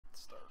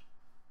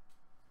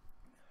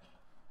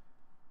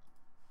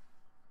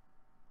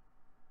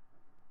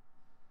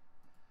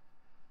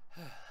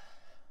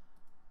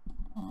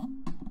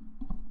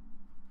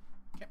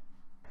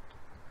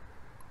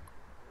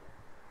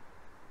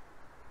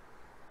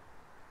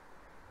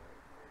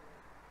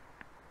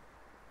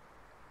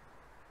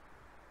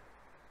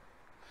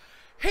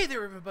Hey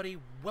there everybody,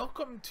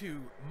 welcome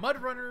to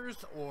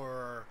Mudrunners,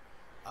 or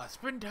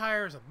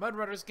Spintires, a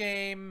Mudrunners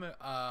game,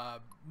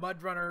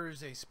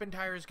 Mudrunners, a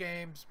Spintires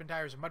game,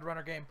 Spintires, a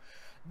Mudrunner game.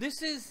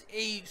 This is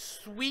a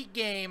sweet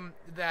game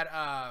that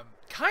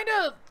kind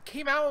of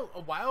came out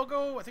a while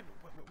ago. I think,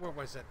 where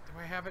was it? Do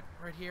I have it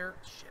right here?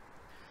 Shit.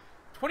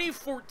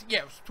 2014, yeah,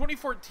 it was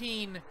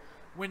 2014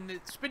 when the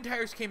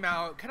Spintires came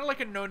out, kind of like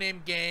a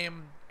no-name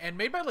game, and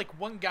made by like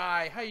one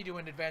guy. How you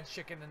doing, Advanced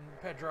Chicken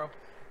and Pedro,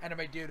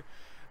 anime dude?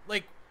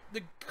 Like,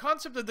 the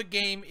concept of the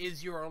game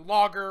is you're a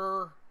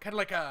logger, kind of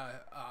like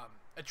a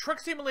truck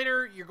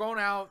simulator. You're going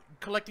out,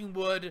 collecting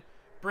wood,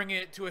 bringing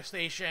it to a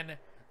station.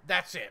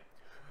 That's it.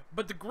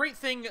 But the great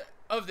thing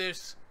of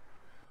this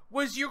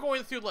was you're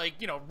going through, like,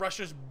 you know,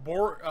 Russia's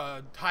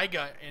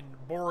taiga and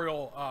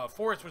boreal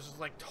forest, which is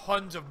like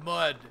tons of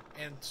mud,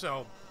 and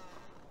so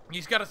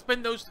he's got to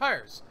spin those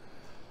tires.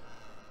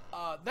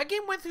 That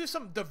game went through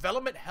some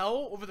development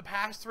hell over the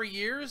past 3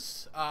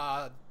 years.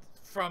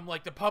 From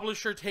like the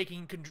publisher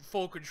taking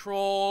full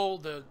control,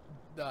 the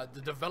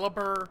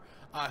developer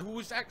who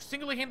was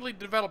single-handedly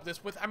developed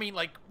this with, I mean,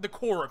 like the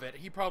core of it.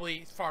 He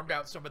probably farmed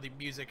out some of the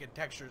music and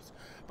textures,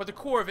 but the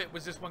core of it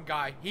was this one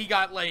guy. He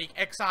got like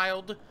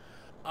exiled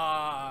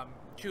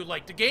to,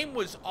 like, the game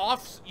was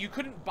off. You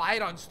couldn't buy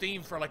it on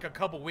Steam for like a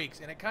couple weeks,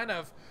 and it kind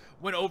of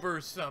went over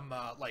some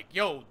like,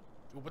 yo,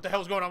 what the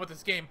hell's going on with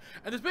this game?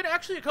 And there's been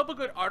actually a couple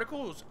good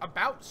articles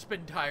about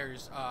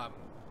Spintires.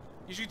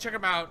 You should check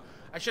them out.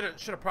 I should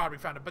have probably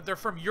found it, but they're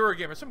from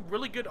Eurogamer. Some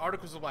really good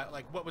articles about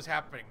like what was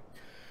happening.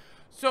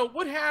 So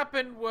what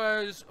happened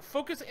was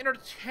Focus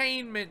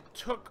Entertainment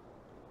took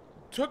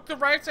the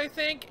rights, I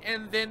think,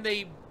 and then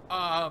they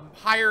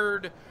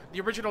hired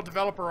the original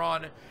developer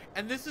on,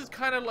 and this is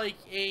kind of like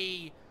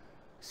a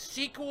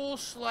sequel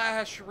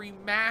slash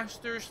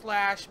remaster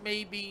slash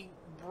maybe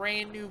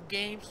brand new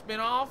game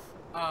spinoff.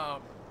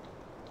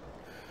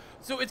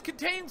 So it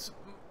contains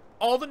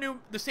all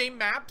the same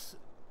maps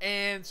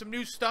and some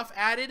new stuff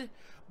added,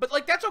 but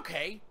like that's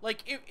okay.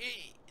 Like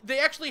they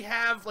actually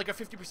have like a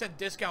 50%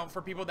 discount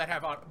for people that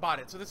have bought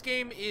it. So this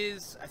game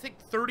is, I think,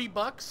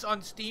 $30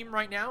 on Steam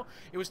right now.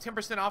 It was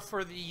 10% off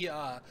for the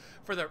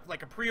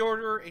like a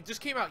pre-order. It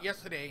just came out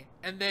yesterday,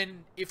 and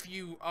then if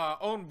you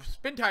own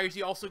Spintires,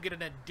 you also get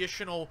an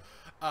additional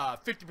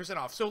 50%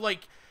 off. So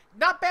like,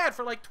 not bad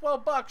for like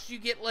 $12. You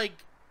get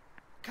like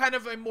kind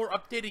of a more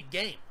updated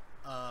game,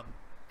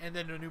 and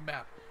then a new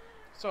map.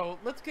 So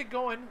let's get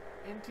going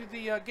into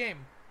the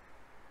game.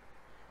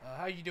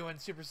 How you doing,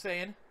 Super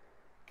Saiyan?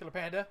 Killer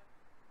Panda?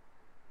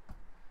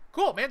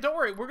 Cool, man. Don't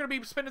worry. We're going to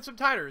be spinning some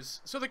tires.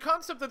 So the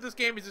concept of this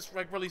game is just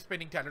like really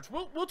spinning tires.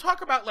 We'll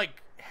talk about,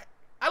 like,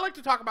 I like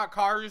to talk about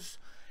cars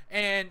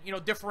and, you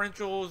know,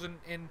 differentials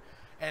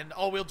and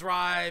all-wheel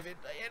drive. And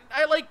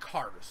I like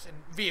cars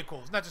and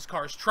vehicles, not just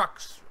cars,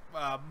 trucks,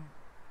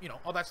 you know,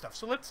 all that stuff.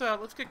 So let's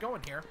get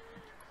going here.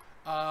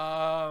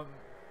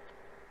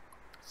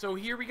 So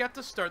here we got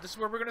to start. This is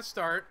where we're going to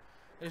start.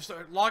 There's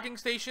logging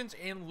stations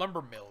and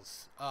lumber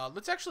mills.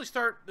 Let's actually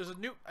start. There's a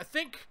new, I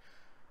think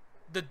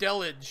the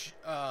Delage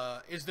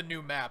is the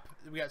new map.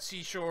 We got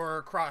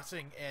Seashore,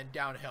 Crossing, and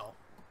Downhill.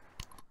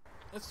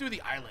 Let's do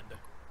the island.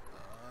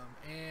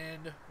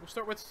 And we'll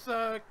start with,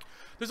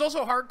 there's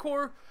also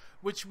Hardcore,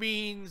 which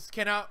means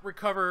cannot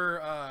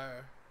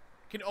recover,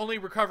 can only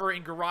recover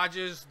in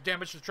garages.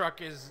 Damage to the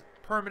truck is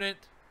permanent.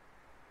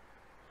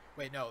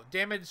 Wait, no.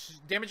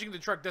 Damaging the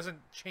truck doesn't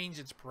change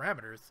its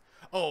parameters.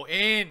 Oh,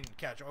 in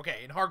Chowchow.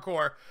 Okay, in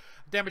Hardcore,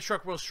 damaged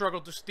truck will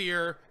struggle to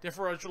steer.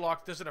 Differential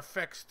lock doesn't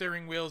affect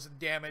steering wheels and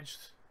damage.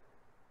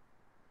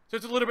 So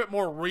it's a little bit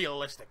more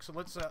realistic. So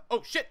let's,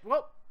 oh, shit!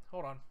 Well,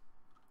 hold on.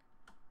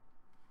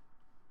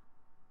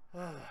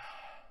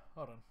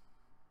 Hold on.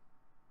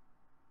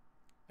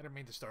 I didn't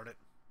mean to start it.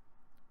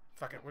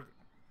 Fuck it.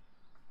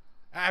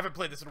 I haven't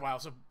played this in a while,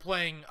 so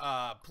playing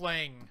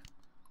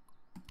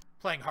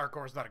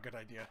Hardcore is not a good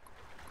idea.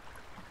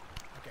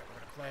 Okay, we're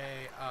gonna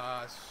play,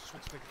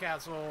 switch to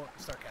casual,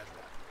 start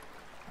casual.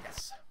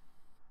 Yes.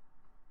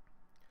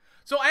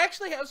 So I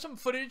actually have some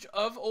footage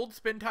of old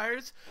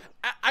Spintires.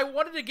 I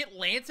wanted to get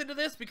Lance into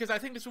this because I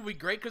think this would be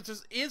great, because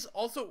this is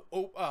also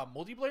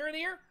multiplayer in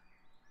here.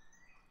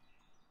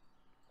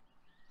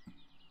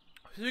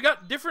 So you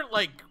got different,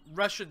 like,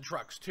 Russian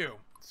trucks too.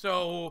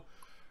 So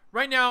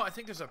right now I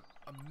think there's a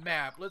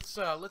map. Let's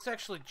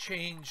actually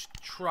change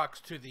trucks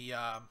to the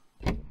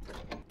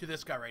to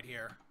this guy right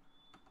here.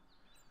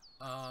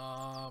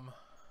 So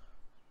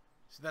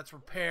that's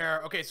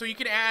repair. Okay, so you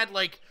can add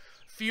like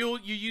fuel.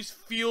 You use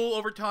fuel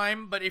over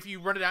time, but if you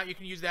run it out, you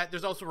can use that.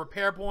 There's also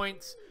repair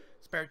points,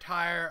 spare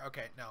tire.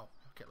 Okay, no.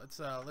 Okay,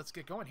 let's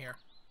get going here.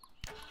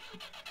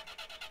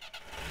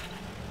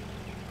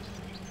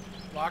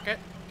 Lock it.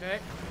 Okay.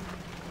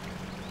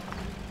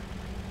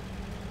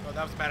 Oh,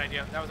 that was a bad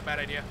idea. That was a bad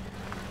idea.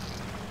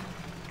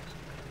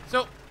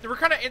 So we're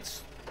kind of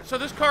so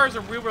this car is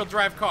a rear-wheel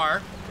drive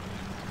car.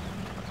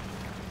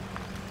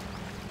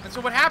 And so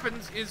what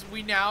happens is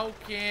we now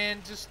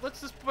can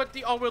let's just put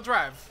the all-wheel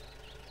drive.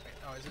 Wait,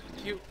 oh, is it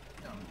Q?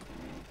 No.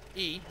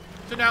 E.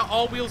 So now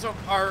all wheels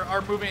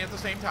are moving at the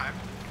same time.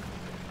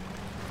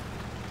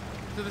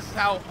 So this is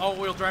how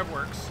all-wheel drive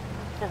works.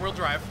 Four-wheel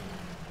drive.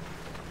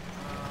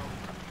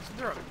 Is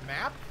there a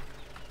map?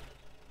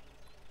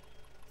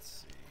 Let's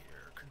see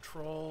here.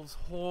 Controls,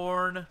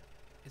 horn.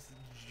 Is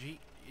G?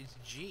 Is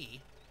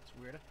G? It's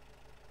weird.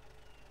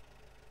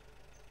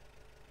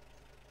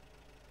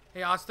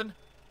 Hey, Austin.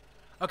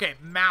 Okay,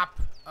 map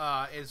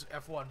is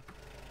F1.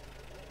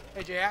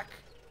 Hey, Jack.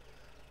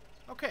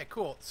 Okay,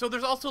 cool. So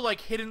there's also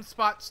like hidden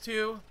spots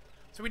too.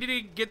 So we need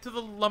to get to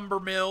the lumber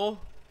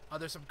mill.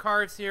 There's some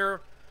cards here.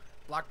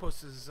 Block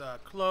post is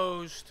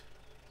closed.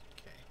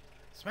 Okay.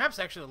 This map's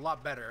actually a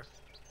lot better.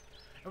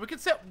 And we can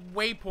set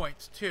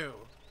waypoints too.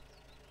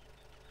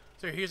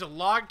 So here's a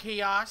log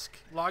kiosk.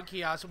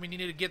 And we need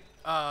to get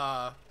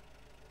so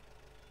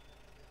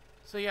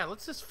yeah,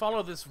 let's just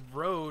follow this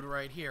road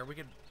right here. We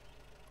can,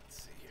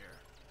 let's see here.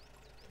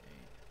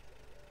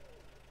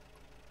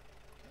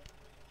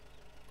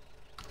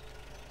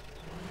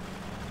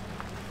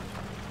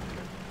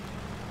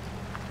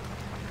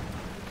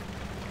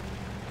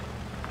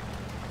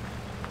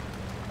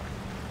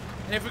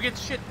 And if we get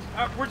shit,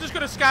 we're just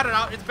going to scout it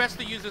out. It's best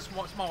to use this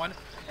small one.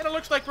 And it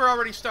looks like we're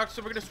already stuck,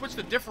 so we're going to switch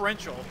the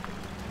differential.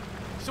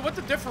 So what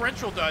the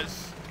differential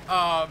does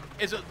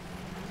is it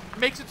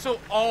makes it so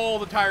all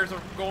the tires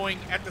are going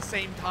at the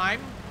same time.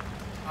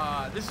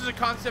 This is a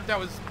concept that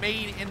was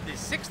made in the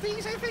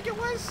 60s, I think it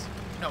was?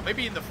 No,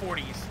 maybe in the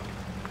 40s.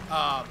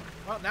 Well,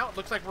 now it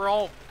looks like we're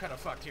all kind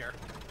of fucked here.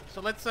 So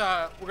let's,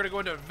 we're going to go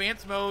into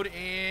advanced mode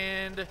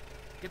and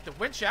get the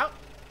winch out.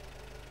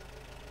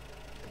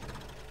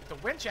 The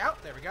winch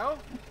out. There we go.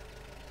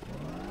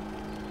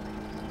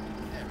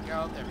 There we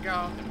go. There we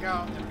go. There we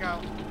go. There we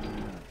go.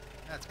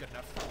 That's good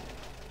enough.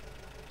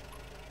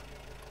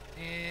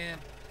 And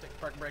take the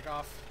parking brake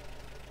off.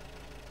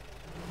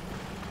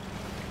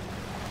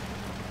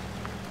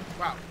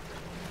 Wow.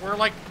 We're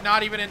like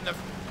not even in the...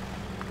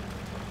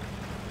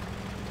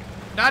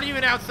 Not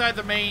even outside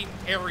the main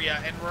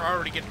area, and we're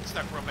already getting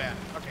stuck real bad.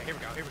 Okay, here we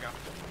go. Here we go.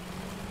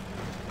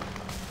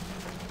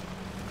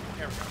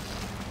 Here we go.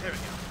 There we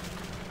go.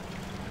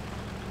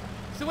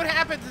 So what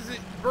happens is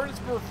it burns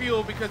more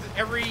fuel because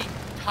every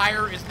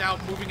tire is now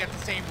moving at the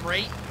same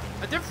rate.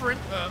 A differential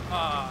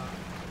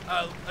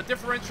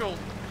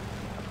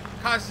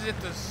causes it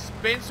to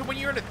spin. So when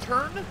you're in a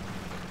turn,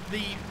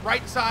 the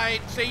right side,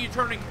 say you're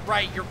turning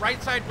right, your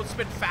right side will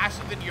spin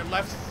faster than your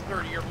left,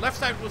 or your left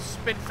side will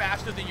spin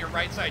faster than your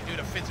right side due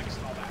to physics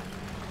and all that.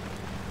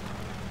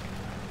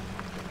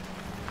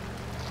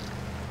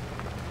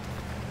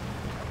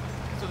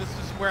 So this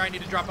is where I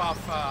need to drop off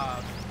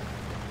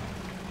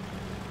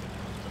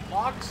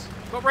logs.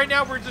 But right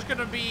now we're just going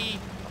to be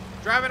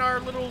driving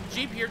our little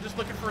Jeep here, just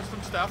looking for some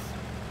stuff.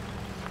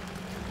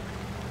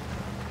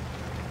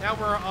 Now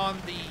we're on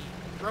the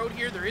road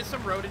here. There is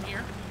some road in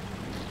here.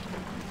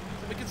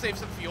 So we can save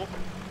some fuel.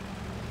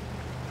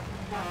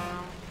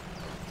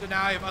 So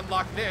now I've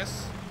unlocked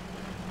this.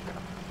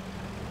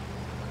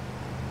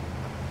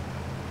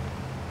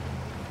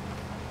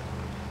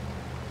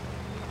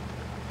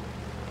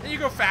 And you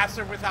go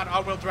faster without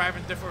all-wheel drive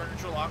and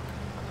differential lock.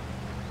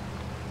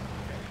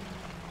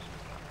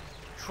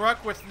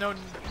 Truck with no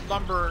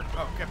lumber.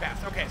 Oh, okay,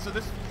 pass. Okay, so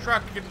this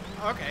truck can.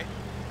 Okay.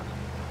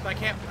 So I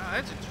can't.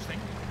 That's interesting.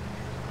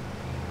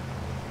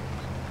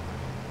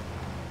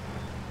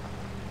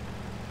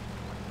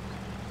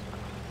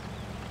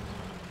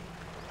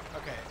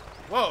 Okay.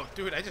 Whoa,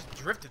 dude, I just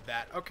drifted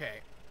that.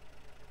 Okay.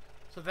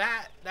 So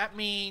that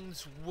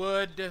means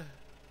wood.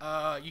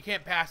 You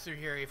can't pass through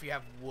here if you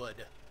have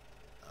wood.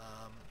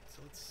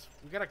 So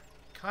we gotta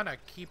kind of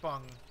keep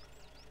on.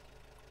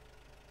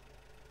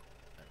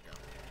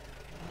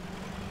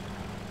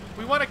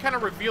 We want to kind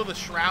of reveal the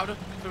shroud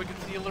so we can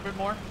see a little bit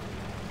more.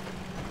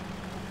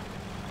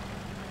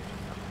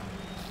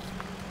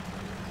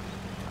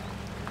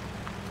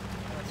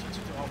 Let's switch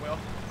it to all-wheel.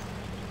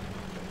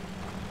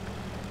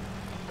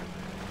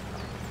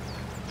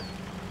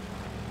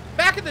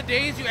 Back in the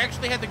days, you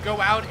actually had to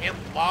go out and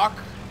lock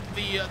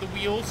the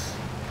wheels.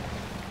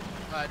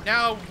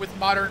 Now, with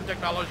modern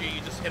technology,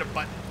 you just hit a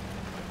button.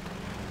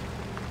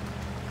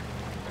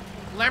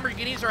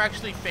 Lamborghinis are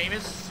actually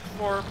famous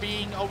for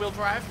being all-wheel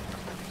drive.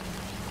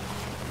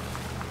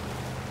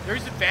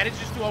 There's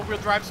advantages to all-wheel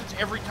drive since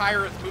every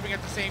tire is moving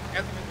at the same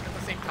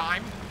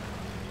time.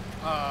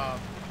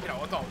 You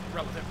know, it's all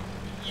relative.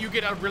 You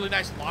get a really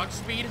nice launch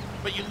speed,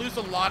 but you lose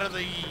a lot of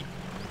the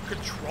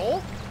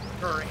control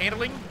or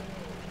handling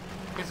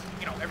because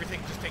you know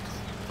everything just takes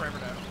forever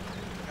to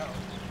go.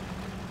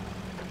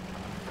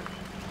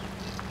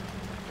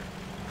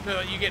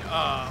 So you get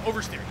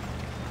oversteering,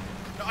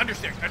 no,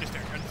 understeering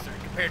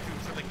compared to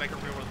something like a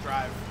rear-wheel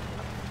drive.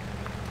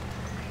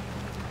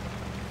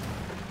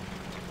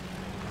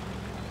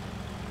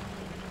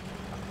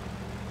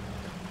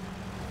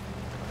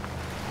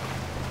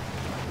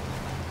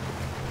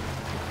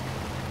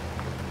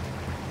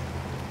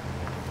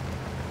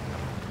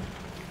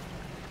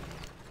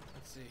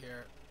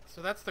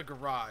 So that's the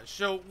garage.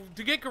 So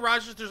to get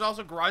garages, there's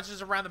also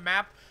garages around the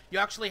map. You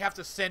actually have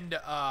to send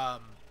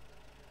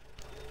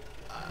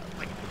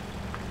like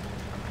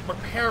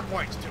repair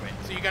points to it.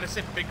 So you got to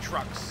send big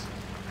trucks.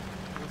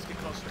 Let's get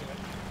closer to it.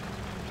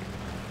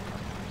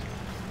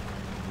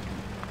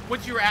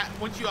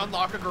 Once you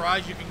unlock a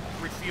garage, you can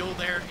refuel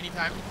there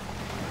anytime.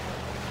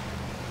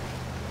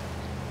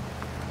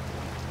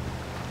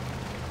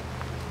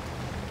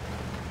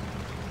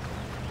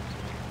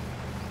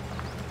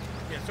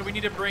 Yeah, so we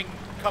need to bring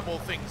a couple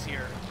of things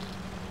here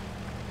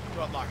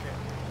to unlock it.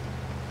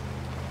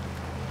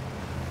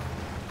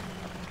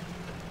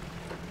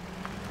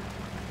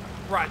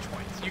 Garage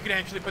points. You can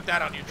actually put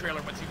that on your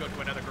trailer once you go to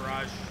another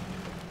garage.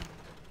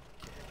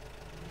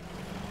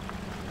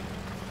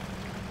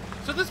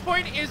 So this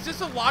point, is this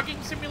a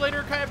logging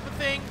simulator kind of a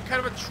thing?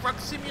 Kind of a truck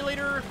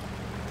simulator?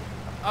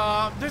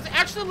 There's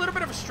actually a little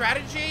bit of a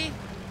strategy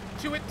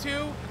to it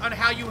too, on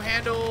how you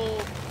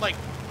handle, like,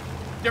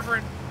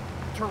 different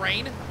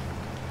terrain.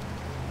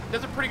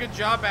 Does a pretty good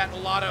job at a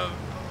lot of,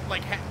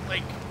 like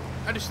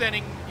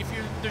understanding if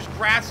there's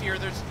grass here,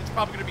 it's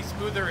probably going to be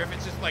smoother if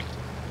it's just, like,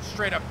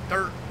 straight up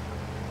dirt.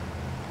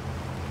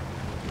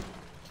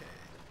 Okay.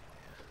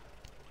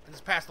 This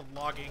is past the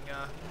logging,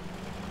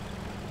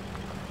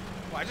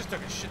 Well, I just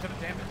took a shit ton of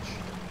damage.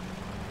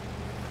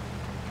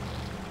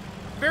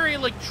 Very,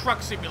 like,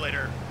 truck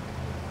simulator.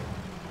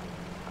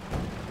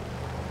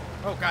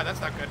 Oh, God, that's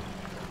not good.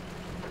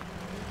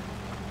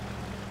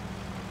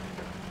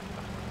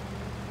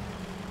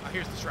 Oh,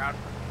 here's the shroud.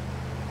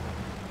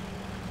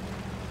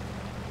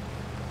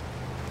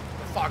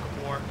 The fog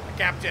of war. A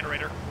gap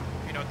generator.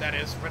 You know what that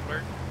is. Red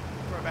alert.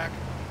 Throw it back.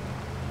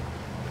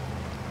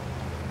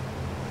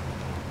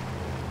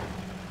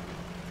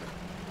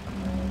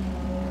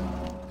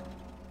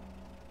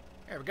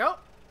 There we go.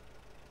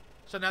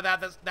 So now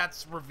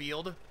that's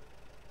revealed.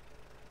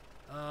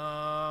 Okay,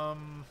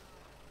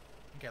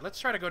 let's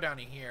try to go down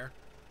here.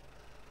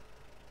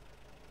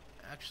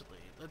 Actually,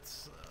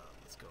 let's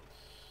go.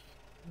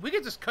 We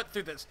can just cut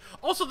through this.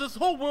 Also, this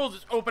whole world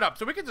is open up,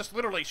 so we can just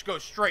literally go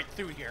straight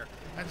through here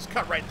and just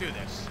cut right through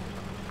this.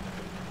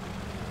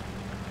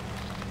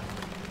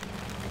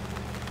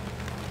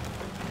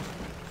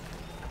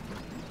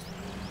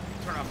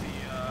 Turn off the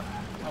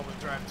all-wheel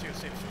drive too,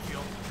 save some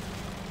fuel.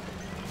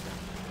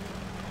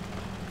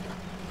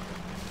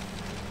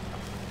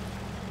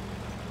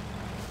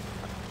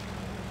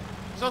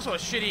 There's also a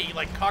shitty,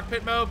 like,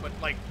 cockpit mode, but,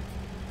 like,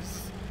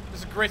 this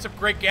is some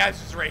great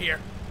gadgets right here.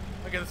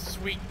 Look at this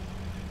sweet,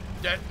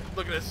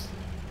 look at this.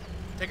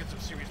 Taking some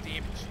serious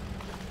damage.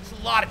 It's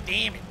a lot of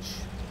damage. Okay,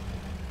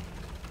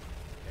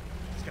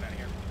 let's get out of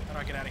here. How do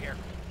I get out of here?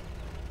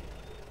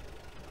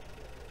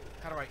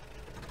 How do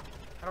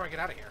I get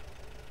out of here?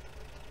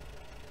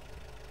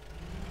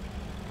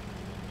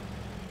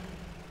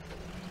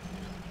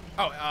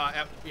 Oh,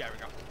 yeah, there we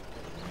go.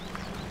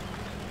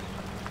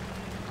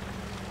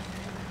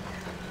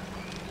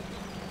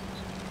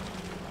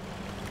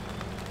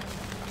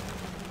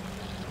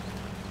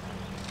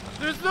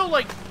 There's no,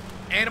 like,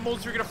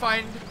 animals you're gonna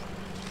find.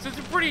 So it's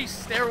a pretty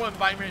sterile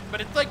environment, but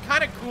it's, like,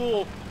 kind of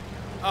cool.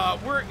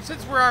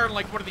 Since we're on,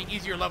 like, one of the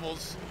easier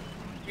levels,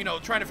 you know,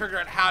 trying to figure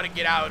out how to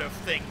get out of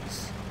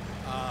things.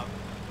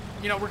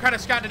 You know, we're kind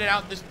of scouting it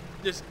out. This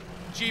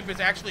Jeep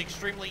is actually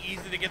extremely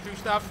easy to get through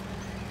stuff.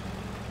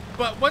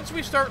 But once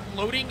we start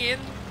loading in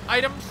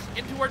items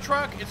into our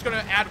truck, it's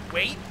gonna add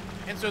weight.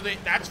 And so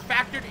that's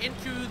factored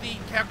into the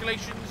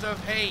calculations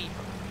of, hey,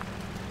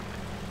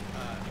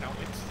 you know,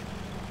 it's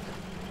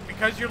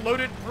because you're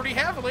loaded pretty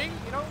heavily,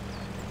 you know,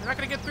 you're not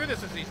going to get through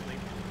this as easily.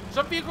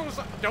 Some vehicles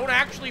don't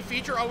actually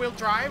feature all-wheel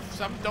drive.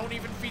 Some don't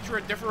even feature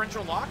a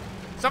differential lock.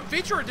 Some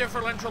feature a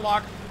differential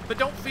lock, but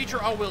don't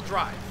feature all-wheel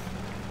drive.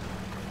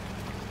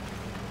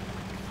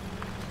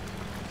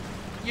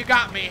 You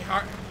got me.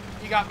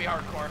 You got me,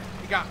 hardcore.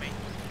 You got me.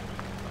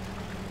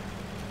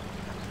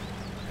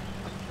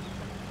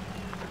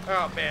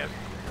 Oh, man.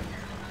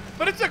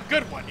 But it's a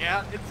good one,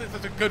 yeah?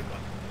 It's a good one.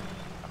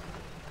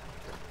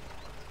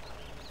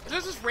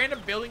 There's just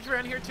random buildings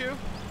around here, too.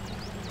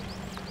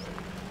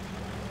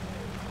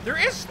 There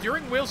is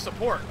steering wheel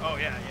support. Oh,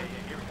 yeah, here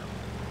we go.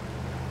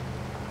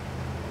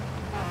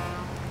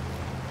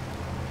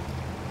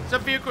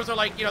 Some vehicles are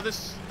like, you know,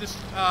 this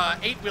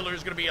 8-wheeler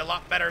is going to be a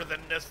lot better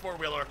than this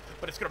 4-wheeler,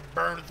 but it's going to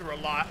burn through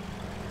a lot.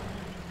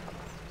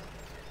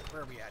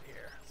 Where are we at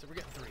here? So we're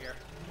getting through here.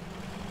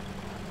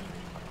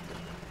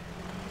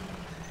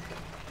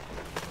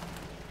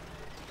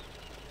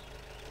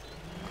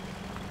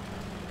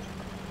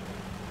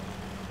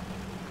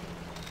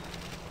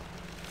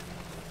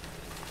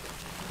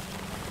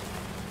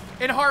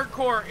 In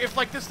hardcore, if,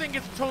 like, this thing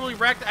gets totally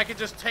wrecked, I could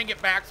just tank it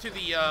back to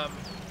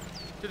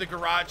the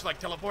garage, like,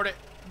 teleport it.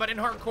 But in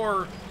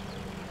hardcore,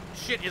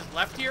 shit is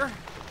left here.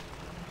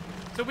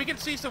 So we can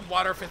see some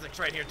water physics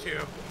right here, too.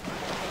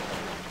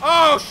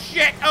 Oh,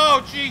 shit!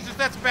 Oh, Jesus,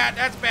 that's bad,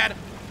 that's bad.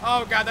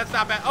 Oh, God, that's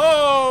not bad.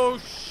 Oh,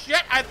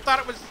 shit, I thought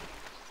it was...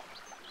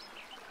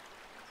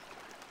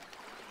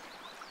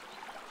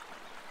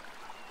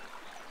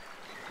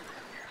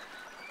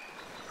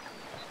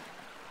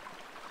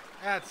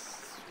 That's...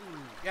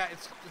 Yeah,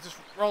 it's just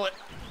roll it,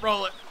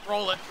 roll it,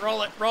 roll it,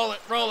 roll it, roll it,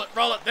 roll it,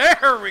 roll it.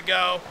 There we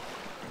go.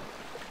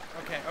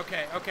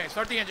 Okay.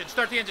 Start the engine.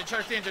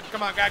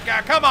 Come on, God.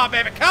 Come on,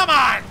 baby. Come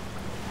on.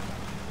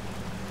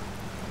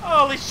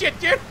 Holy shit,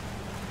 dude.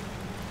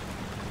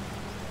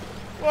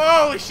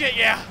 Holy shit,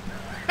 yeah.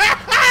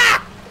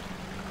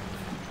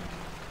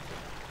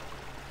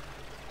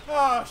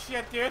 Oh,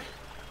 shit, dude.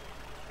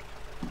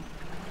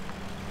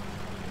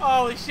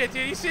 Holy shit,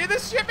 dude. You see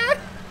this shit, man?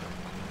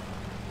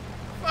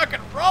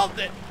 Fucking rolled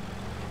it.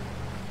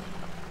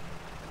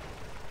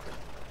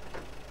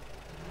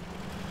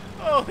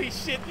 Holy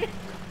shit, dude.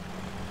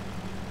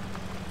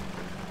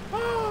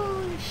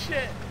 Holy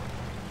shit.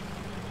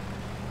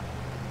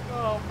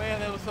 Oh, man,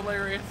 that was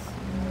hilarious.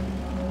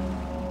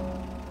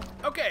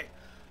 Okay,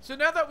 so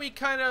now that we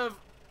kind of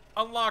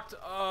unlocked,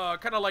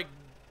 kind of like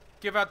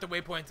give out the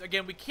waypoints.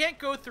 Again, we can't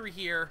go through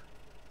here.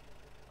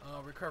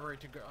 Recovery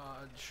to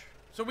garage.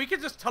 So we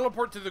can just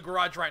teleport to the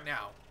garage right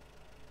now.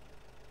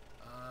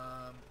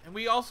 And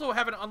we also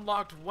haven't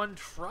unlocked one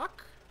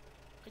truck,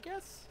 I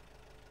guess.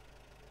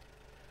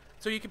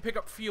 So you can pick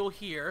up fuel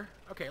here.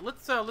 Okay,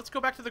 let's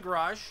go back to the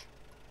garage.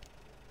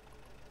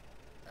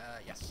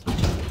 Yes. There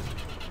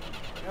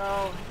we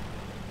go.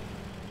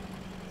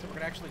 So we're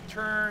gonna actually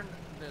turn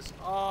this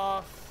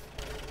off.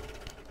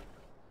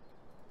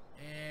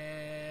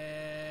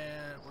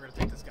 And we're gonna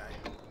take this guy.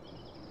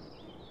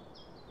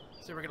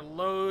 So we're gonna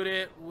load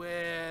it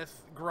with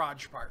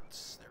garage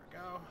parts. There we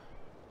go.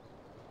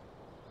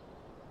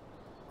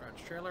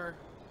 Garage trailer.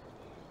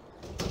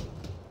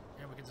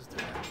 And we can just do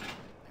that.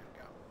 There we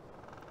go.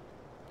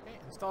 Okay,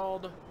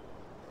 installed.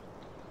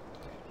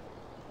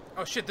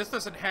 Oh shit, this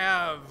doesn't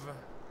have...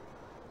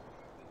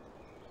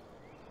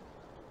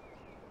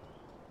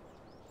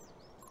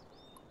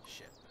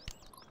 Shit.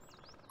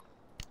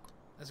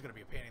 This is gonna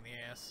be a pain in the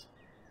ass.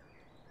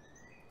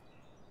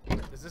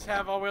 Does this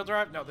have all-wheel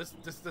drive? No, this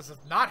does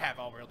not have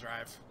all-wheel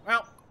drive.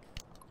 Well,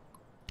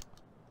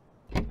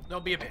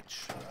 don't be a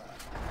bitch.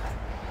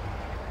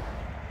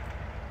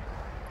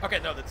 Okay,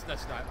 no, that's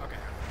not. Okay.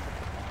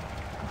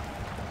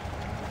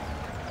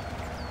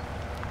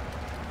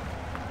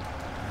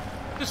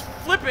 Just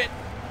flip it.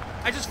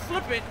 I just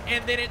flip it,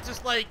 and then it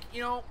just like,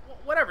 you know,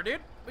 whatever,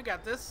 dude. We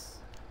got this.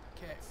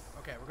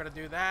 Okay, we're gonna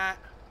do that.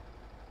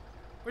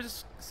 We're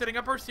just setting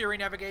up our Siri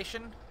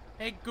navigation.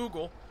 Hey,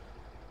 Google.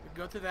 We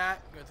go to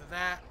that, and go to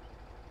that.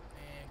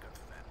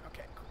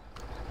 Okay, cool.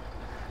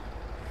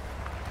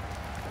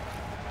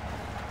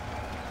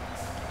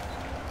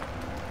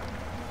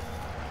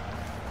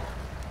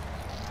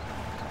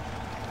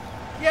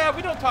 Yeah,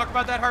 we don't talk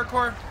about that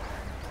hardcore.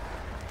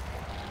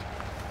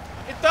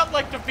 It felt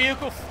like the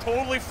vehicle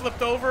totally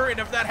flipped over, and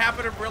if that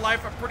happened in real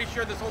life, I'm pretty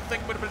sure this whole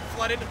thing would have been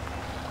flooded.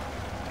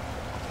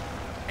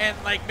 And,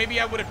 like, maybe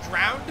I would have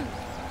drowned.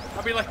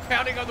 I'd be, like,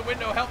 pounding on the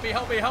window, help me,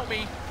 help me, help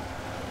me.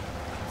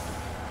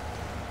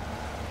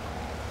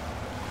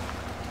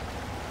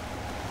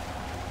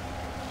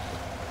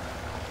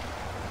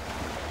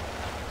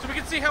 So we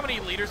can see how many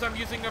liters I'm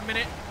using a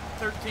minute.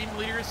 13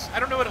 liters. I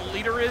don't know what a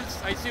liter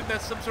is. I assume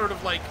that's some sort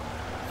of, like,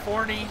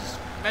 Forney's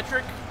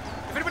metric.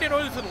 If anybody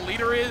knows what a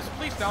liter is,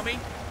 please tell me.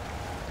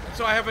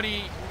 So I have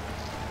any...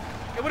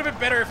 It would have been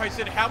better if I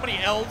said how many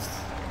L's,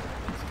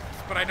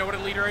 but I know what a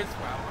liter is.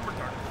 Wow, I'm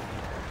retarded.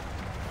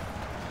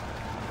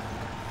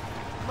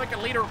 Like a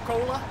liter of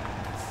cola.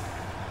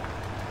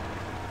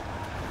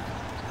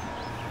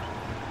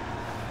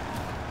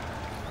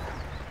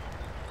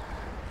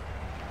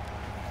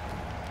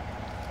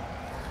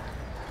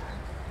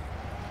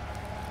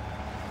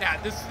 Yeah,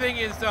 this thing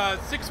is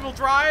 6-wheel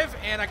drive,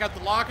 and I got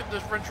the lock and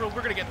differential.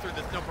 We're gonna get through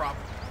this, no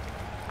problem.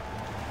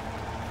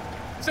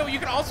 So you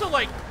can also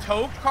like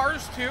tow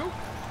cars too.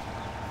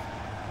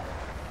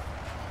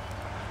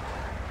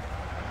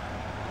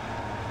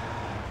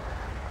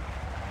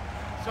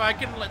 So I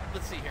can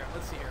let's see here.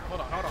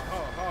 Hold on.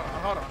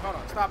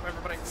 Stop,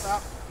 everybody,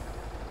 stop.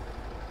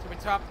 So we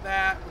top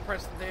that. We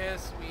press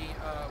this. We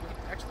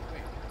can actually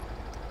wait.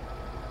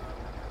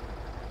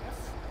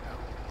 F? No,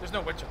 there's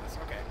no winch on this.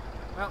 Okay.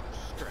 Well,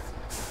 screw it.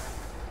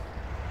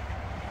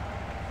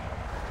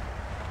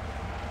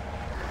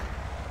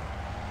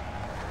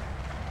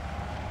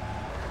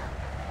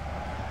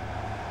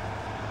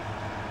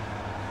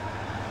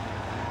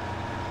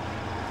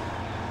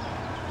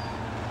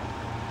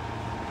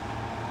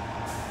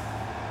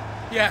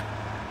 Yeah.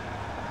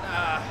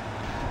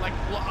 Like,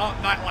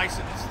 not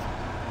licensed.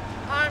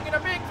 I'm gonna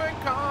make fun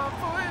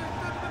convoy.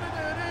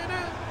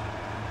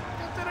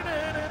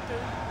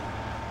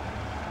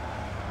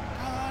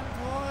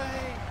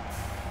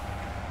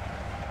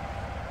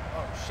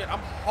 Oh shit, I'm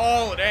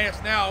hauling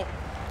ass now.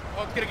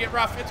 Oh, it's gonna get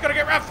rough. It's gonna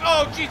get rough.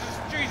 Oh, Jesus.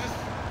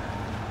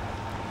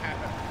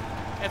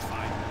 It's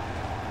fine.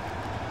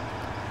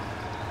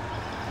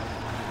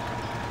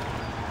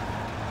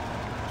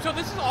 So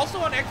this is also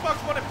on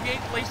Xbox One and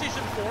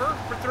PlayStation 4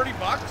 for 30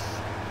 bucks.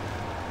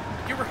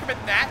 Do you recommend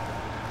that?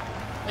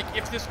 Like,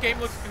 if this game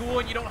looks cool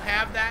and you don't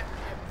have that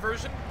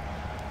version,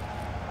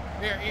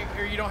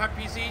 or you don't have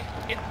PC,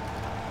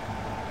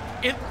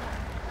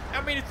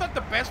 I mean, it's not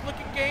the best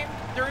looking game.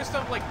 There is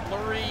some, like,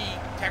 blurry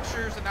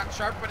textures and not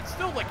sharp, but it's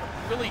still, like, a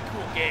really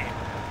cool game.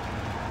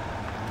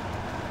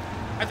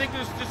 I think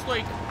there's just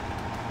like,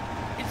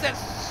 it's that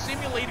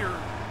simulator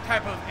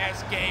type of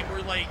game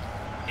where like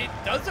it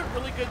does a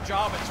really good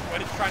job at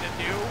what it's trying to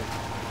do,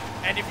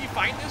 and if you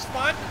find this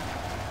fun,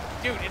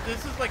 dude,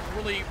 this is like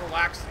really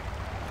relaxing.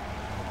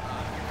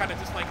 You're kind of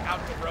just like out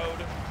the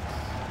road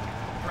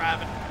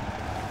driving.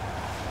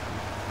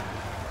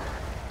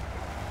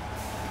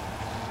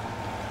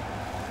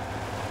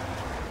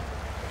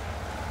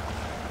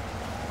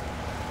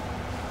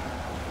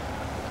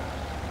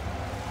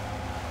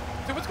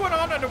 So what's going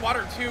on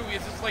underwater too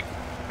is it's like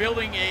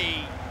building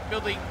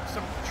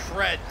some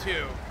tread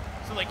too.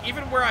 So like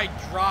even where I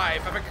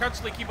drive, if I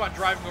constantly keep on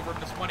driving over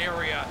this one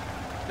area,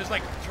 there's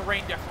like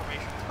terrain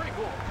deformation. It's pretty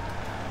cool.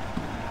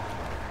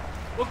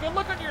 Well, good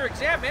luck on your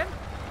exam, man.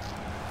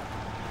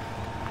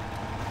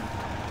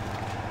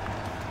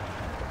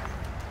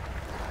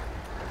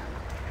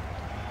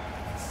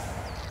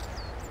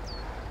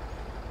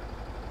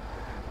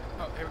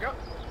 Oh, there we go.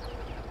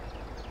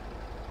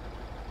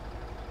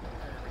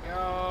 There we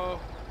go.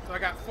 So I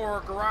got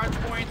 4 garage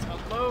points,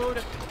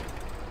 unload,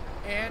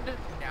 and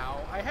now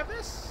I have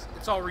this.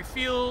 It's all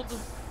refueled.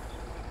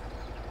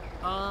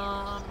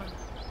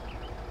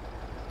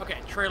 Okay,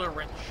 trailer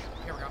wrench.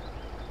 Here we go.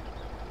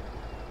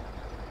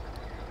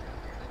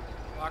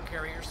 Log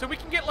carrier. So we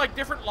can get like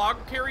different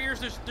log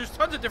carriers. There's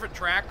tons of different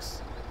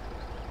tracks.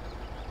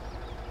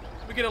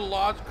 We get a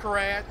log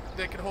carrette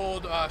that can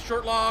hold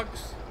short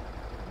logs,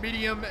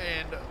 medium,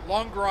 and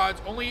long garage.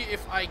 Only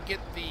if I get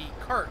the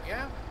cart.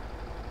 Yeah.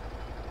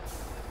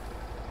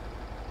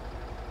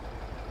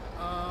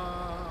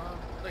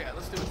 Yeah,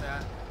 let's do with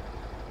that.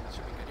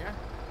 Should be good. Yeah.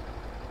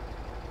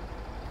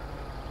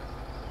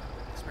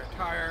 Spare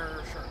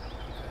tire. Sure.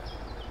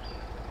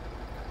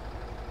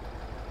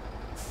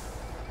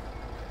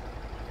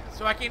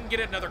 So I can get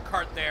another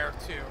cart there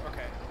too.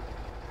 Okay.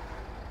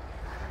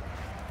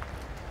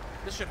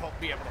 This should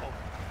be able to hold.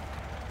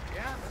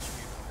 Yeah, that should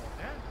be able to hold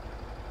that.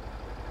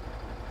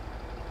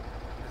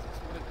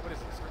 What is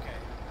this?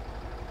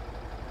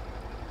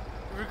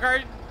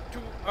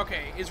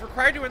 Okay. Is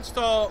required to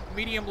install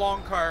medium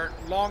long cart.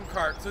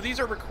 So these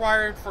are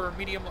required for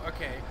medium.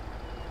 Okay.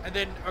 And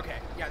then okay,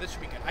 yeah, this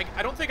should be good.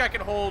 I don't think I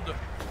can hold. No,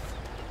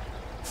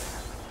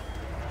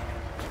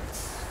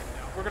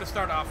 we're gonna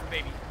start off with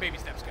baby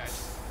steps,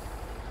 guys.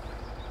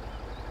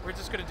 We're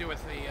just gonna do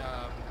with the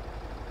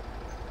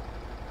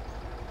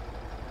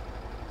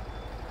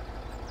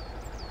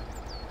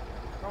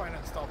go ahead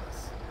and install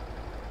this.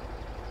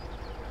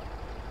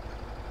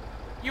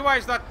 UI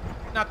is not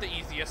the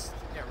easiest.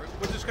 Yeah,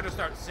 we're just gonna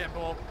start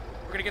simple.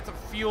 We're gonna get some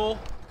fuel.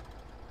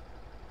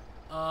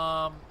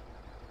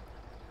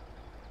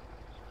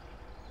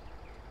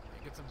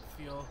 Get some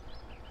fuel,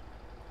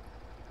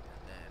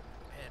 and then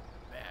head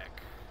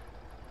back.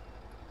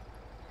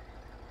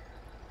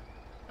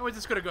 And we're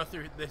just gonna go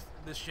through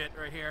this shit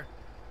right here.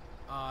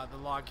 The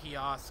log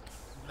kiosk.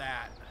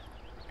 That. There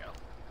we go.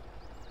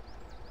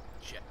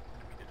 Shit.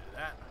 Didn't mean to do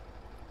that.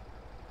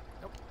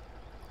 Nope.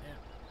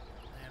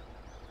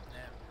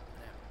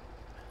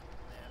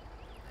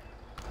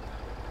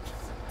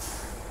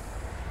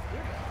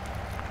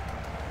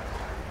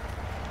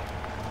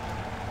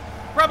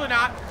 Probably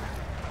not.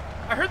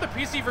 I heard the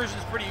PC version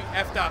is pretty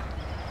effed up.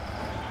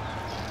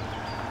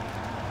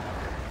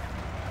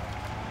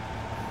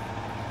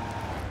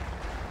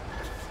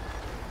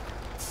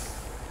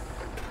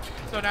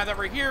 So now that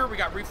we're here, we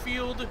got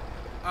refueled.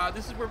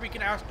 This is where we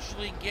can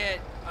actually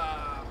get,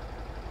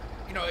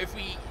 you know, if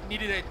we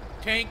needed a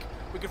tank,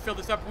 we could fill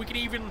this up. We can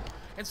even,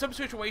 in some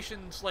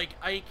situations, like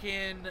I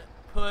can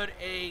put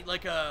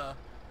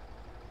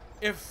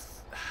if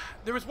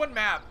there was one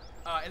map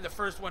in the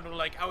first one where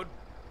like I would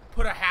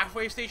put a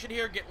halfway station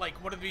here, get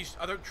like one of these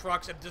other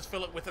trucks and just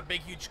fill it with a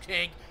big huge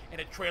tank and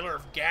a trailer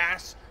of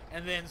gas,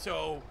 and then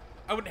so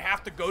I wouldn't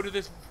have to go to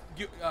this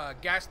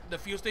the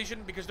fuel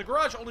station because the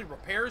garage only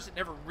repairs, it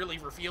never really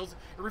refuels.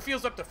 It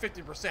refuels up to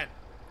 50%.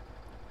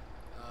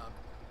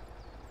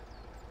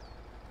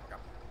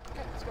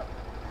 Okay, let's go.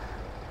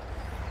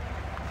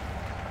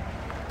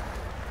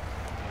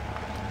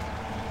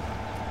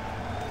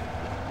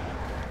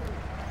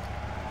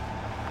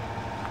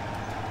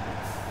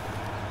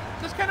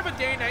 This is kind of a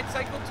day and night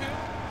cycle too.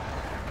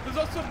 There's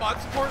also mod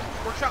support,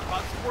 workshop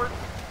mod support.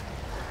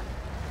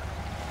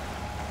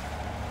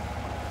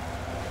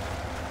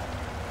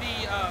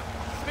 The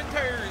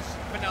Spintires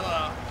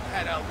vanilla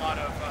had a lot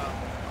of.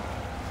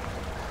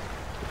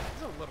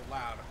 It's a little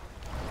loud.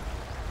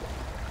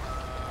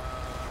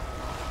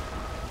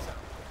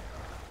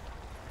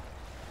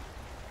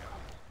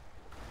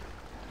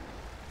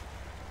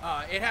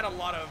 It had a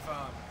lot of.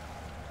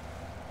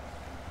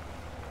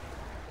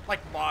 Like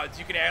mods,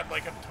 you could add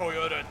like a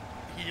Toyota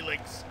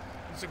Helix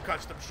and some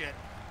custom shit.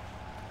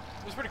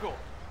 It was pretty cool.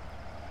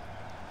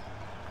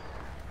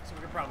 So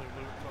we could probably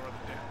lower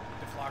the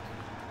deflock.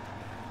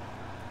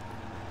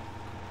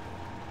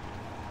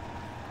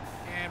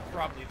 And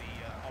probably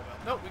the all well.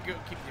 No, we go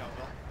keep the all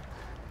well.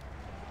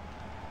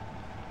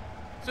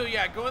 So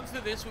yeah, going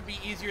through this would be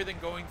easier than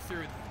going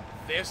through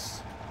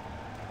this.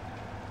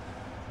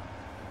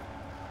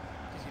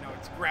 Because you know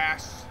it's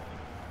grass.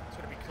 So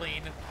gonna be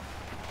clean.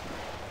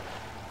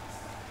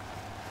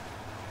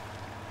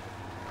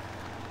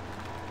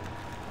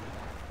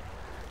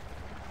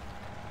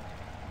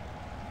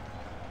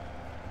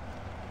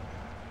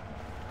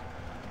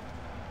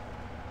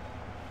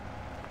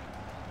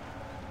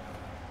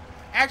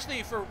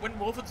 Actually, for when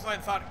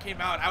Wolfenstein thought it came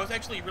out, I was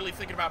actually really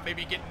thinking about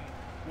maybe getting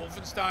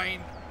Wolfenstein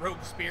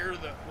Rogue Spear,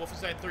 the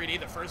Wolfenstein 3D,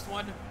 the first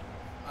one.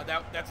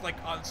 That's like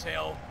on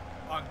sale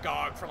on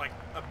GOG for like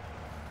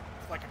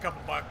a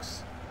couple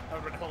bucks.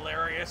 That would have been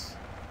hilarious.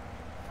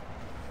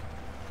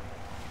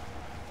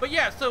 But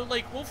yeah, so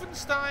like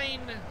Wolfenstein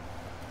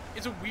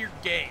is a weird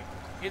game.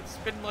 It's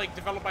been like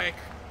developed by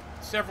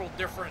several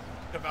different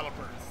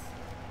developers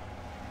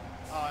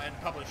and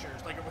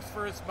publishers. Like it was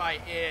first by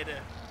id,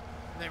 and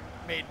they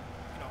made,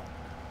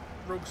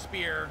 Rogue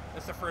Spear.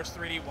 That's the first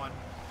 3D one,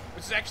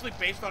 which is actually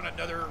based on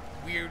another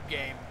weird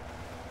game.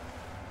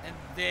 And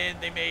then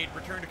they made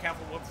Return to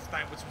Castle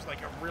Wolfenstein, which was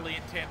like a really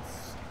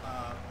intense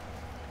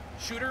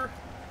shooter,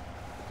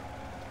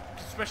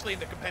 especially in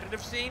the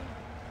competitive scene.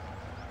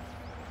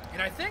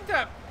 And I think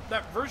that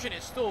version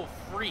is still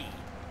free.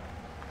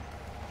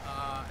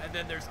 And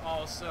then there's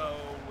also,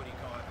 what do you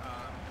call it?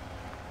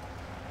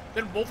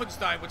 Then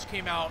Wolfenstein, which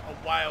came out a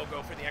while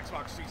ago for the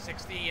Xbox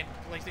 360 and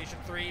PlayStation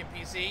 3 and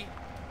PC.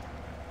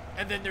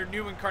 And then their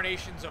new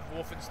incarnations of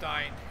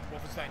Wolfenstein,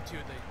 Wolfenstein 2,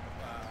 the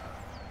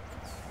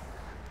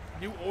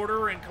New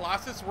Order and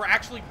Colossus were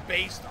actually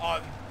based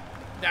on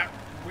that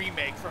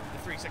remake from the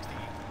 360.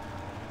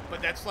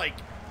 But that's like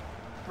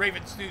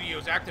Raven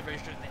Studios,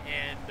 Activision,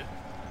 and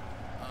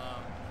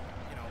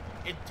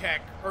Intech,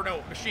 or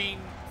no, Machine.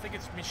 I think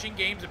it's Machine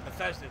Games and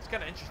Bethesda. It's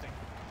kind of interesting.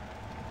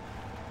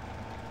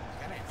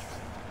 It's kind of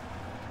interesting.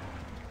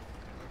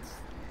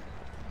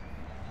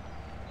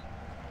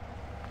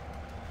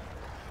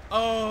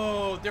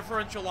 Oh,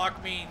 differential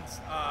lock means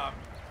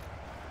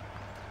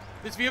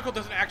this vehicle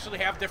doesn't actually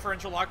have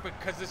differential lock, but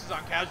because this is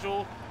on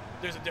casual,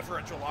 there's a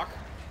differential lock.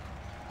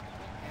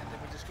 And then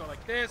we just go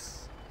like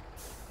this.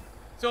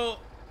 So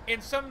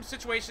in some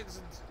situations,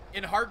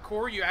 in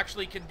hardcore, you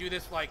actually can do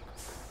this like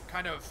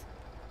kind of.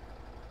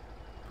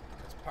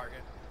 Let's park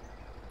it.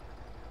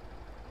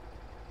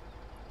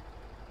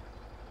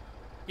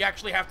 You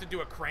actually have to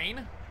do a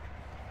crane.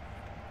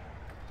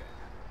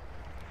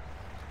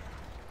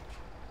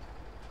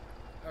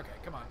 Okay,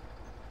 come on.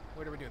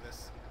 Where do we do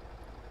this?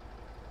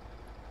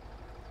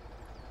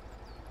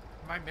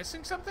 Am I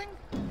missing something?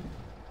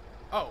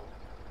 Oh.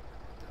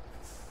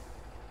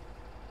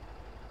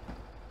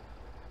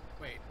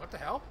 Wait, what the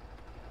hell?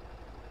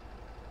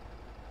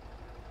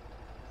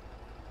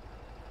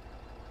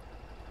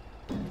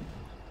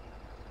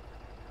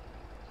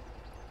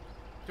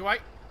 Do I?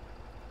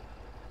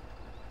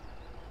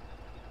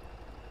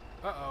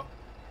 Uh-oh.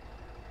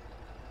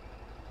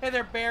 Hey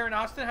there, Bear and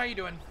Austin. How you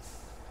doing?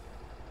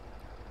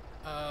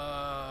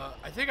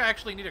 I think I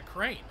actually need a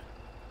crane.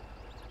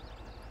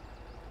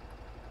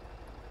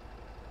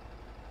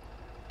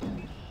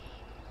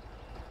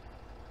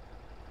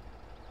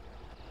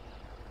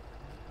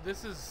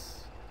 This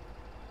is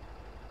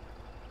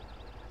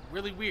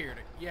really weird.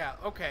 Yeah,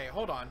 okay,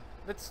 hold on.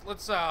 Let's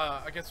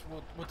I guess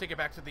we'll take it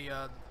back to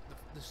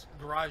this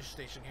garage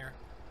station here.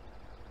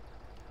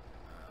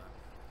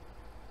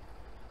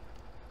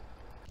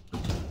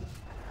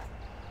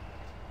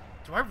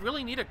 Do I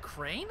really need a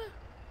crane?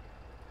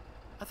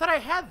 I thought I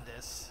had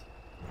this.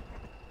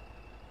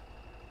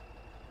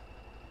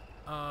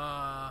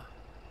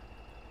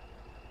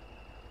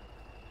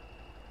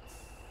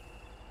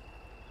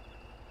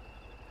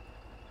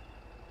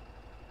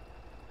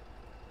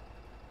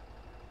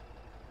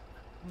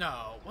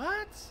 No,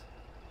 what?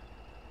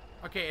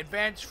 Okay,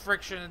 advanced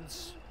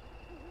frictions.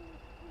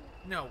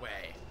 No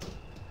way. Okay.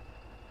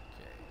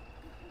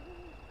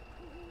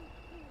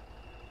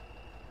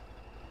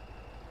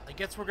 I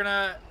guess we're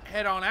gonna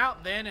head on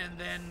out then, and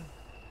then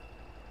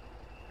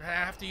I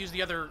have to use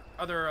the other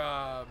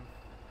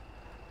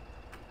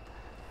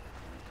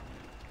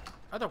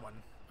one.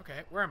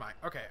 Okay, where am I?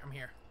 Okay, I'm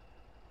here.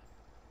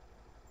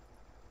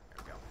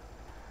 There we go.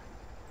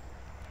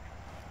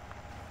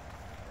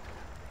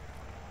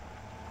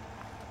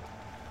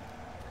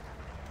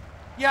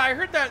 Yeah, I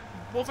heard that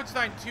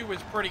Wolfenstein 2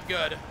 was pretty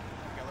good.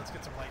 Okay, let's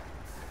get some light.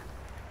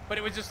 But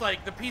it was just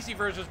like, the PC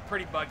version was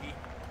pretty buggy.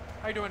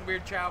 How you doing,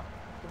 Weird Chow?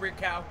 The Weird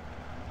Cow?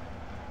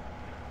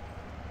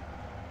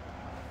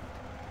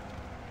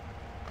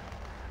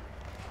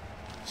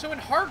 So in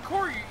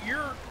hardcore,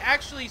 you're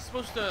actually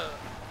supposed to...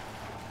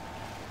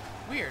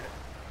 Weird.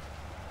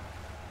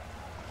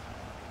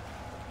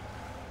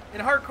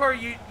 In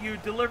hardcore, you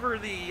deliver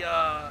the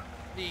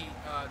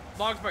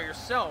logs by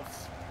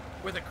yourself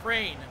with a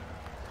crane.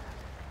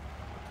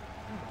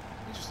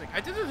 Interesting.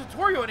 I did the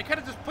tutorial and it kind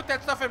of just put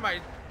that stuff in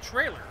my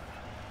trailer.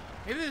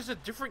 Maybe there's a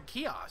different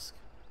kiosk.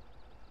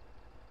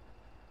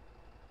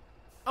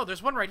 Oh,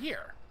 there's one right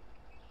here.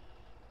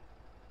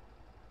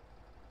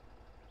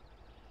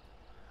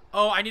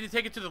 Oh, I need to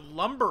take it to the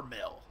lumber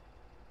mill.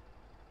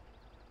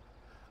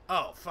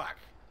 Oh, fuck.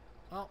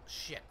 Well,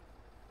 shit.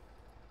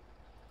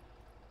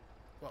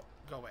 Well,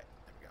 go away.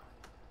 There we go.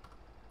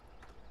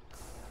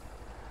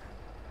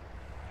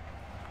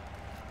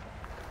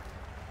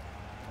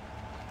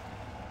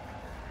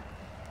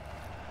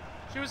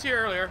 She was here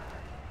earlier.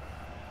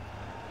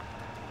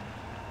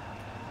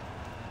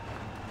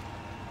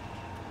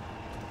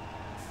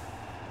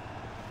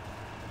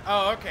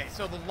 Oh, okay.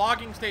 So the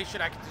logging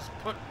station, I can just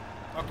put...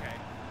 Okay.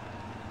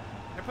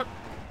 I put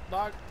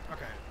log...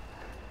 Okay.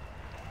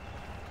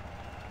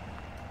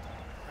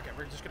 Okay,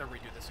 we're just going to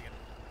redo this again.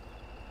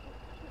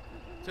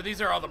 So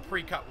these are all the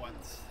pre-cut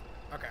ones.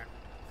 Okay.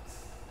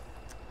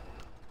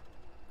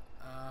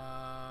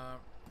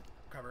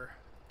 Cover.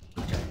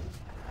 Okay.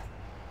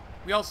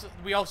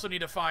 We also need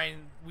to find...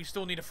 We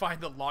still need to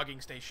find the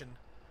logging station.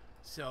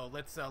 So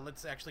let's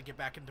actually get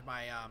back into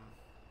my...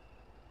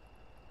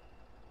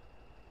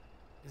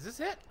 Is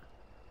this it?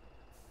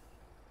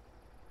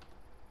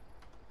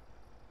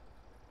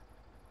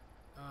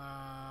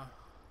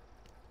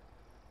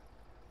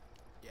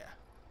 Yeah.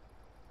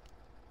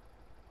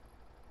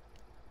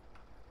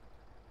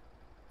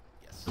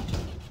 Yes.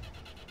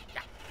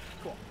 Yeah.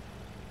 Cool.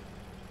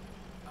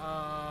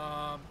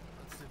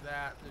 Let's do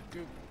that.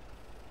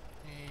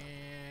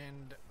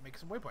 And make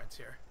some waypoints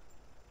here.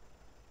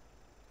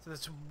 So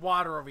there's some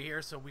water over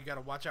here, so we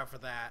gotta watch out for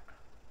that.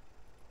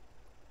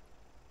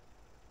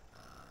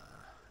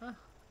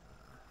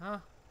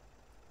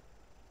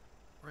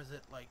 Or is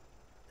it like,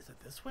 is it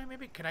this way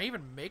maybe? Can I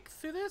even make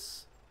through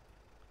this?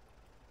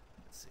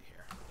 Let's see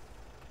here.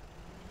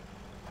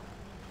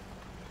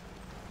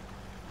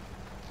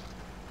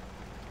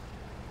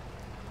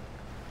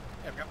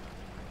 There we go.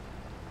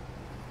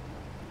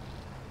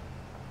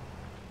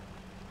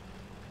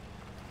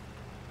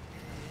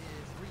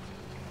 Every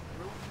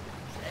road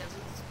has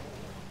its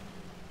own.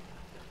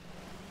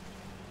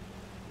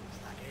 It's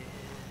like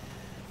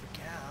every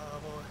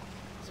cowboy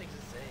sings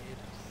a sad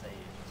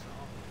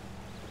song.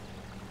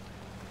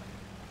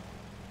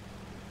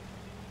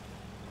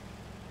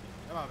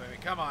 Come on, baby.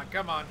 Come on.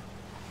 Come on.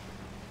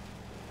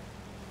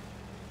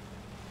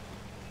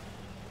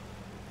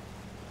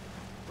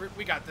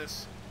 We got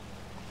this.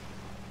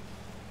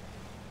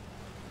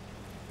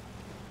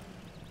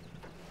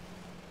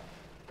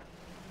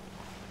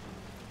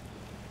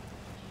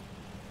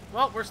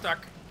 Well, we're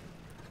stuck.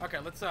 Okay,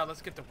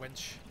 let's get the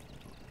winch.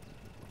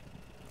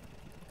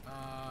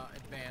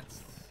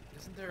 Advanced.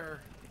 Isn't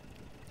there...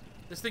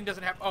 This thing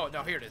doesn't have... Oh,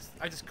 no, here it is.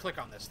 I just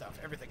click on this stuff.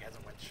 Everything has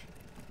a winch.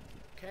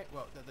 Okay,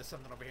 well, there's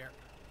something over here.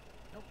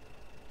 Nope.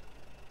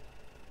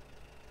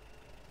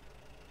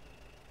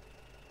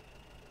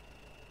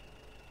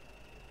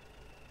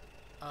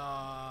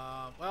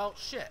 Well,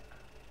 shit.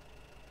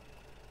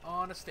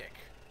 On a stick.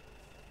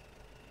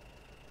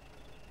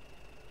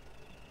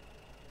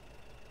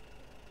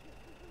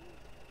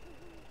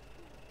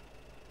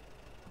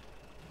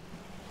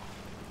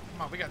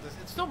 Come on, we got this.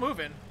 It's still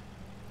moving.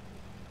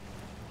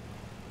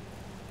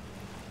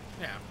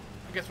 Yeah,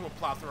 I guess we'll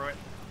plow through it.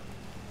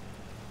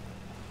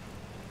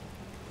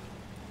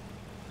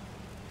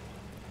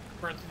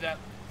 Burn through that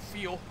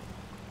fuel.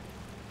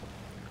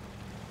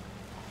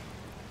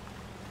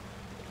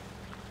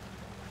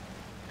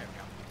 There we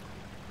go.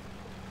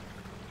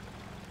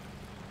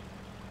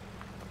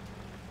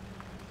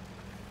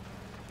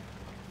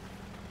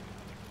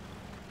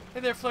 Hey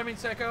there, Flaming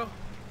Psycho.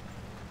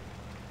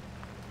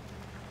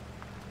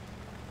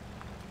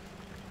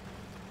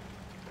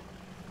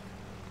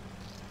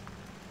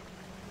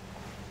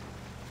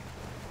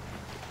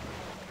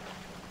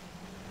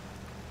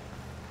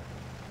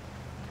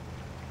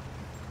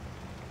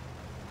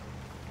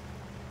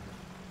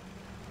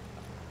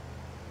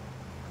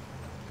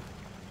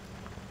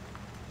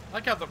 I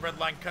like how the red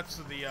line cuts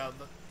to the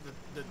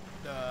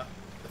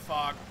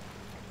fog.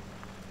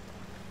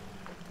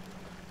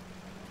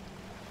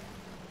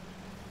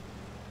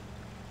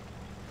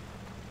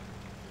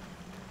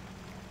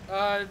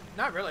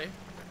 Not really.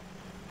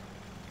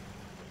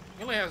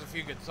 He only has a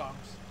few good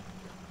songs.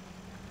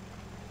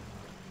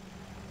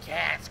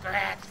 Cat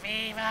scratch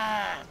fever.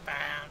 Oh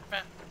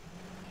my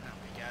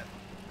god.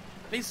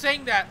 They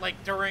sang that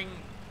like during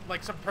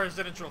like some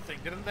presidential thing,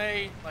 didn't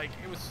they? Like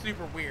it was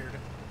super weird.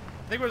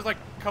 I think it was like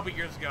a couple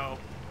years ago.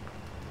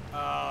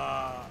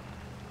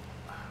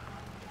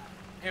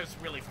 It was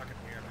really fucking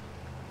weird.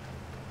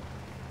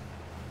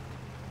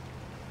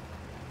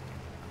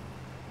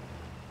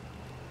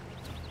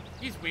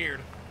 He's weird.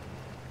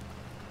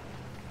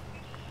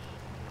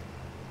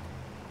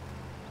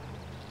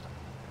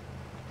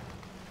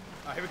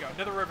 Here we go.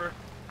 Another river.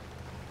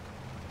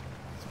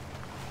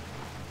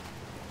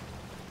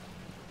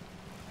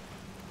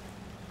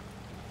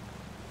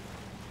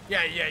 Yeah.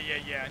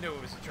 I knew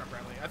it was a Trump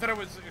rally. I thought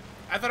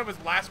it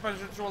was last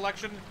presidential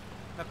election,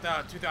 not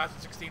the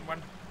 2016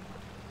 one.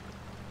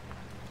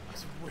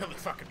 It's really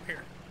fucking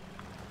weird.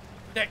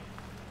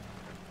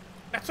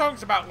 That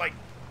song's about like,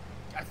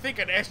 I think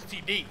an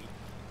STD.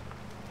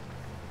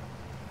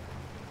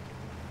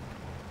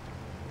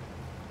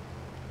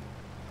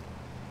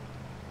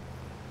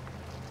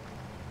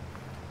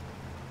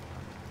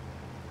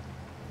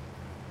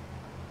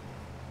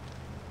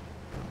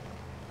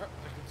 Oh,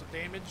 there's some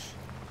damage.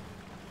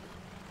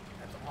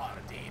 That's a lot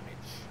of damage.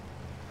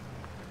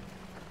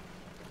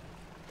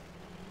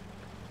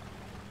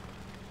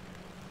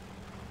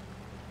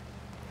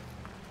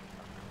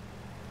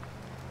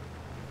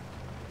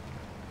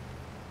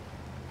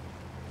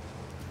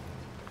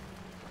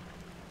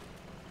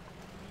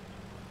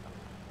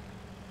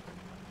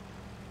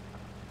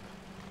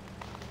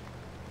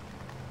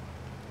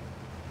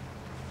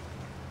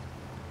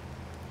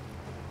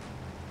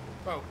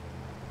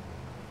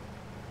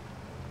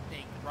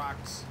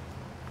 rocks.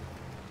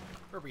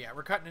 Where are we at?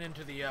 We're cutting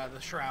into the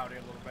shroud a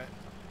little bit.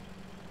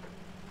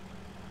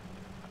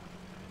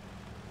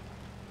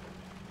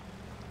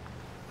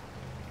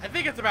 I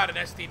think it's about an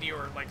STD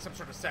or like some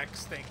sort of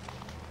sex thing.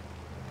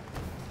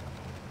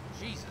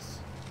 Jesus.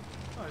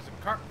 Oh, there's a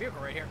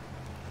vehicle right here.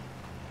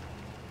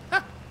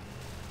 Huh.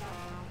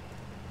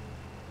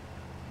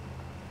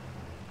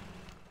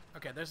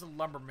 Okay, there's a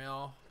lumber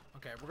mill.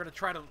 Okay, we're gonna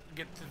try to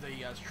get to the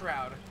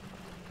shroud.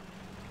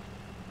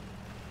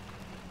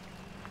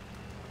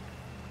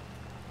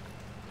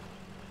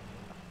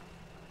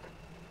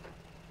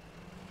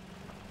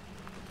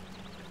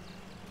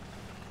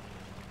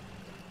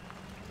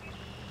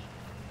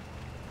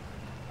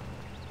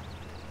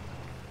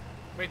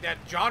 Wait,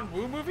 that John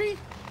Woo movie?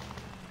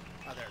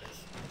 Oh, there it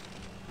is.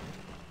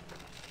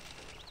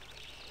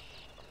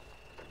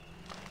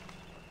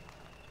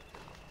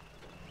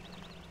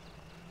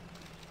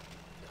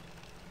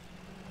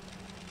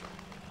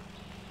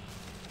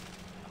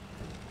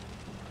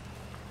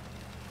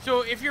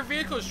 So, if your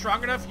vehicle is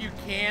strong enough, you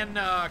can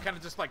kind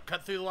of just like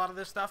cut through a lot of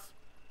this stuff.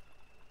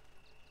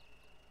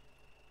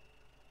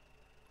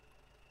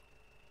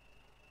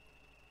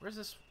 Where's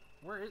this?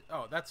 Where is?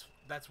 Oh, that's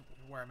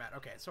where I'm at.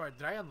 Okay, so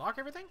did I unlock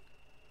everything?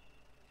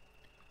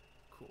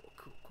 Cool,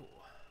 cool, cool.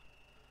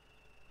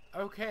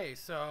 Okay,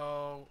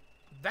 so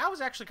that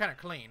was actually kind of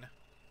clean.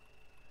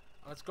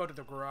 Let's go to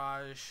the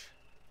garage,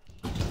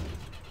 and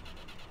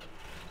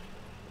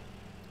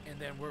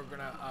then we're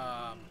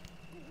gonna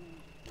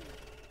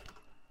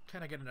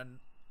kind of get an.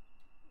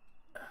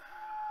 Let's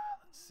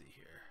see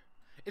here.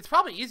 It's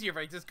probably easier if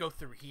I just go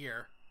through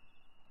here.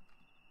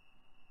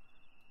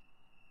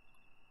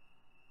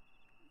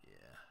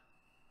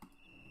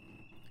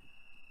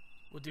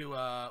 We'll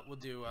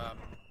do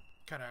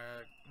kind of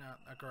not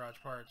garage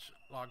parts,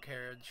 log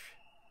carriage,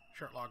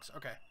 short logs.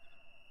 Okay.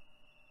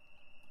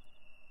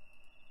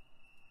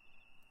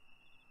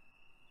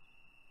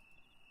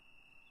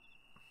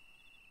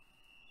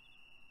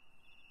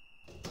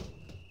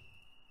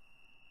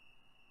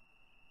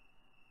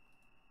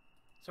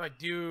 So I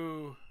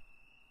do.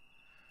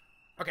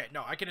 Okay,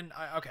 no, I can.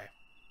 Okay.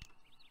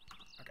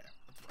 Okay,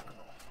 let's rock and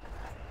roll.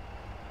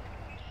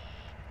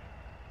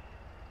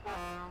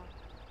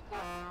 There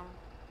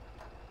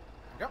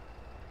we go.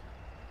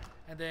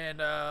 And then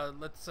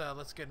let's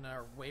get in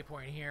our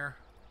waypoint here.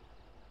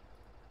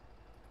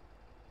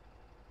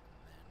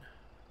 And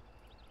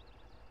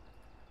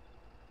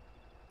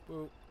then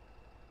boop,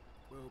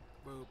 boop,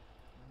 boop,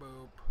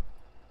 boop,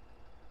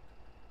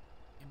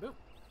 and boop.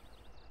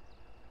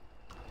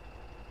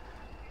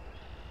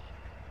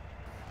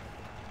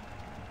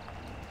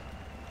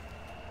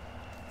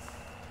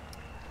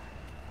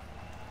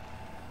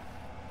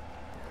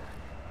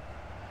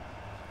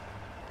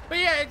 But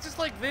yeah, it's just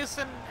like this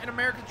and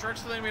American Truck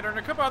Simulator and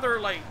a couple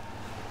other like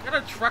kind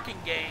of trucking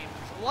games.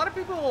 A lot of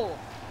people,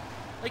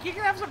 like, you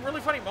can have some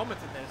really funny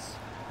moments in this.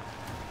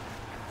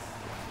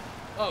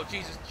 Oh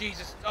Jesus,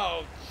 Jesus!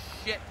 Oh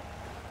shit!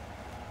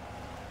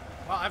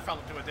 Well, I fell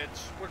into a ditch.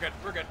 We're good.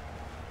 We're good.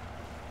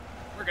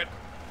 We're good.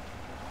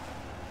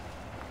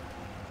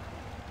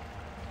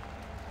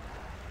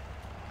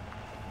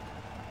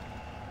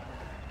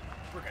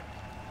 We're good.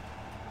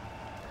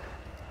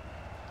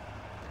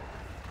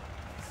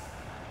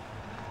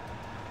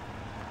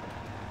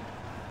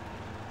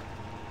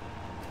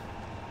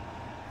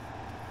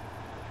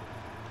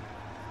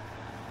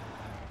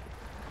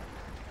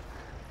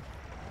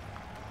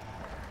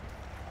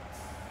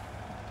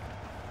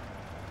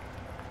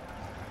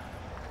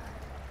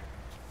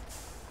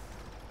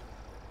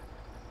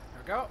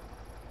 Go.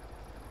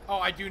 Oh,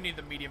 I do need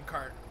the medium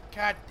cart.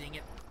 God dang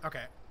it.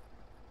 Okay.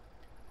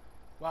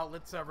 Well,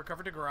 let's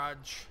recover the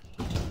garage.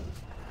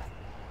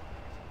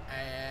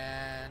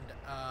 And,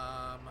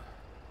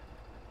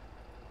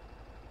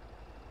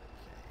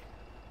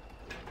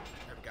 okay.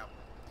 There we go.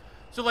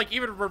 So, like,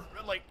 even,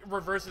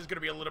 reverse is going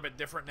to be a little bit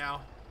different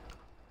now.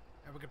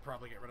 And we could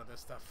probably get rid of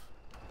this stuff.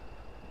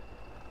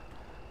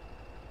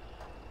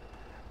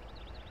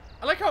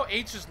 I like how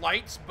H is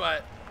lights,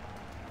 but,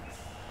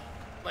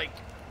 like,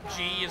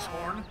 G is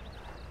horn.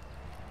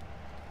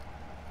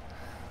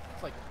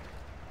 It's like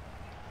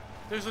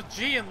there's a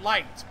G in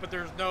lights, but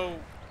there's no.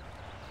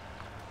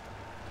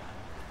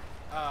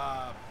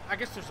 I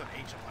guess there's an H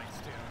in lights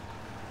too.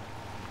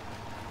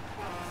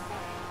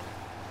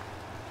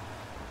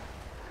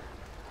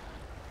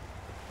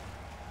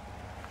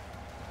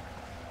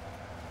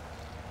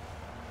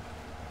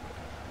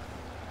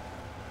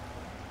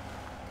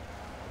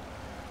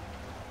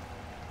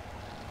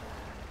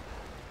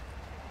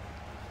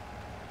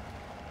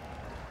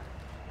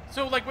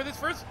 So, like, when this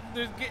first,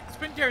 the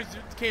Spintires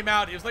came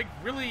out, it was, like,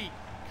 really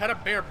kind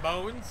of bare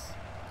bones.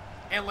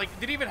 And, like,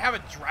 didn't even have a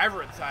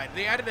driver inside.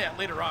 They added that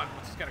later on,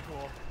 which is kind of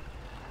cool.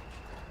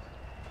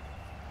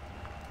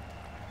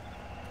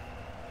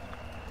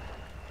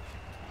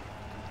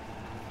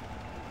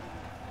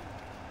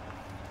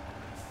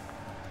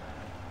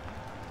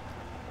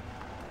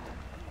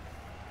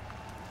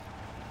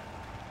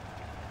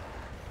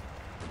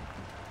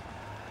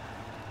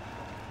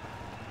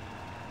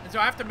 So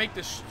I have to make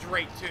this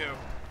straight, too.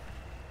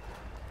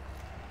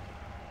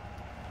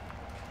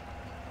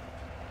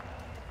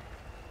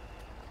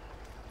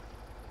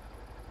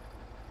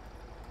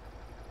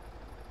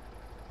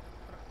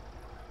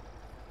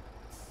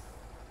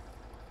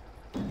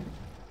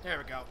 There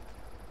we go.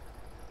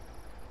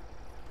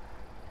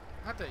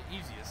 Not the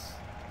easiest.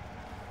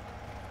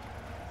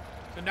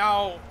 So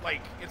now,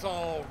 like, it's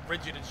all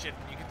rigid and shit,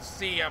 and you can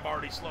see I'm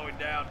already slowing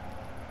down.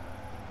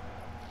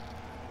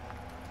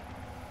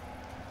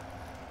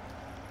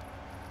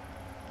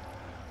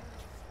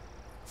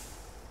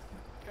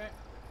 Okay.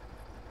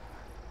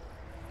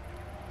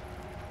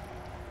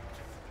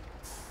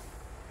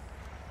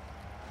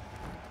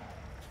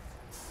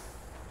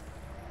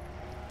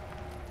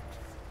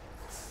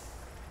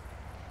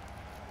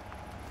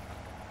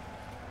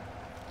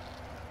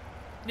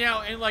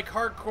 Now, in like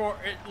hardcore,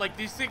 like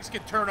these things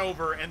can turn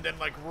over and then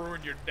like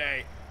ruin your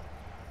day,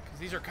 because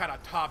these are kind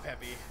of top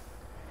heavy.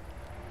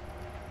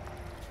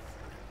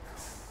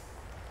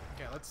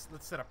 Okay, let's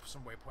set up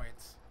some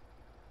waypoints.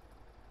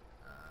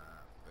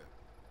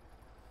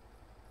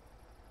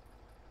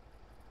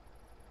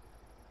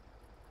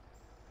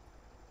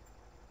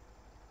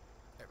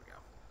 There we go.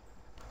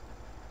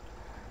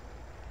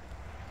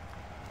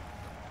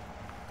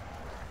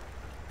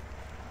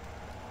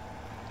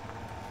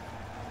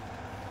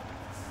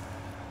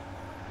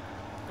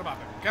 Come on,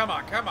 baby. Come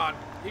on, come on.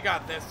 You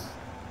got this.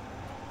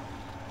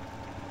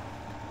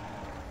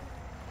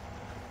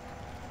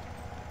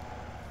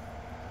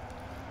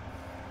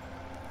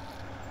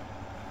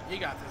 You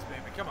got this,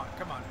 baby. Come on,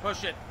 come on.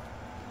 Push it.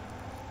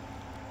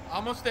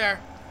 Almost there.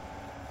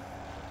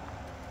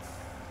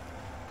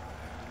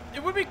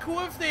 It would be cool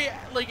if they,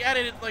 like,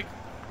 added, like,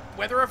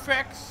 weather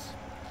effects.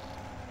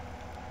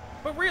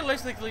 But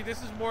realistically,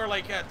 this is more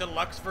like a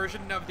deluxe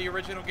version of the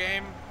original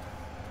game.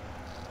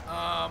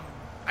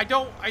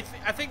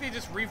 I think they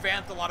just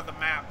revamped a lot of the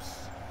maps.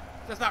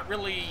 That's not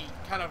really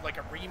kind of like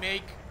a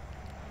remake.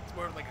 It's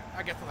more like,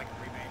 I guess, like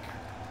a remake.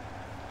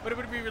 But it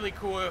would be really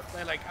cool if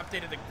they like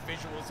updated the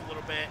visuals a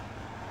little bit.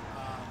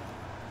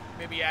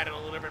 Maybe added a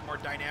little bit more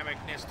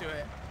dynamicness to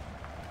it.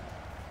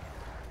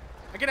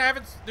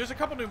 Again, there's a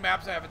couple new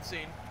maps I haven't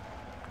seen.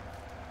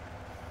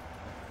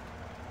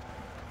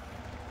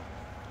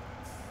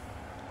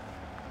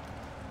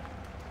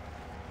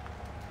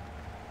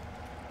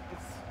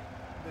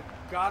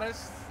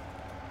 Goddess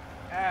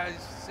as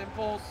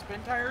simple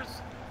Spintires?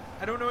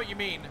 I don't know what you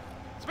mean.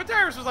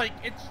 Spintires was like,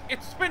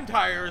 it's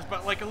Spintires,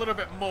 but like a little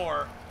bit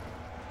more.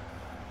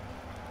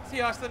 See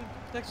you, Austin.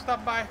 Thanks for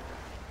stopping by.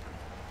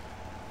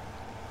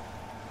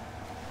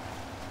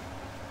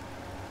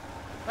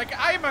 Like,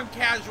 I am on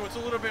casual. It's a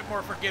little bit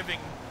more forgiving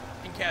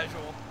in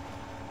casual.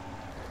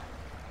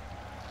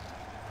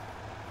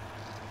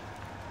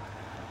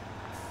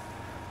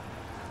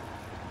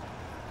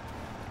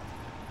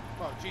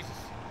 Oh, Jesus.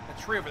 That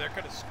tree over there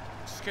could have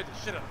scared the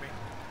shit out of me.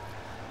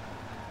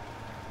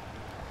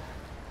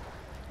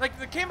 Like,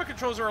 the camera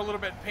controls are a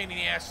little bit pain in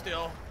the ass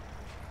still.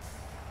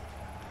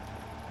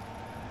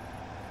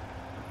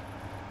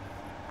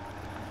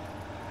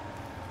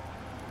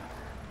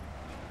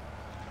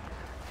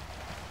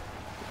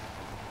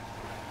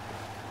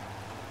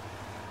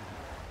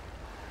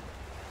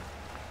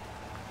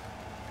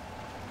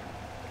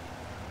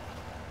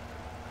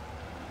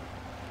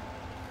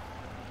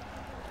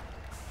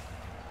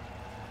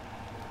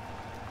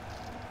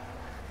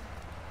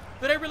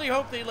 But I really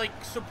hope they, like,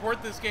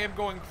 support this game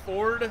going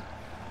forward.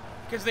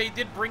 Because they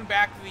did bring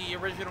back the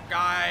original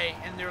guy,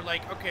 and they're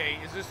like, okay,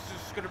 is this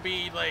just going to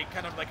be, like,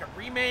 kind of like a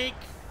remake?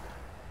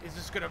 Is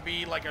this going to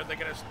be, like, are they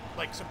going to,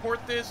 like,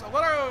 support this? A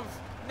lot of,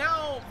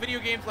 now, video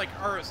games, like,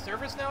 are a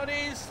service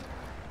nowadays.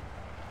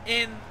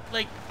 And,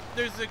 like,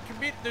 there's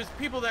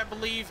people that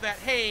believe that,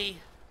 hey,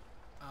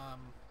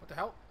 what the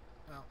hell?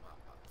 Oh,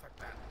 fuck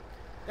that.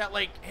 That,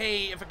 like,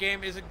 hey, if a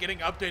game isn't getting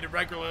updated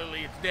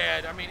regularly, it's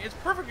dead. I mean, it's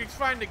perfectly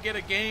fine to get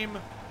a game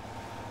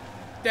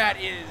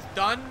that is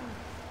done,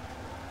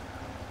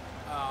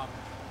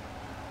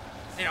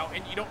 you know,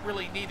 and you don't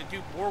really need to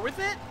do more with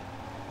it.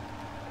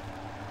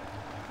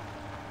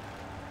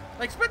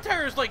 Like,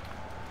 Spintires, like,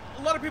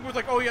 a lot of people are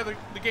like, oh yeah,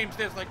 the game's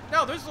dead. It's like,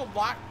 no, there's a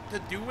lot to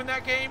do in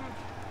that game.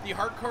 The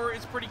hardcore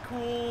is pretty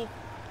cool.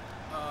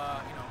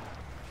 You know,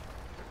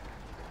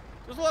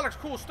 there's a lot of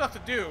cool stuff to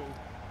do.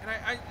 And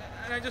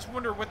I just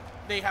wonder what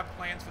they have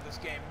plans for this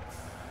game.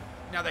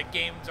 Now that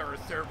games are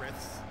a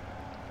service.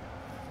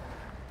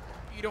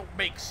 You don't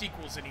make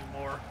sequels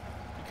anymore.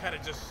 You kind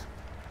of just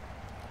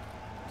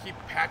keep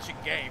patching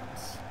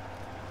games.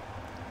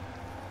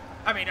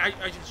 I mean, I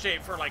should say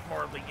for like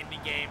more of the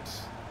indie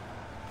games.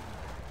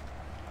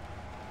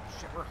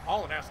 Shit, we're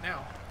hauling ass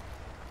now.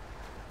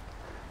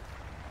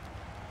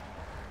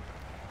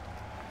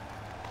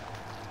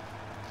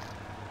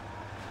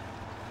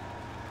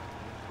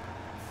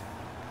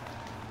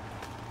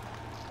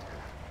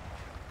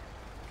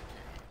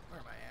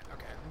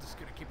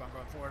 Keep on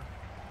going forward.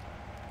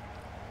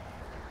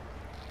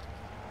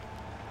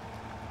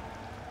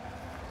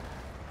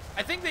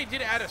 I think they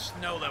did add a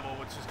snow level,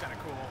 which is kind of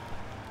cool.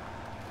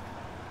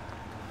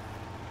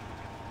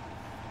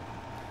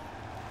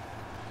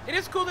 It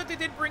is cool that they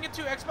did bring it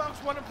to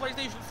Xbox One and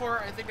PlayStation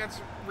 4. I think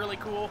that's really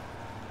cool.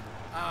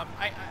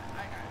 I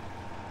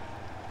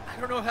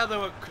don't know how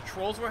the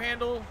controls were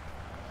handled.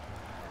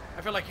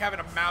 I feel like having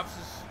a mouse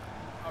is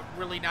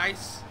really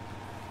nice.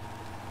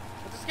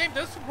 But this game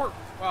does support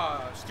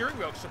steering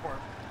wheel support,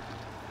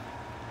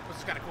 which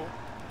is kind of cool.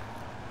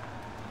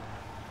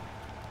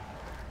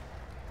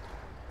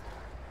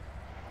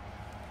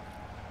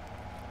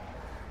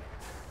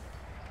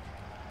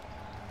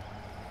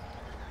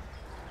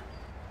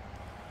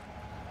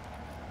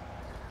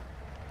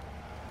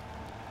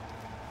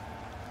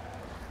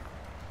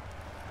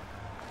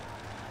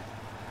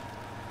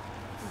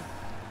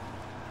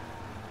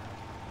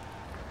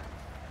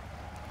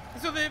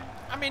 So the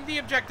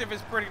objective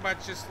is pretty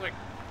much just like,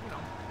 you know,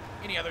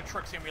 any other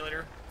truck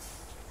simulator.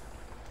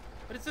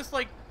 But it's just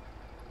like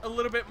a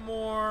little bit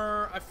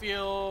more, I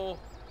feel,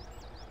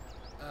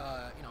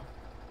 you know,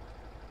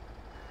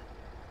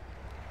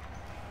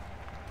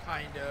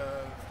 kind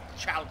of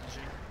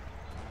challenging.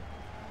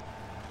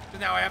 So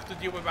now I have to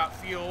deal with about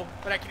fuel,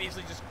 but I can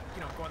easily just,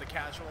 you know, go into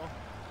casual.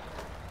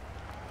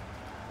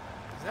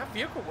 Is that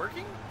vehicle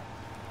working?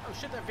 Oh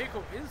shit, that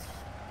vehicle is...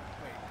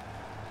 Wait.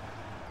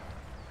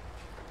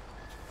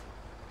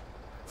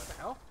 What the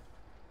hell?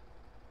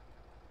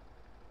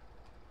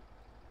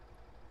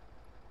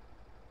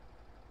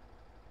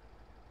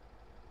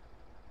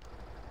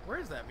 Where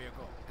is that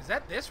vehicle? Is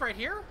that this right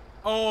here?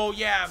 Oh,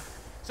 yeah.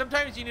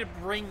 Sometimes you need to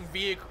bring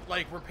vehicle,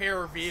 like,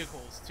 repair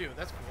vehicles, too.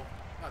 That's cool.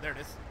 Oh, there it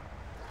is.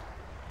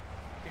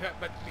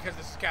 But because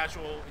this is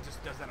casual, it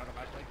just does that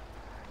automatically.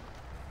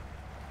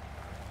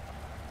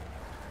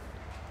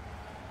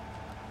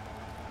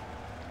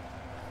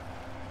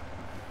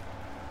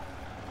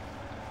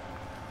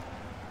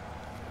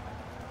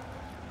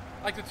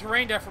 Like, the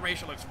terrain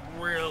deformation looks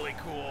really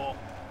cool.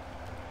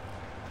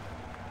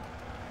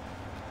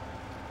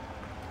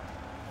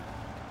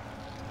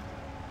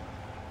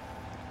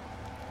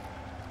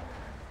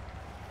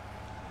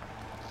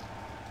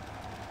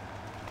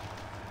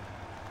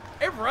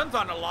 It runs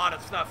on a lot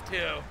of stuff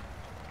too.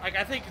 Like,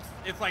 I think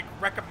it's like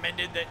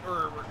recommended that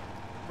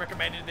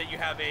you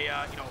have a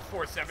you know,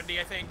 470,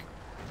 I think,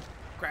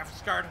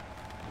 graphics card,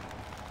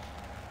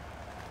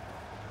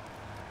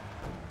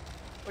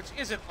 which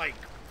isn't like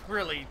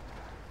really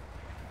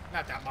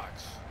not that much.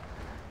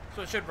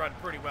 So it should run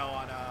pretty well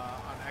on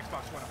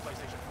Xbox One and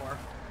PlayStation 4.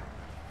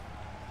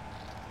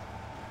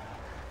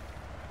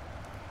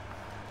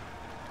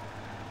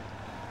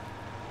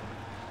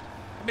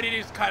 I mean, it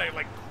is kind of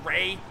like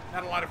gray,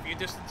 not a lot of view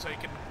distance, so you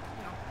can,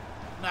 you know,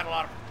 not a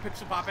lot of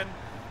pixel popping.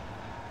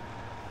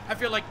 I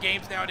feel like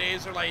games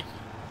nowadays are like,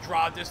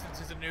 draw distance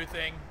is a new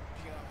thing.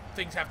 You know,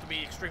 things have to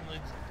be extremely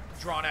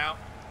drawn out,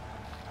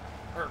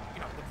 or,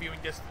 you know, the viewing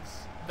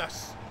distance,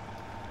 thus,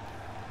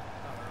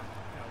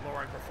 you know,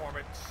 lowering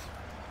performance.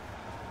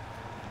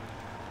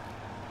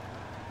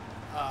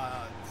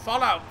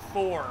 Fallout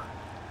 4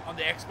 on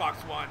the Xbox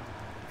One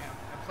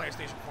and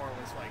PlayStation 4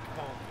 was like,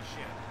 holy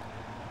shit.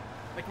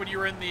 Like when you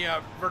were in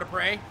the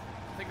vertebrae,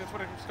 I think that's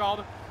what it was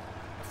called,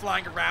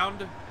 flying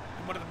around in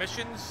one of the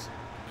missions,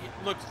 it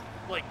looked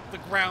like the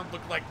ground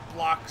looked like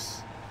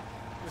blocks.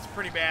 It was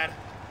pretty bad.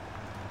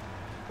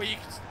 But you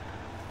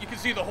can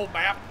see the whole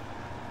map.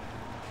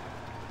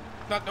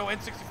 Not no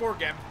N64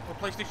 game or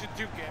PlayStation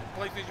 2 game,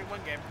 PlayStation 1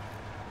 game.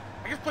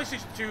 I guess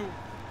PlayStation 2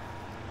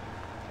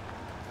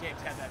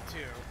 games had that too.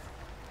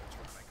 Which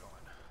way am I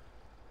going?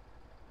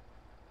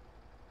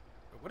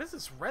 But what is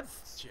this red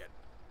shit?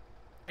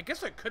 I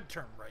guess I could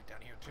turn right down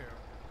here, too.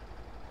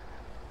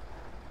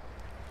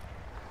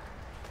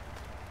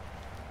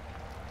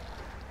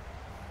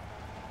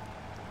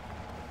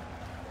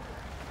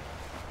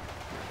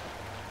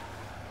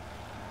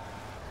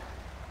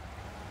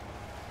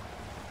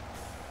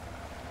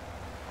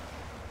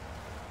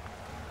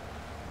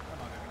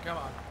 Come on, baby, come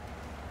on.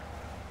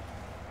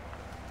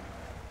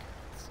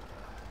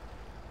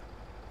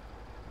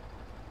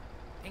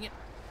 Dang it.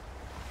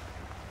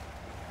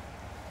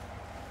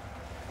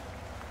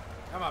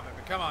 Come on, baby,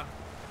 come on.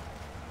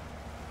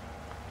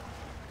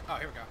 Oh,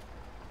 here we go.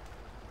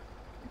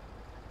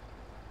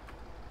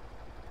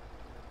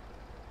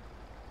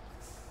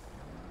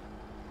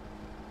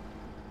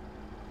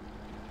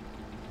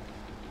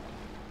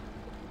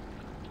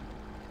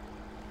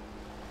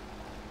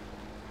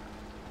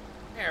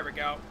 There we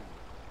go.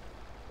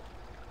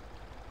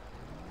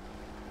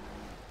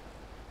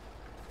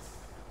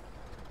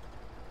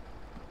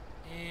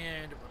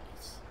 And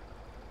release.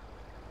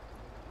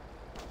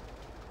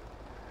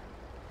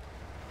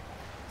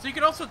 So you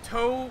can also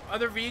tow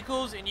other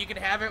vehicles, and you can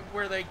have it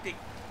where like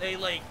they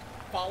like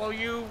follow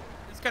you.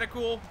 It's kind of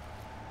cool.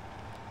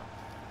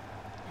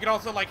 You can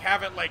also like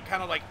have it like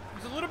kind of like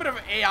there's a little bit of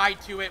AI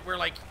to it, where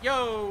like,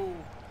 yo,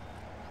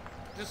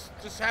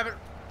 just have it,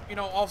 you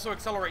know, also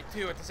accelerate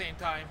too at the same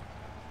time.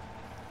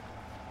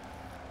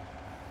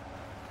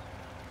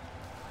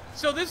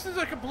 So this is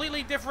a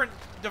completely different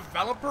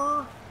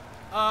developer.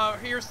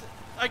 Here's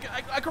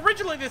like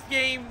originally this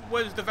game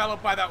was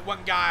developed by that one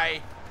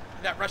guy,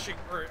 that Russian,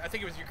 or I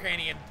think it was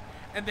Ukrainian,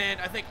 and then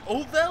I think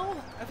Ovel,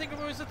 I think it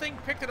was the thing,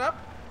 picked it up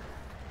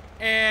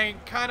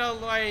and kind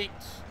of like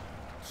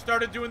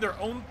started doing their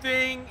own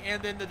thing,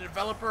 and then the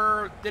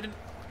developer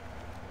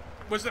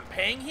wasn't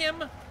paying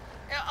him.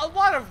 A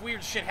lot of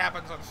weird shit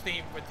happens on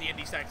Steam with the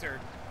indie sector.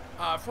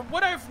 From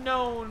what I've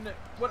known,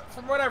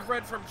 from what I've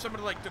read from some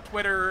of like the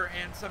Twitter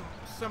and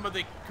some of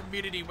the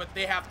community, what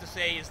they have to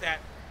say is that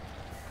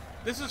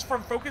this is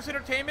from Focus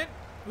Entertainment,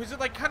 who's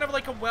like kind of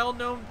like a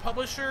well-known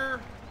publisher,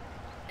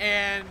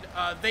 and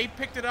they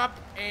picked it up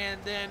and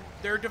then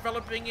they're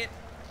developing it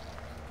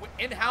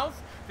in-house.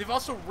 They've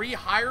also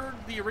rehired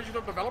the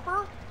original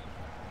developer.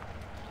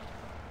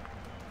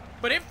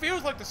 But it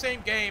feels like the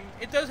same game.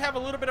 It does have a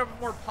little bit of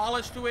more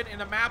polish to it,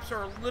 and the maps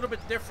are a little bit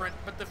different,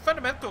 but the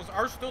fundamentals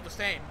are still the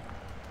same.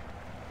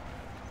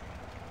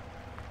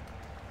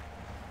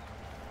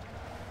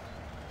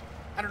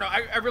 I don't know,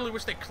 I really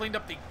wish they cleaned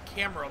up the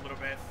camera a little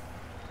bit.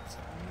 It's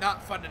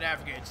not fun to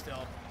navigate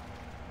still.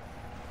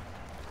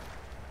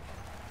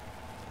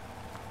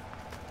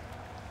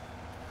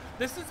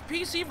 This is the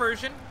PC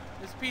version.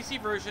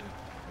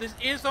 This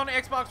is on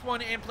Xbox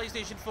One and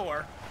PlayStation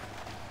 4.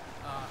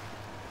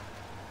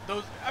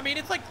 I mean,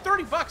 it's like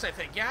 30 bucks, I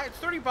think. Yeah, it's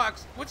 30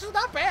 bucks, which is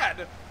not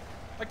bad.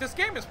 Like, this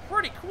game is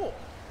pretty cool.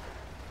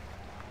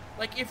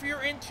 Like, if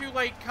you're into,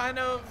 like, kind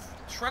of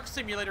truck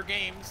simulator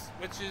games,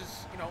 which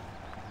is, you know,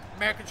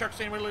 American Truck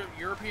Simulator,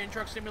 European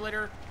Truck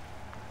Simulator.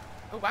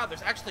 Oh, wow,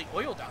 there's actually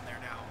oil down there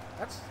now.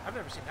 I've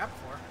never seen that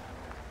before.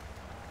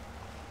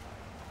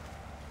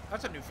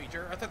 That's a new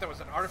feature. I thought that was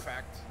an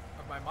artifact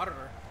of my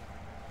monitor.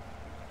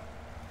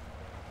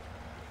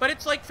 But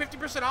it's like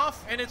 50%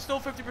 off, and it's still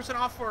 50%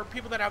 off for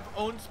people that have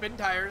owned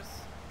Spintires.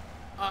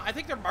 I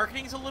think their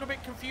marketing is a little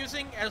bit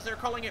confusing, as they're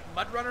calling it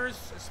Mudrunners,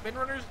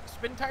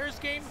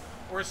 Spintires game,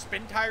 or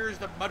Spintires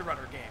the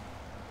Mudrunner game.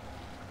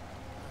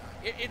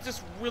 It's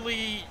just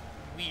really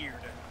weird.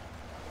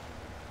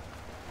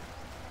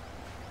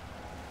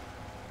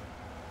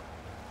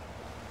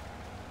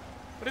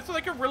 But it's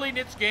like a really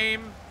niche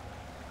game.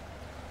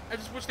 I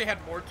just wish they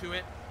had more to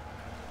it.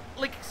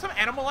 Like, some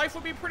animal life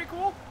would be pretty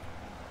cool.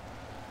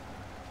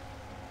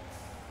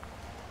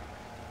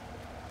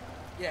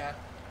 Yeah.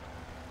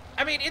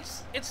 I mean,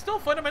 it's still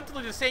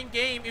fundamentally the same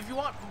game. If you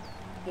want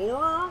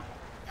more,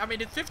 I mean,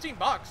 it's 15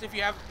 bucks if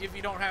you have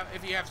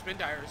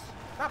Spintires.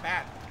 Not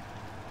bad.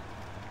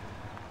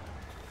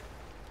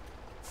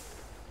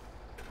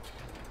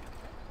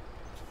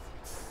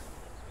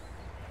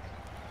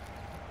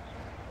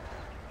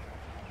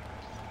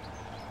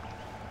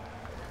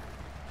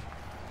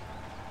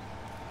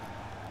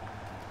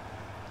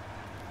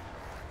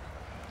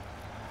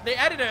 They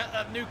added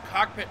a new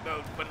cockpit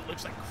mode, but it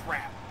looks like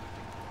crap.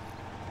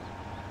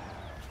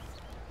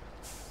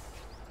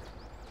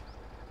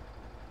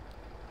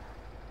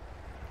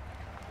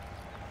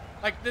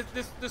 Like,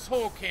 this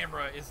whole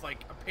camera is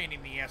like a pain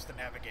in the ass to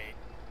navigate.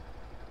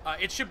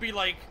 It should be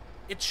like,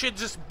 it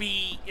shouldn't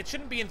be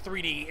in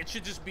 3D. It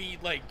should just be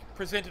like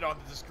presented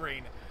onto the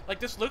screen. Like,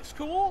 this looks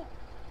cool.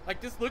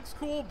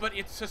 But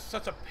it's just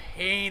such a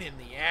pain in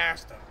the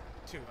ass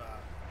to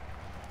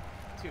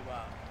you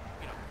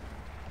know,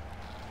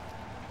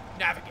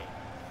 navigate.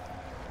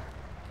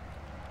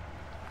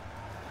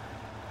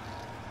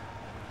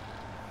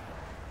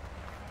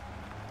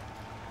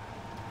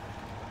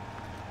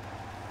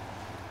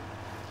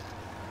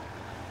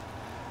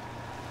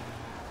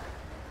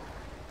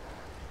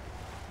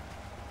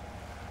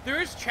 There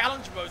is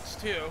challenge modes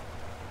too.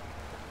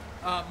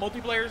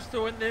 Multiplayer's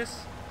still in this.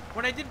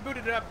 When I did boot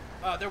it up,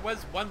 there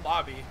was one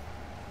lobby.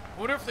 I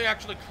wonder if they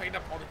actually cleaned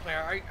up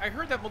multiplayer. I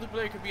heard that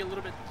multiplayer could be a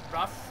little bit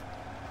rough.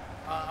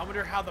 I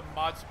wonder how the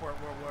mod support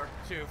will work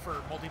too for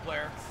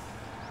multiplayer.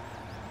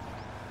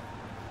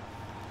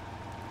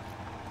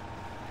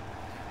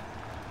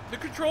 The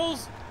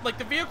controls, like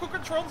the vehicle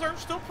controls, are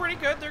still pretty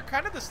good. They're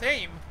kind of the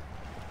same.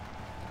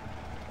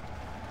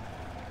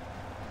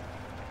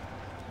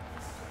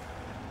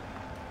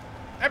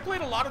 I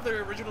played a lot of the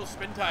original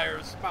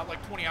Spintires, about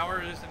like 20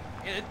 hours,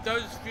 and it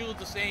does feel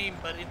the same,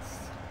 but it's,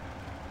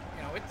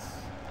 you know, it's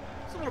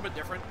a little bit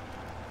different.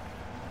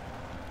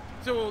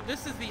 So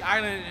this is the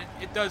island,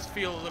 and it does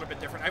feel a little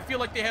bit different. I feel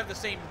like they have the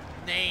same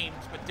names,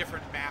 but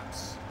different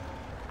maps.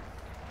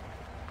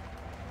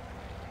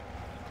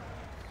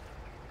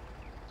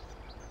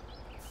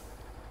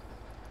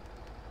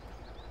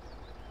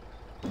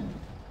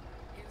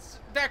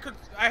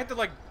 I had to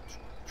like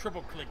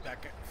triple click that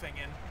thing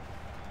in.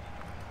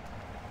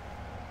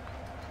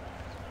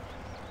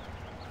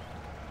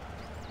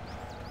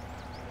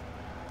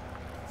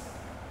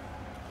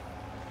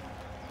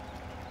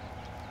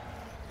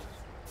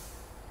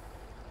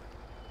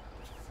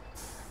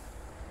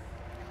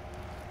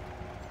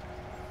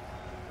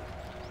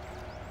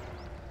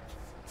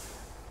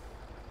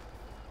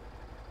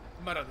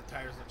 Mud on the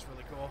tires looks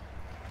really cool.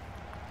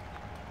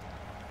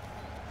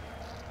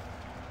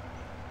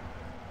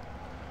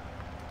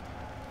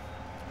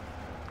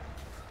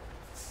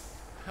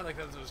 I like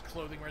that there's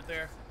clothing right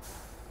there.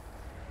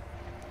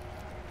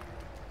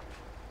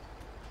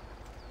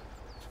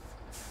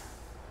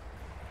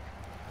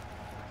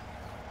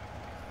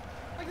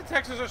 the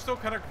textures are still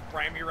kind of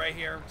grimy right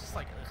here. Just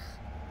like, ugh.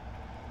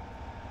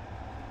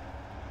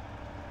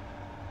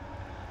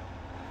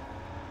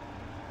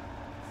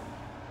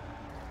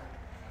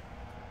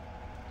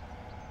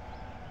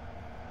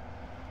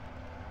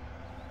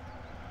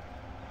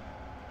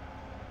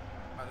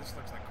 Oh, this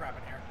looks like crap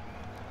in here.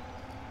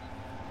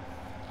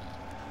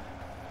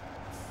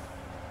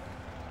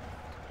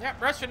 Yeah,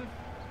 Russian.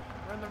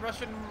 We're in the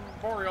Russian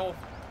boreal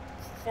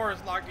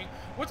forest logging,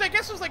 which I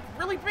guess was like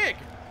really big.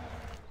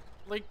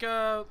 Like,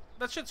 that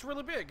shit's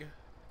really big.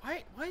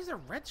 Why is there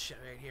red shit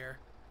right here?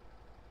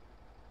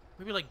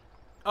 Maybe like,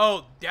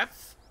 oh,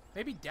 depth?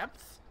 Maybe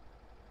depth?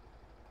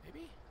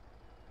 Maybe?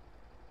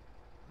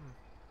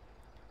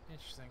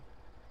 Interesting.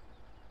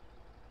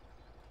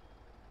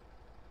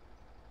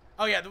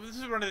 Oh yeah, this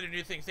is one of the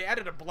new things. They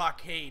added a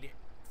blockade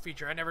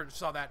feature. I never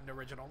saw that in the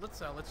original. Let's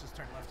just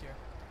turn left here.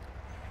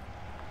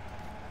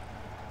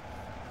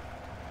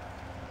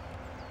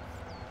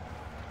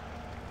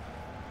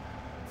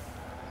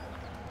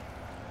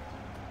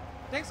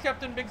 Thanks,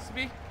 Captain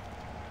Bigsby.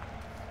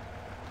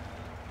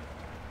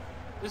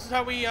 This is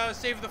how we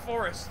save the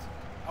forest.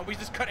 We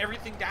just cut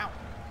everything down.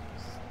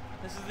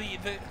 This is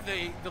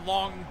the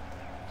long.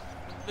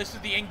 This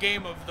is the end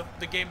game of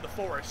the game, The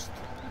Forest.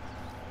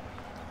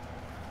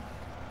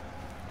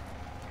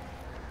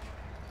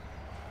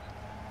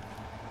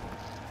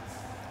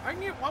 I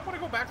want to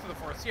go back to The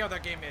Forest, see how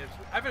that game is.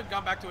 I haven't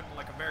gone back to it in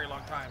like a very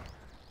long time.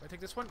 Do I take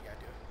this one? Yeah, I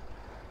do.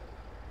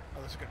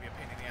 Oh, this is gonna be a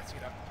pain in the ass to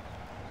get up.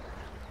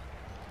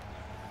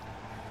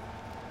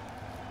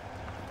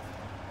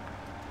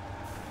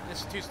 This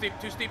is too steep,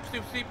 too steep,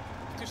 too steep,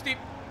 too steep.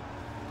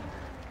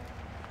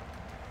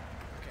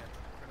 Okay,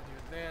 we're gonna do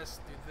this,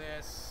 do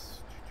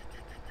this.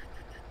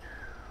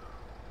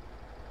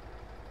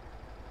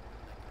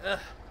 Ugh.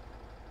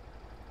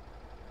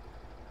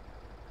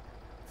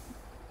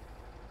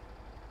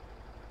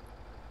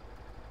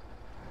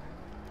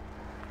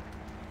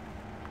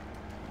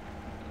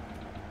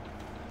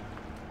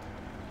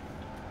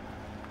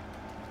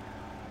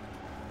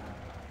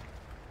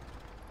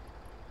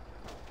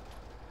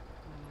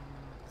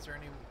 Is there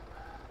any...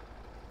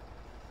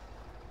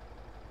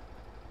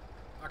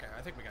 Okay,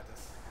 I think we got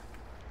this.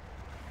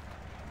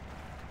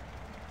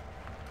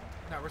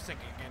 No, we're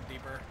sinking again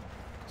deeper.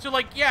 So,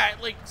 like, yeah,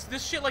 like,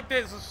 this shit like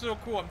this is so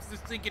cool. I'm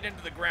just sinking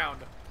into the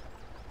ground.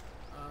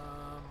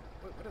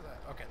 What is that?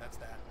 Okay, that's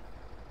that.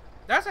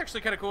 That's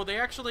actually kind of cool. They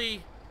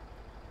actually...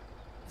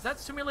 Is that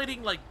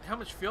simulating, like, how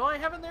much fuel I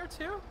have in there,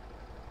 too?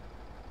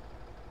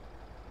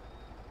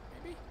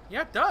 Maybe?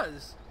 Yeah, it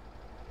does.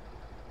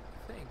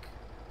 I think.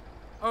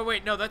 Oh,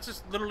 wait, no, that's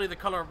just literally the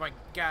color of my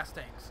gas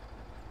tanks.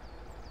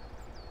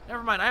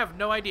 Never mind, I have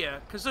no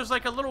idea. Because there's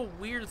like a little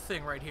weird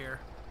thing right here.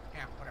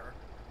 Yeah, whatever.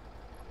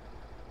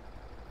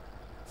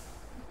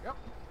 Yep.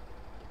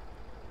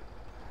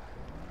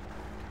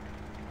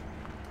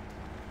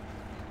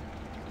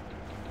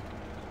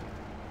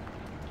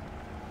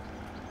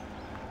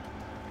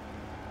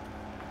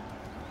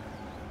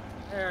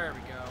 There we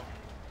go.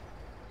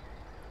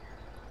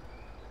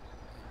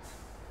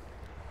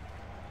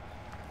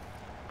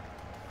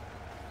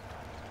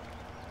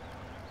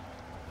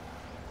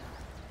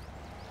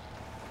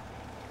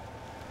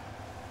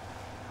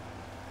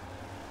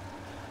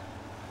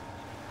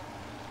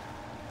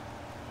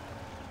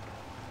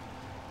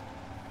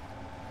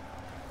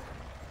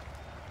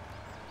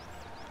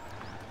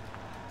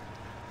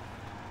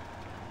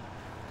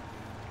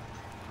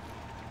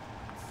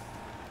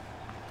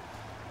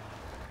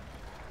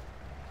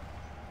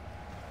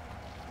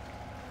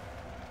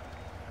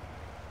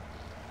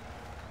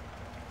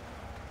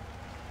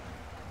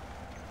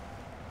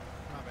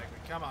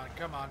 Come on,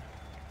 come on.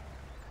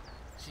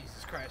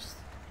 Jesus Christ.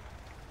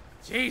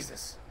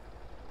 Jesus.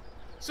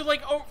 So,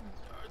 like,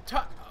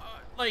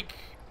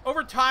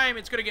 over time,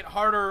 it's gonna get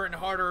harder and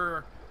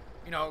harder,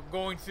 you know,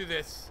 going through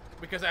this.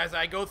 Because as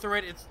I go through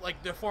it, it's,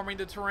 like, deforming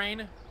the terrain.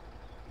 Okay,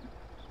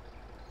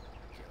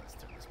 let's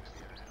turn this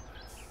baby around.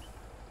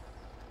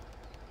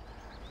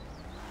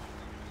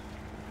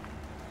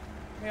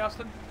 Hey,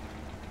 Austin.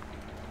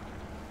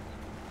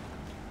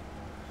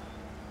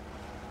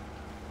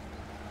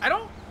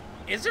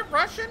 Is it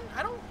Russian?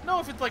 I don't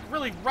know if it's like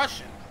really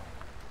Russian.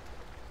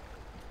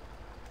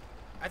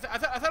 I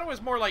thought it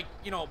was more like,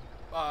 you know,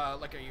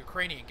 like a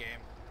Ukrainian game.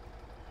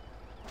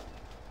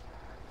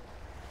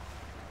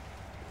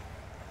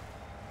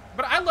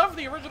 But I love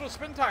the original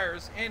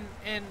Spintires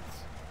and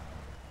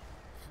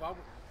well,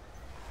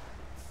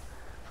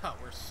 oh,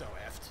 we're so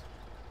effed.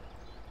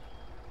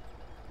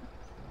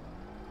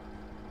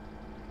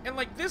 And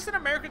like this and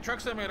American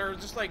Truck Simulator are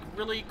just like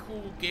really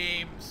cool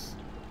games.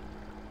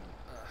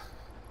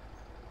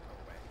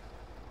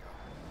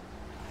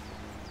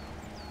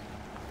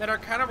 That are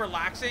kind of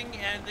relaxing,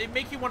 and they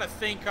make you want to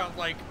think of,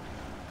 like...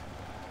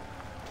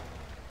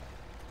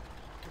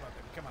 Come on,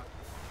 baby, come on.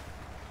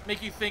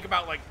 Make you think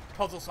about, like,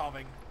 puzzle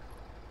solving.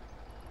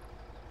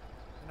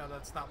 No,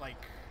 that's not, like...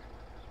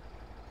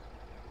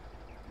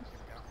 Here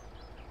we go.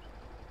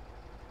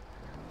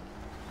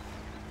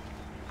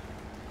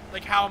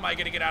 Like, how am I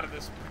going to get out of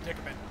this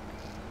predicament?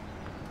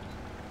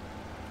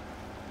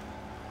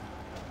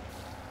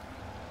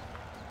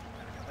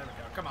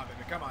 come on,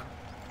 baby, come on.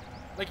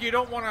 Like, you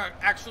don't want to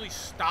actually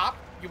stop.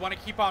 You want to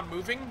keep on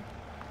moving.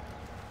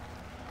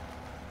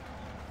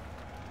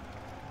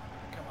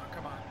 Come on,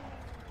 come on.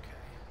 Okay.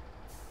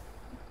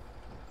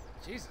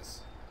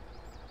 Jesus.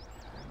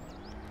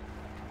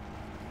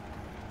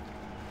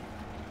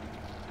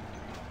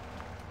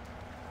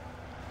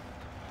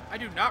 I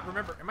do not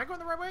remember. Am I going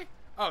the right way?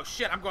 Oh,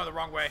 shit, I'm going the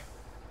wrong way.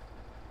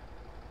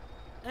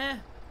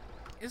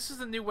 This is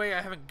a new way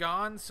I haven't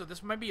gone, so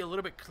this might be a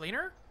little bit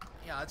cleaner.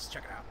 Yeah, let's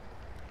check it out.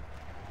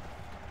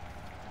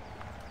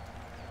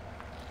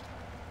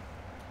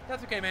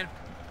 That's okay, man.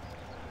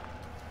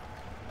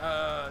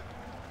 I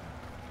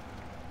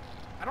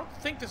don't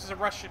think this is a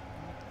Russian.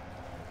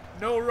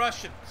 No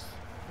Russians.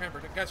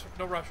 Remember, guys,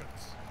 no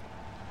Russians.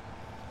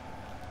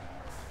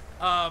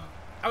 I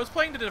was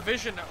playing The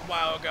Division a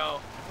while ago,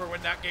 or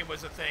when that game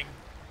was a thing.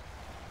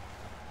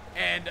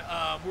 And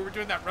we were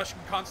doing that Russian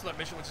consulate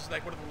mission, which is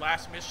like one of the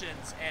last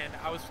missions, and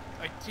I was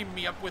like teaming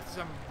me up with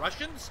some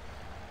Russians,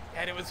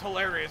 and it was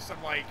hilarious.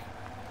 I'm like,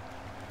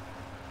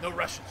 no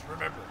Russians,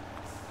 remember?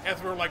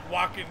 As we're like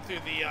walking through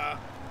the,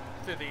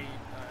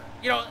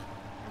 you know,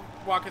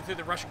 walking through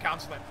the Russian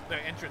consulate, the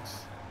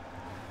entrance.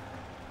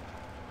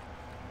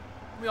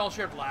 We all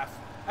shared a laugh.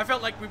 I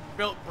felt like we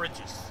built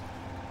bridges.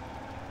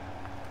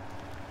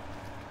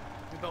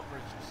 We built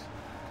bridges.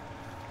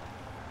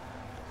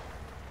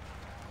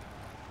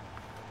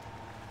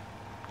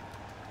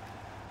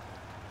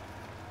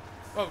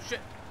 Oh,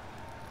 shit.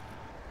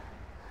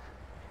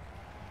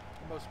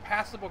 The most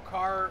passable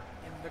car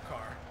in the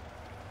car.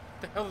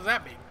 What the hell does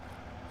that mean?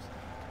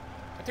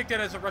 I take that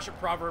as a Russian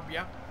proverb,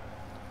 yeah?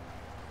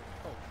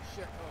 Oh,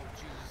 shit. Oh,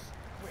 Jesus.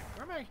 Wait,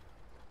 where am I?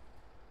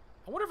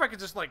 I wonder if I could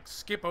just, like,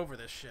 skip over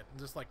this shit and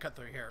just, like, cut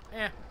through here.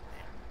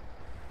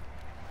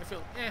 I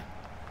feel,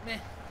 meh.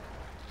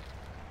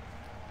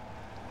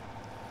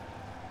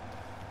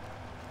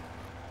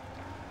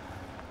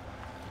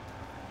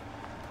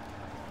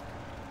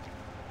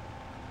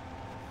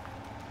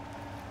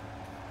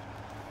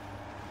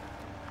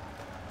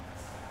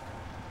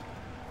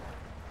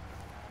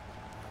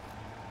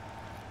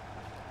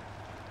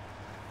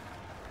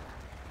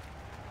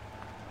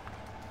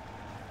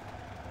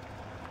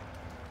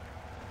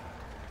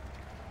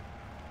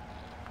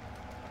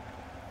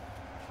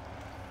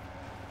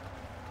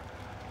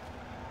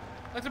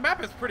 Like, the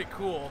map is pretty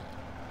cool.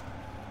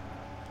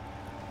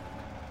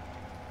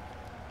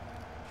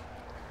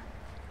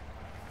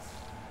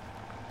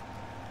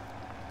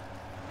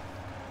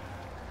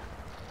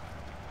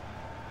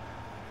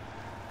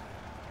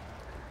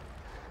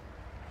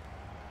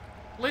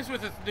 At least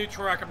with this new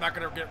track, I'm not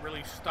going to get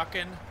really stuck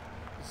in.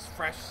 It's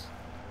fresh.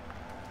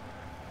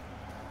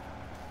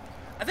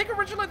 I think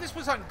originally this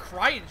was on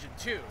CryEngine,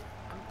 too.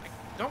 Like,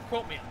 don't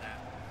quote me on that.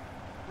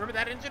 Remember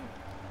that engine?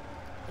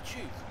 But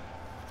jeez.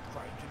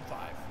 CryEngine 5.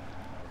 Right,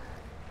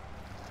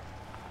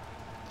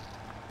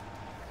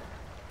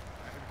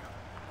 here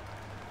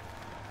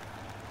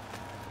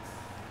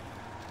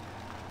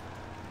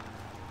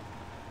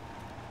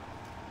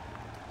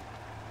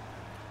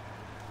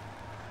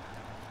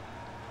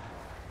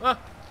we go. Ah.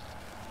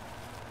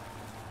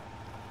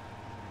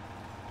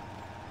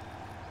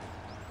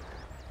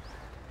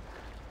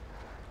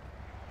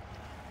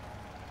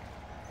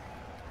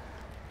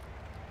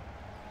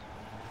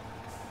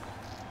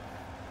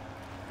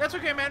 That's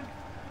okay, man.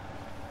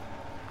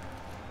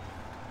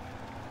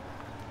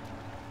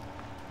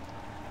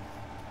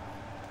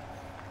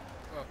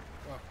 Oh,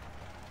 oh.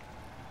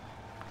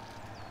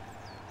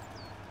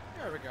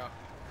 There we go.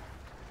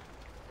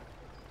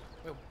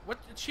 Wait, what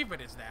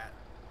achievement is that?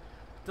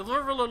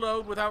 Deliver the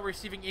load without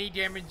receiving any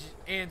damage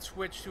and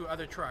switch to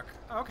other truck.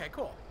 Oh, okay,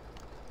 cool.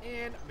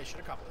 And mission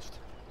accomplished.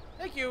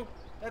 Thank you.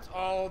 That's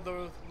all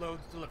the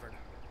loads delivered.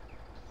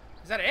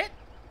 Is that it?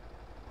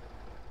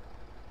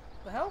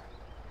 The hell?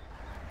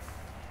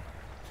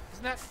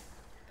 Isn't that...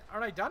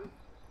 Aren't I done?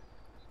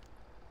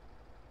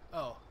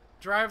 Oh.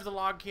 Drive the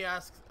log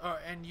kiosk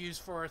and use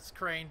for its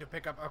crane to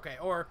pick up... Okay,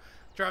 or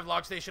drive the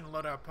log station and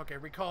load up. Okay,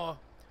 recall...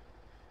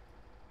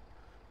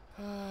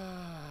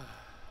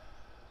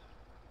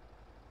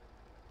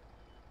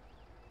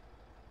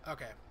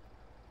 Okay.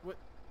 What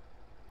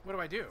do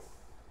I do?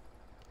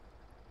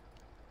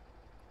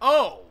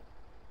 Oh!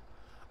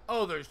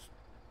 Oh, there's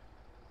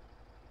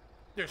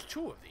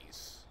two of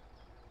these.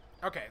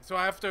 Okay, so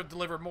I have to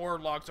deliver more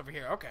logs over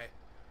here. Okay.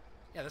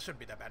 Yeah, this shouldn't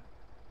be that bad.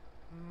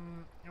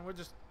 And we'll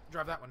just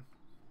drive that one.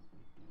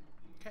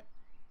 Okay.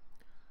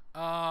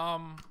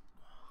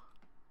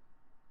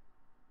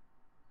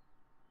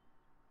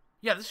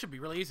 Yeah, this should be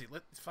really easy.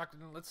 Let's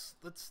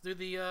do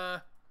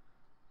the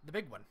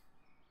big one.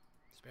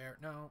 Spare,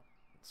 no,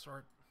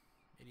 sort,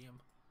 medium.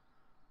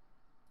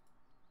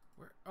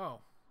 Where?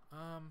 Oh,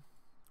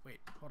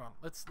 wait, hold on.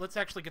 Let's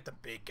actually get the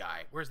big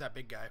guy. Where's that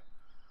big guy?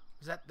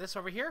 Is that this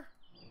over here?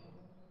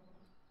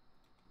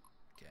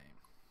 Okay,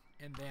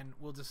 and then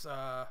we'll just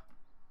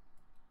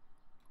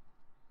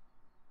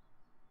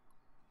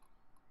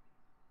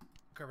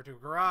cover to a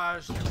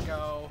garage. There we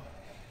go.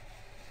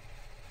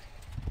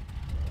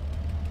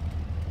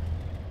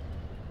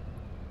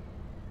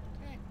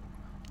 Okay.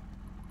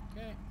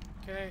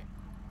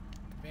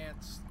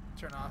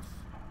 turn off.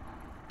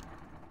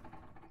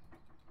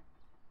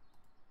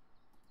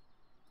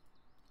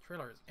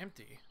 Trailer is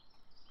empty.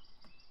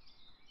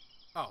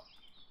 Oh.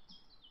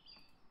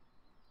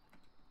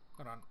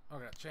 Hold on.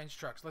 Okay, change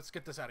trucks. Let's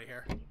get this out of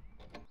here.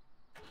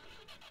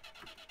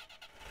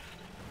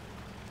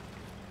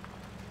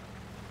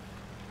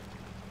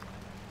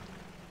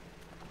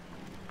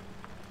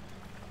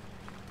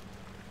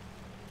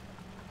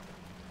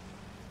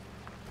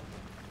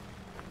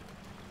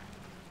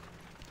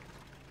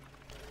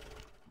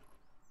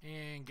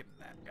 And getting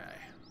that guy.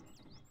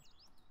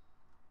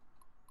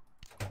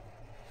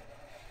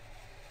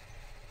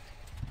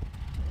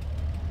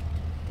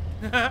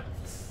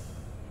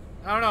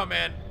 I don't know,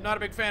 man. Not a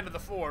big fan of the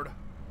Ford.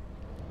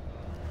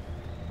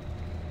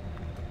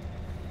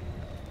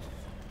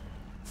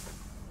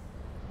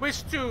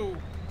 Wish to...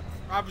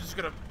 I was just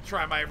gonna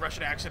try my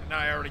Russian accent and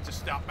I already just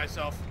stopped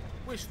myself.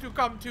 Wish to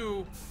come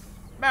to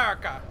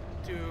America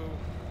to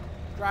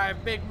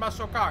drive big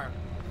muscle car.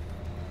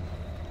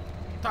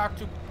 Talk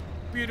to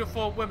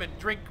beautiful women.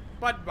 Drink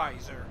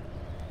Budweiser.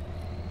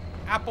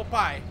 Apple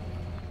pie.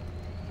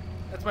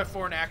 That's my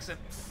foreign accent.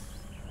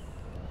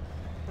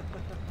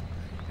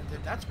 And then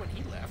that's when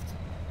he left.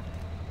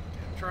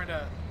 Okay, I'm trying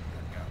to...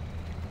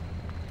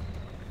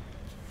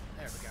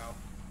 There we go.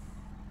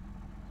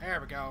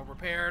 There we go.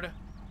 Repaired.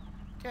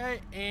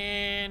 Okay,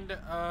 and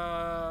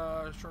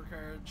short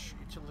carriage,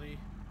 utility.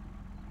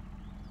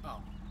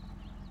 Oh.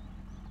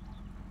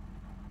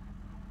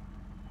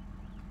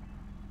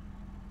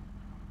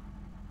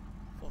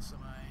 Full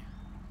semi.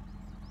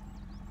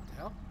 What the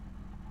hell?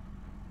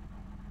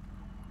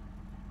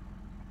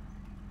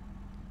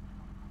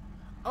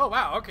 Oh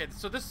wow, okay,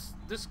 so this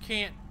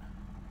can't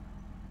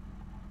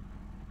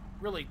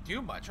really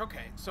do much.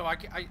 Okay, so I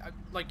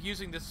like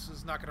using this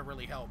is not gonna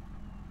really help.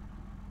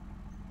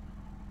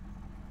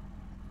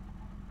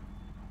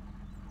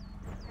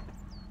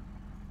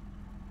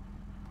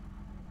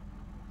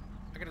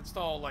 I can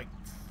install like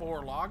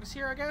 4 logs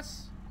here, I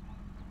guess.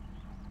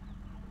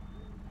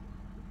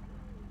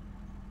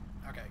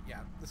 Okay, yeah,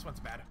 this one's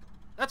bad.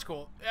 That's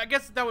cool. I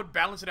guess that would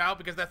balance it out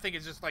because that thing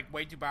is just like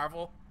way too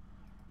powerful.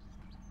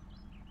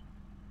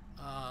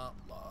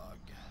 Log.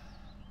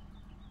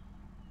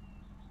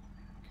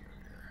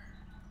 Carrier.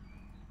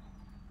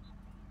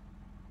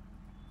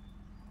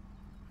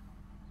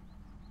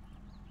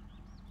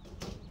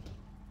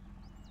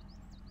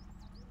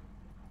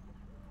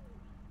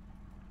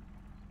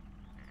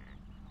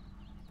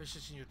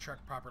 Position your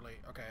truck properly.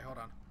 Okay, hold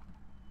on.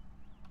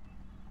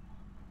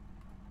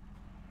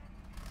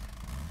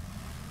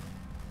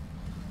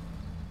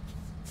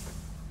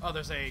 Oh,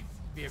 there's a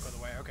vehicle in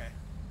the way. Okay.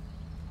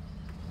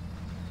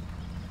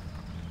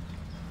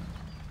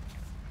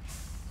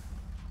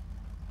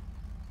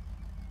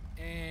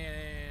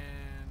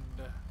 And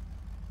here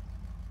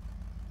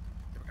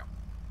we go.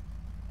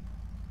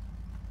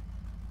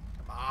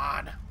 Come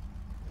on.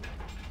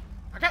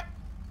 Okay,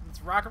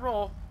 let's rock and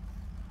roll.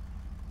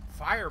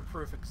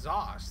 Fireproof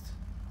exhaust.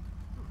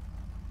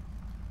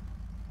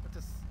 What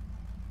this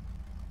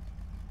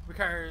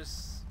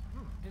requires?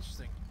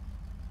 Interesting.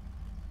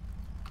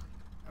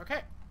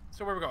 Okay,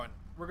 so where are we going?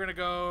 We're gonna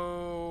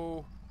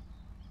go.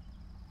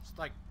 Just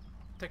like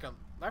take a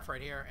left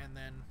right here, and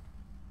then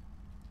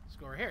let's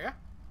go over here. Yeah.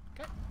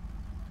 Okay.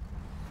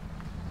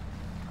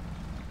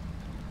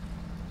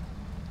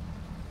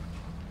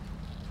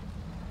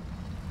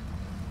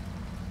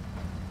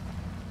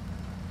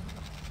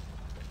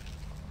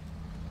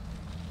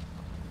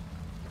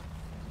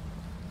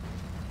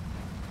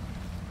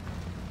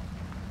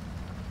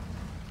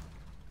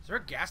 Is there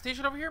a gas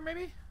station over here,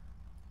 maybe?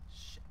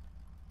 Shit.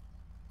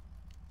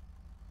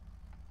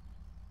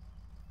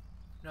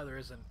 No, there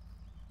isn't.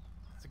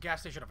 There's a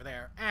gas station over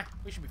there.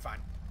 We should be fine.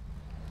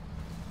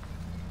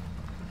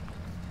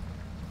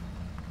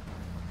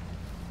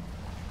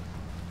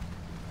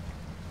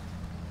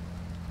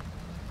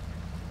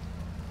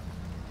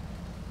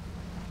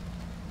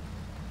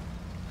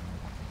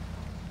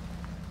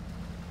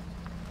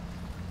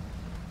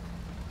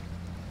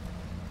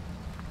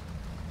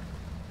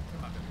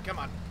 Come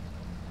on.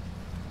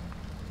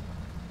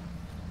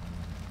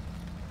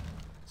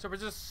 So we're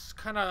just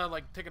kind of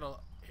like taking a...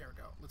 Here we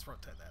go. Let's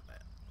rotate that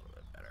a little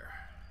bit better.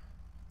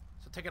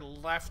 So take a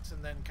left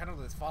and then kind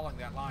of just following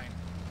that line.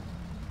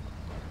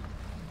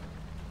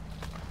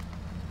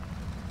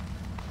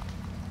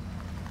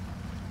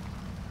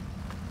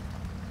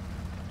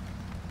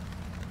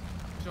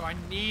 So I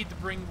need to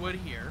bring wood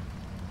here.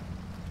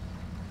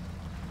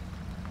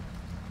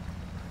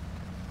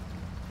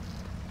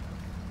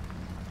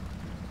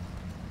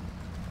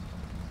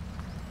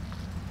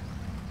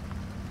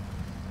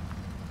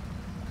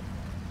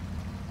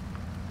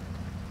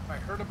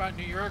 Heard about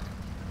New York?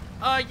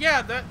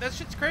 Yeah, that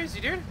shit's crazy,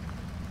 dude.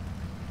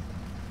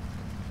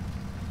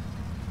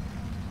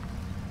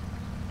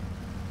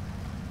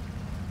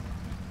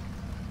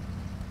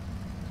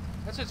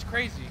 That shit's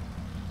crazy.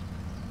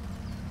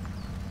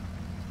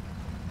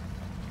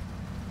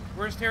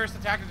 Worst terrorist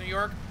attack in New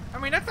York? I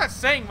mean, that's not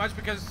saying much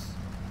because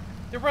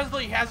there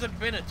really hasn't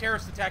been a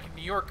terrorist attack in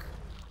New York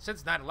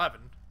since 9/11.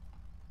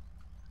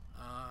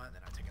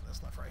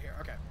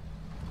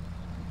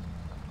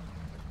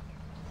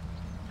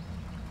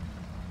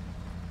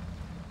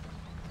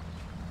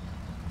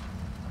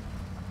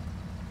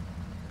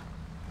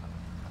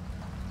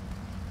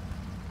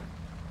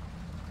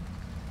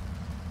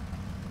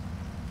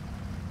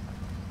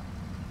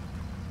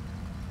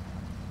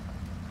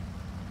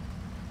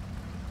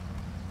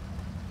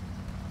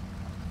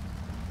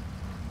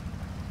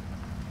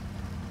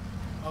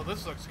 Oh,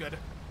 this looks good.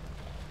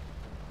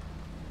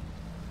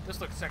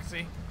 This looks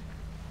sexy.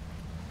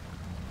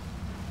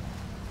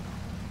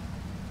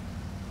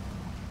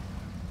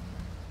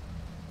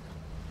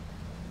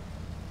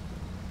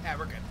 Yeah,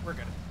 we're good. We're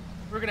good.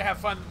 We're gonna have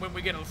fun when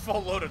we get a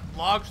full load of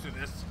logs through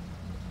this.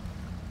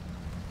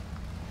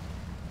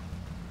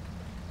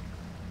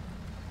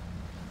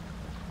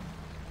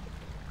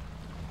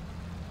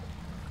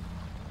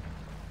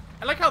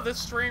 I like how this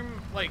stream,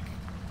 like,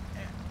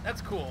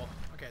 that's cool.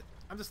 Okay,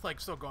 I'm just, like,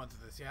 still going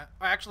through this, yeah?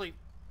 Oh, actually,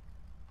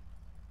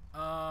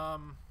 let's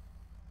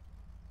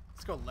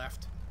go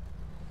left.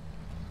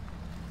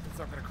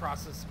 Since I'm gonna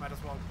cross this, might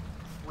as well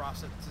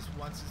cross it just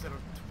once instead of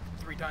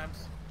 3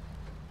 times.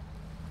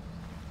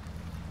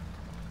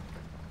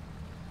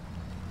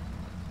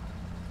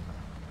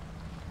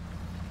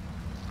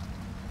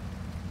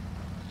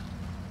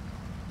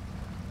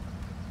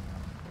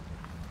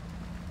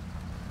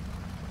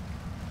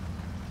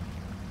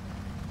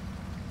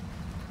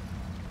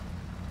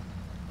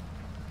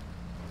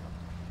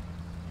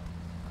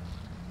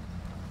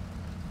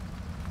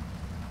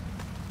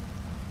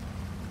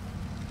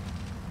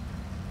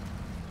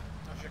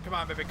 Come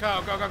on, baby.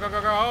 Go, go, go, go,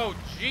 go, go. Oh,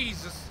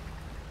 Jesus.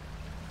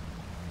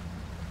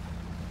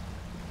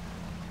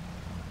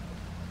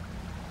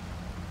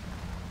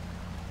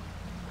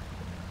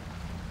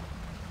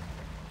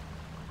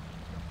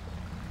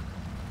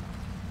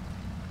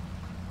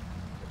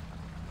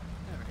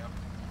 There we go.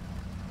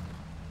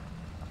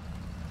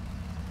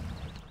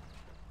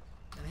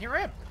 And here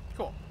I am.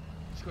 Cool.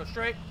 Just go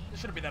straight.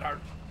 This shouldn't be that hard.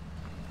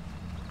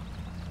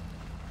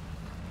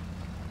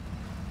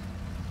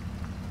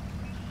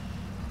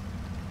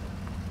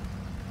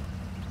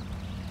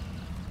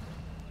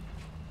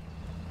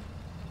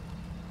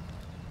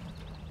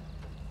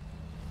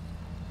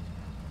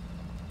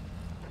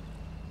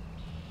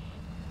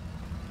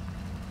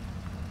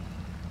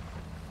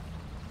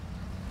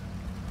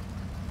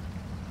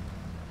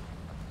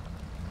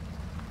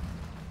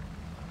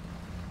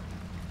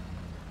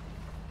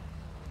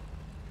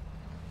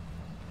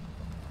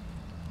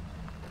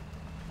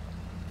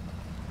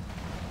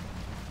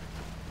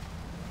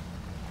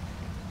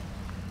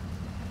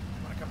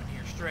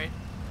 Straight.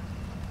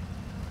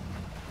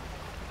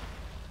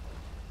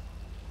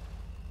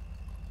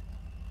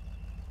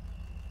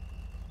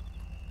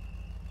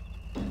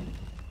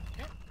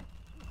 Okay.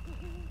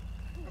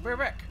 I'll be right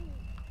back.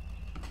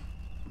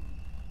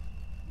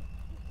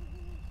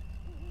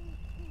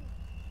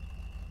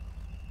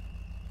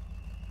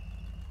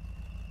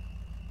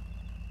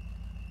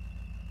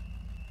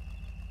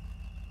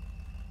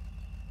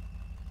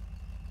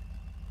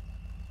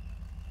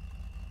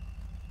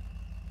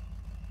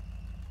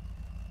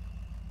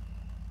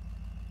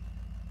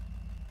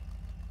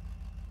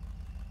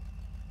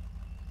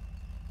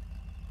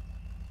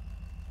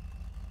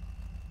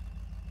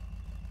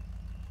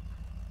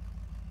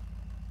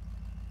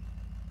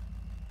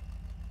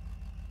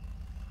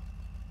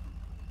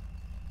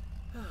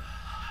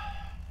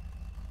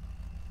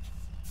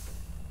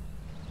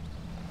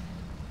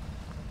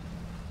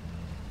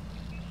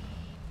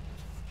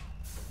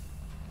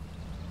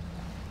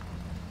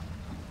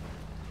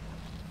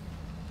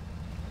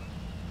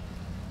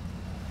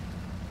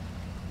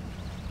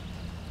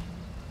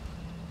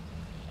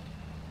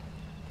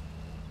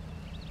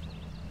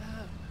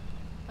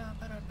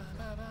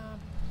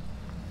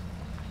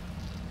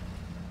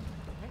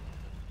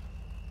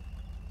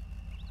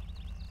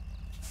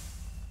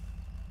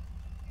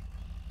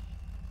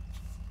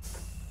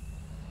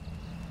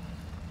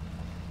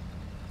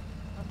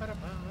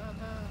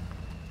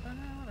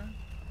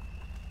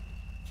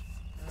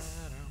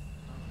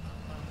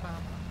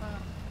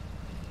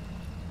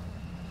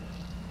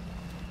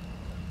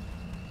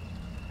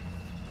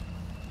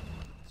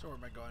 So where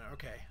am I going?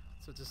 Okay,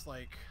 so just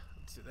like,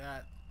 let's do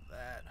that,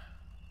 that,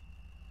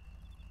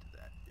 do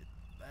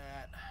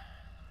that,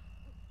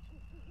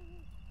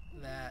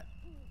 that, that,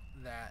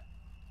 that,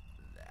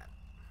 that.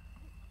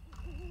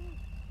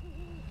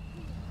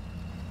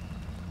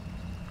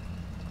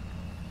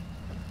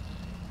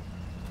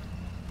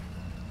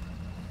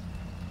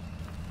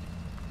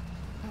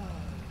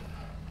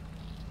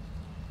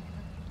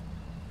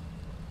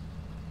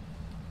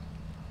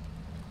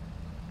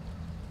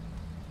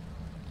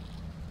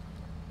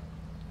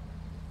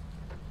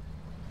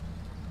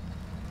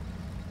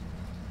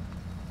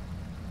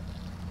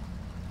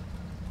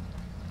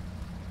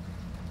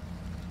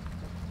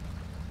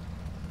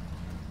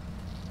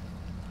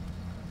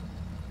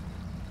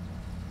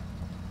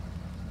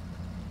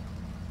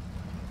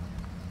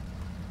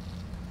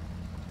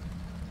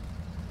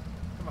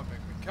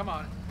 Come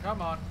on,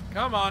 come on,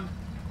 come on.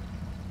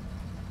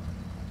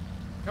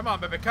 Come on,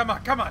 baby, come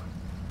on, come on.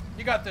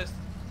 You got this.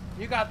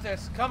 You got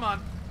this. Come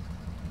on.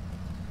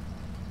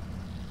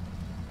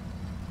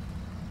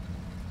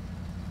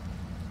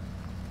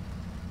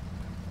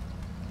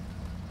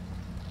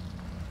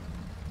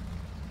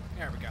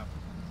 There we go.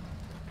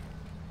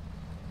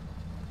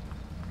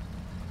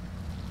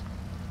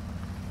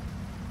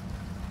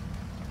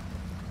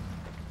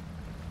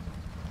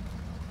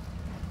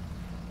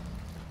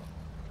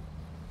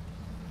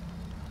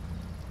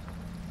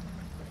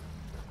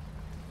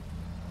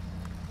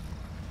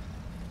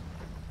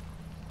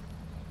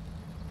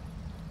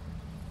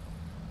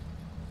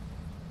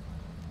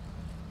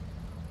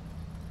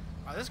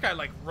 Wow, this guy,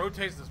 like,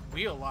 rotates this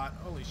wheel a lot.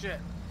 Holy shit.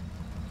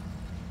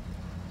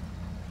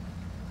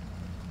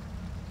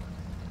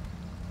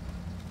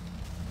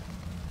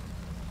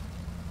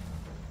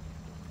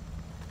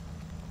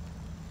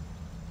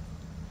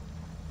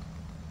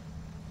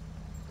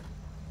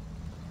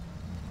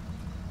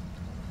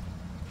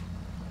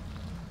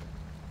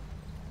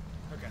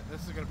 Okay,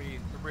 this is gonna be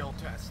the real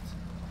test.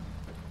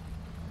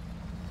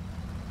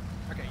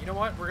 Okay, you know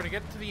what? We're gonna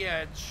get to the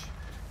edge.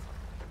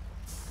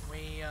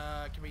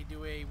 Can we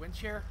do a winch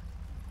here?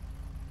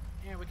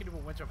 Yeah, we can do a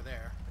winch over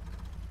there.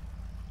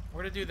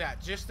 We're gonna do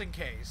that just in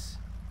case.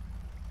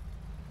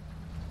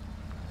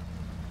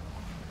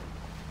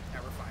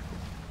 Yeah, we're fine.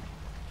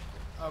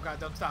 Oh god,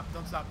 don't stop,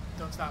 don't stop,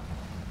 don't stop,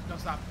 don't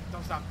stop,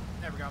 don't stop.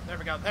 There we go, there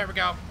we go, there we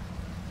go.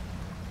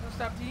 Don't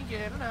stop till you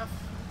get enough.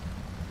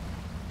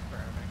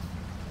 Perfect.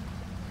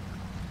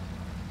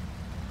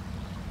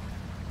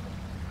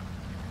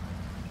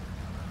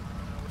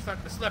 We're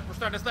starting to slip, we're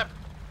starting to slip.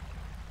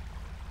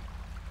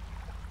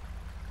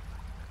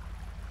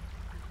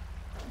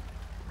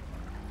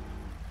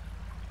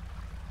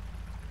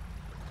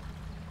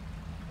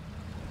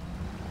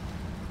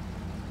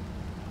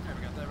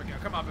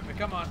 Come on, baby,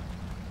 come on.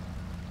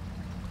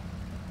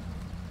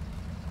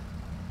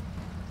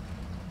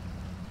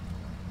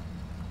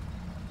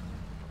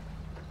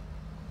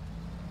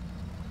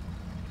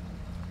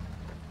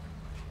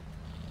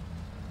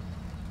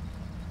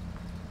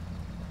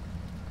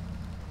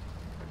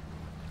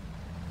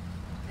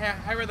 Yeah,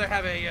 I'd rather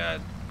have a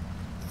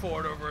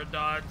Ford over a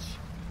Dodge.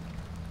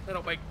 They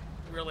don't make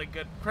really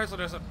good. Chrysler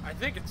doesn't. I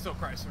think it's still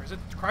Chrysler. Is it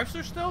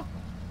Chrysler still?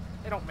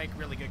 They don't make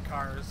really good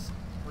cars.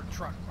 Or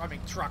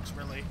trucks,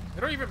 really.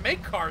 They don't even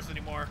make cars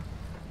anymore.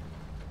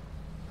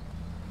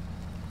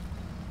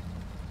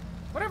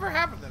 Whatever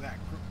happened to that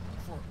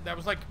group? That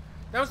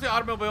was the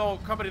automobile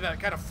company that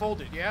kind of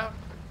folded, yeah?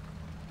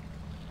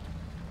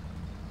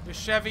 There's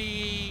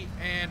Chevy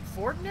and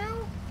Ford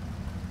now?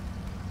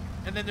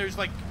 And then there's,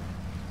 like,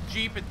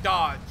 Jeep and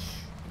Dodge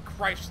and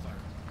Chrysler.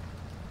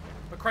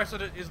 But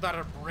Chrysler is not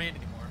a brand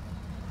anymore.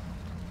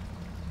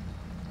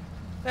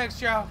 Thanks,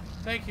 Chow.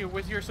 Thank you.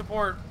 With your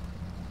support,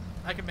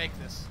 I can make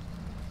this.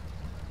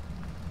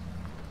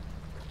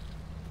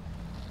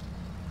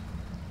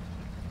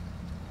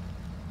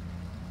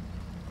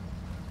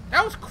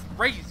 That was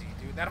crazy,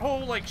 dude. That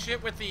whole, like,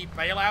 shit with the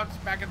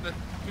bailouts back in the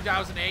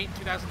 2008,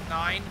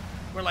 2009,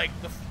 where, like,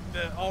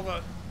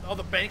 all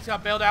the banks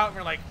got bailed out, and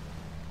we're like,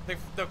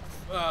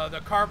 the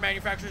car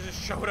manufacturers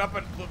just showed up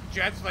and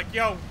jets like,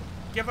 yo,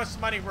 give us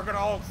money, we're gonna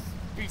all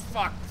be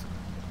fucked.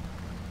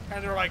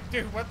 And they're like,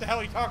 dude, what the hell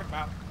are you talking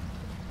about?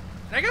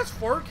 And I guess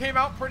Ford came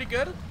out pretty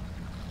good.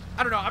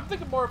 I don't know. I'm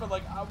thinking more of a,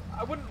 like,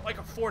 I wouldn't like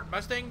a Ford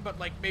Mustang, but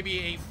like maybe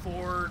a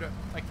Ford,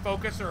 like,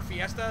 Focus or a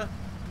Fiesta.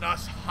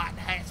 Nice hot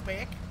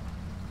hatchback.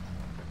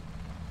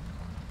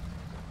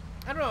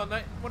 I don't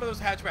know. One of those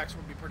hatchbacks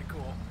would be pretty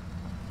cool.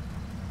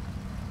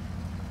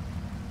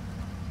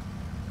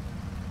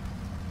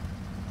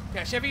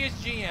 Yeah, Chevy is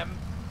GM.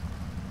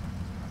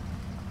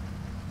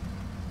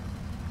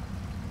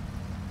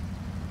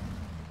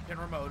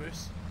 General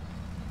Motors.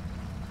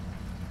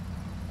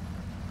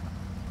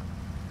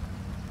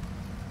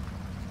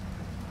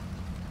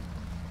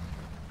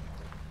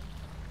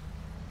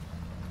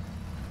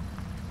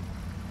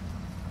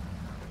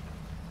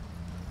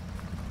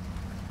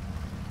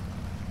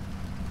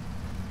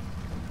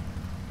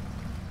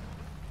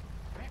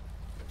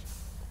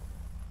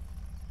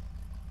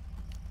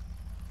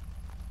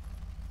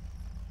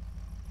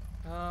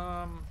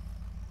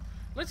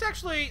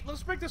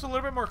 Let's make this a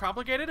little bit more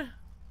complicated.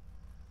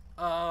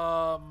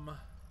 Oh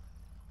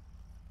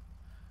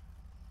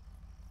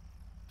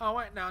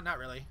wait, no, not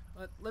really.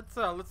 Let's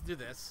do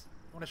this.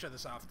 I want to show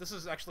this off. This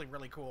is actually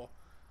really cool.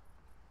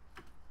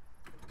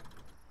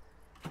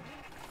 So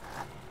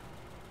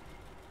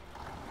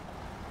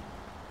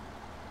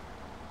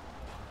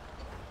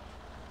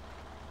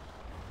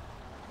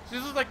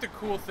this is like the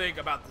cool thing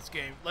about this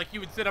game. Like, you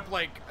would set up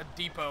like a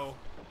depot.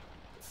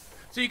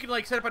 So you can,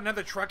 like, set up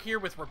another truck here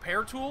with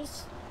repair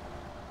tools.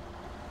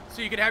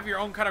 So you could have your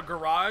own kind of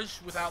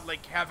garage without,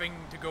 like, having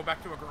to go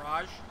back to a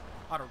garage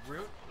on a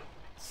route.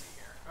 Let's see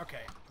here.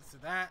 Okay, let's do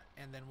that,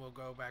 and then we'll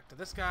go back to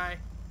this guy.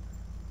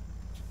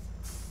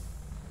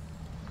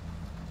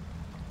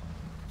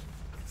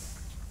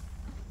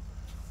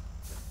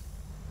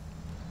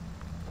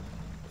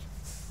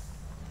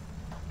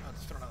 Oh,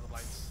 just turn on the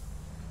lights.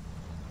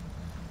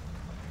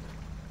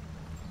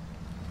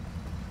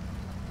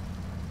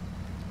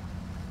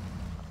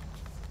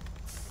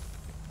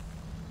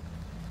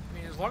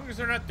 As long as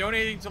they're not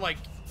donating to, like,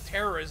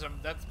 terrorism,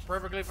 that's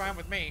perfectly fine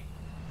with me.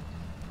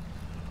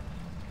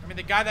 I mean,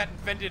 the guy that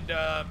invented,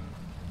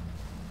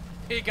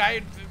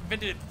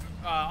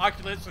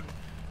 Oculus and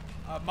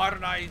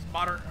modernized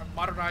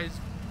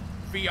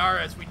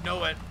VR as we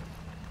know it,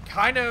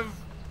 kind of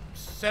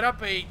set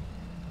up a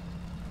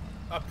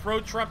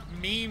pro-Trump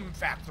meme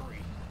factory.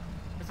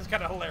 This is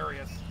kind of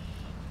hilarious.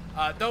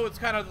 Though it's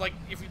kind of like,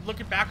 if you're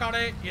looking back on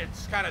it,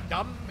 it's kind of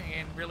dumb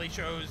and really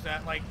shows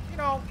that, like, you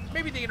know,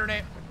 maybe the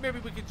internet, maybe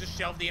we could just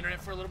shelve the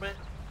internet for a little bit.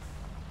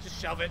 Just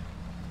shelve it.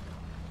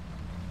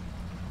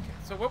 Okay,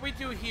 so what we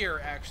do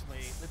here,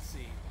 actually, let's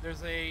see.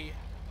 There's a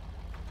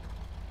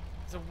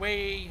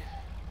way,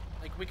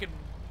 like, we can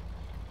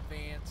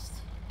advanced.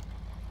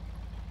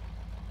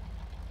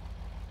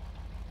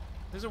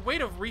 There's a way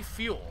to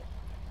refuel.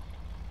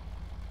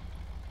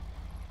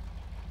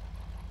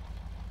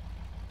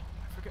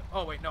 I forget.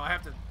 Oh wait, no, I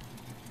have to.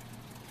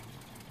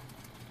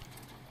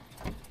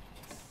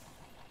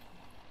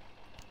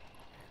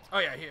 Oh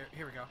yeah, here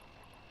we go.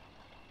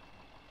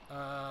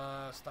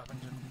 Stop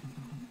engine.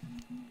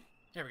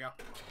 Here we go.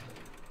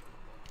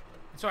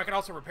 So I can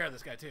also repair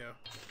this guy too.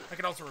 I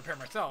can also repair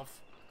myself.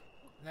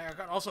 And I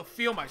can also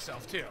fuel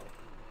myself too.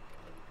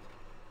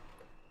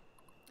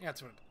 Yeah,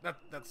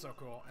 that's so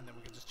cool. And then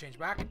we can just change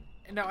back,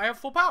 and now I have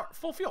full power,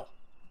 full fuel.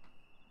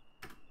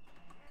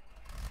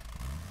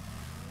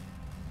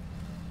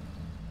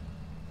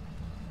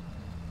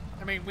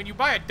 I mean, when you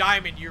buy a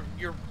diamond,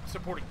 you're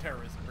supporting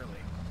terrorism, really.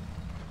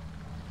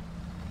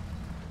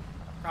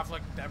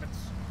 Conflict diamonds.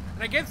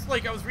 And I guess,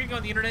 like, I was reading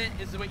on the internet,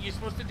 is what you're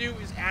supposed to do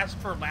is ask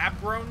for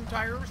lab-grown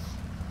tires.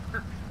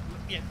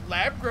 Yeah,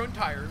 lab-grown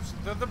tires,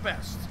 they're the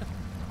best.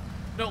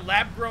 No,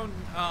 lab-grown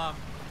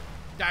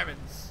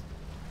diamonds.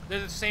 They're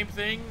the same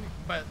thing,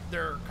 but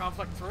they're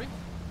conflict-free.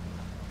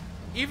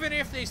 Even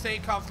if they say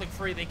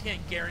conflict-free, they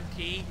can't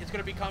guarantee it's going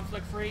to be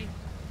conflict-free.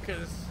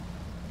 Because,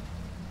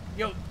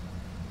 yo,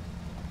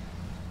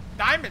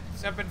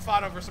 diamonds have been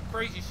fought over some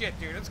crazy shit,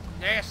 dude. It's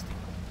nasty.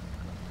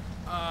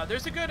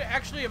 There's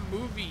actually a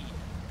movie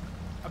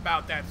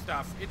about that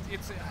stuff.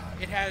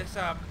 It has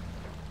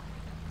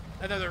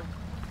another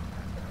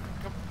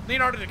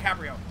Leonardo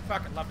DiCaprio.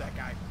 Fucking love that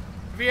guy.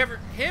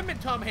 Him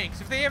and Tom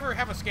Hanks, if they ever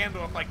have a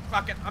scandal, I'm like,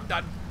 fuck it, I'm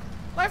done.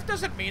 Life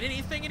doesn't mean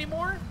anything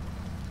anymore.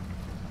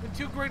 When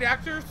two great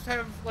actors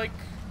have, like,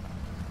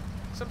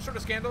 some sort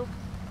of scandal.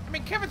 I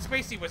mean, Kevin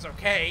Spacey was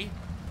okay.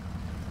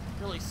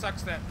 Really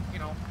sucks that, you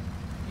know,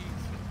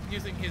 he's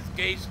using his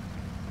gay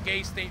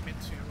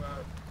statement to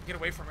get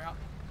away from,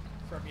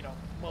 you know,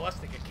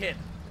 molesting a kid.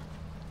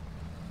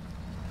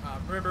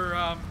 Remember,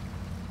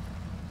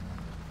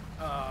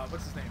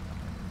 what's his name?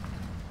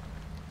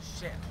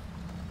 Shit.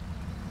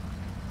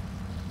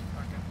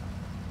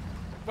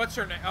 What's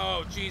her name?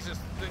 Oh, Jesus.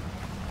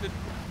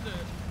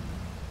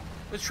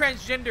 The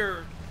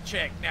transgender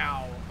chick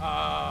now.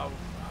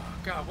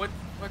 God, what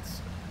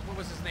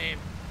was his name?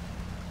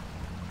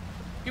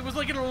 He was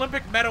like an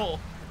Olympic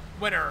medal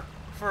winner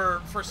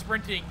for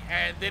sprinting,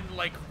 and then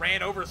like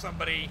ran over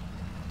somebody,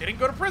 didn't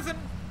go to prison,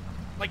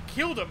 like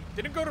killed him,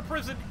 didn't go to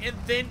prison, and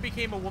then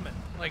became a woman.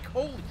 Like,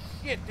 holy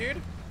shit,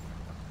 dude.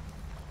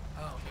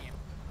 Oh man.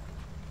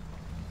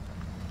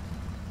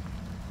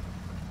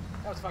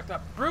 That was fucked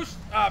up. Bruce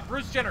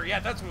Jenner, yeah,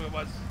 that's who it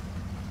was.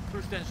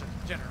 Bruce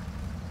Jenner.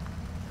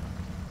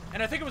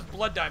 And I think it was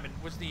Blood Diamond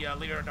was the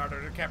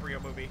Leonardo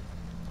DiCaprio movie.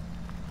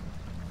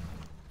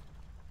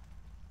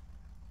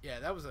 Yeah,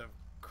 that was a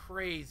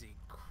crazy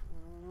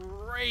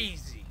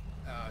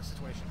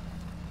situation.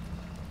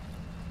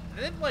 And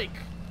then, like,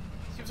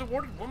 she was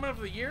awarded Woman of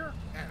the Year?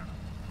 I don't know.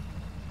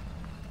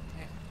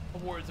 Yeah.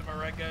 Awards, am I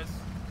right, guys?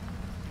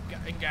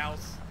 And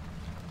gals.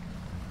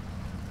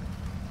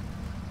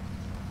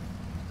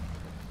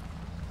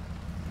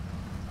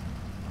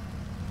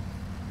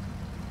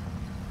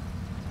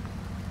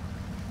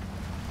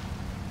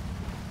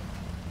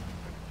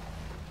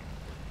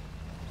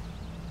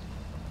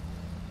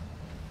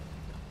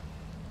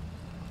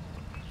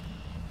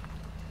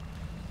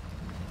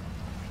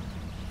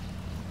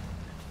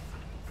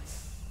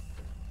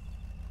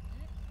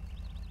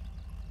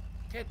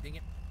 God dang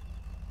it.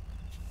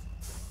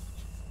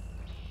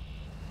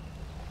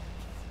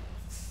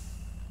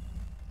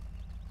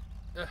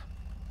 Ugh.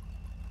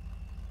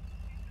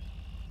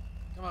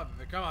 Come on,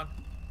 Vic, come on.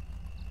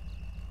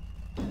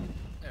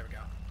 There we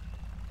go.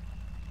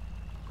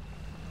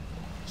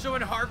 So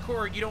in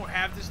hardcore, you don't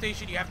have the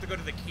station, you have to go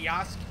to the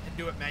kiosk and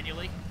do it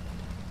manually.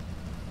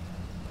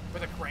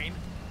 With a crane.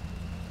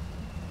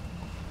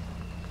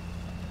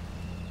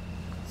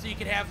 So you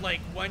could have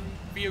like one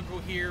vehicle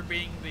here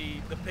being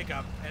the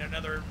pickup, and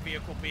another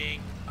vehicle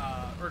being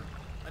or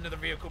another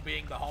vehicle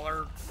being the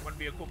hauler, one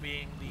vehicle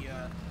being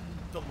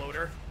the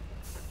loader.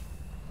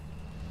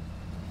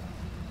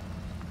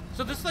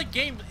 So this like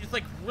game is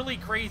like really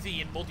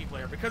crazy in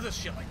multiplayer because of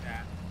shit like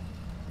that.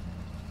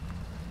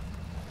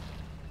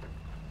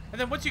 And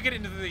then once you get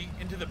into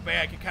the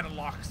bag, it kind of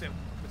locks in,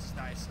 which is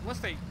nice. Unless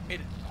they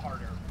made it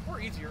harder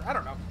or easier, I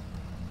don't know.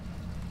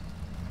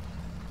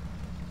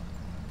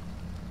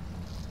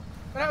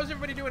 But how's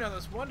everybody doing on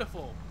this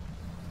wonderful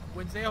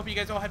Wednesday? I hope you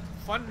guys all had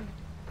fun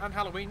on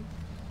Halloween.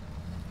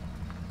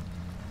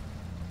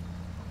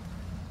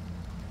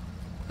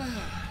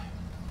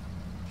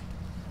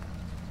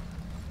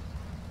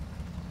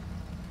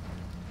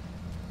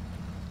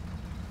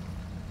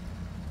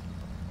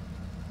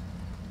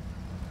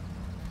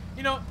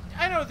 You know,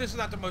 I know this is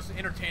not the most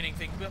entertaining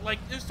thing, but like,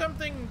 there's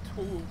something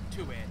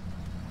to it.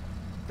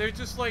 They're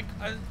just like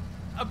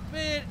a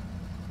bit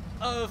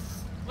of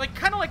like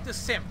kind of like The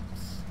Sims,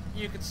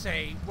 you could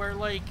say, where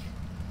like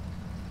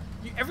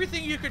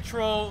everything you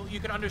control, you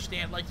can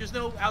understand. Like there's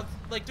no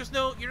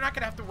you're not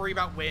gonna have to worry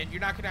about wind.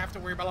 You're not gonna have to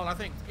worry about a lot of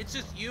things. It's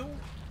just you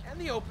and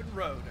the open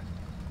road,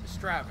 just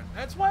driving.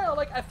 That's why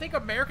I think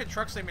American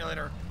Truck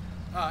Simulator,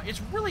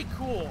 it's really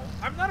cool.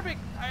 I'm not a big,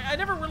 I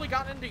never really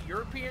got into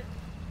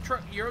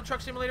Euro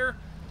Truck Simulator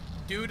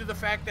due to the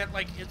fact that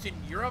like it's in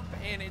Europe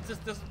and it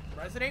just doesn't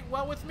resonate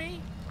well with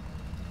me.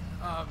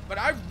 But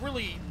I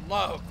really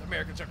love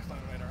American Truck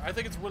Simulator. I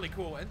think it's really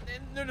cool, and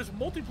there's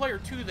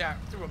multiplayer to that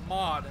through a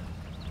mod.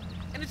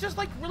 And it's just,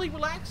 like, really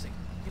relaxing,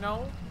 you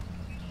know?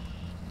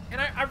 And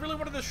I really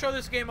wanted to show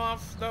this game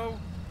off, though.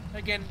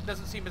 Again, it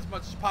doesn't seem as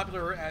much as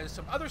popular as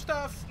some other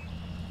stuff.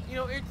 You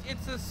know,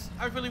 it's just,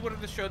 I really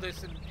wanted to show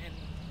this, and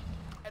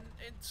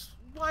it's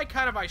why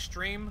kind of I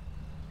stream.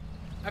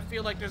 I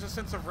feel like there's a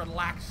sense of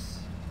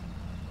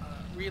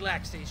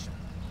relaxation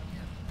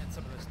in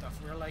some of this stuff.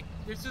 We're like,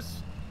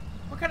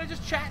 we're kind of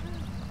just chatting,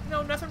 you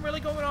know, nothing really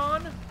going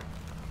on.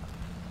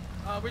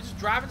 We're just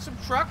driving some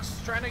trucks,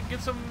 trying to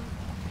get some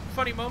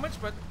funny moments,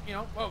 but, you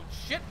know, oh,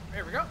 shit,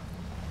 there we go.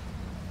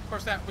 Of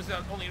course, that was the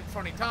only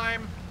funny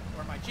time,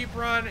 or my Jeep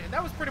run, and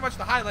that was pretty much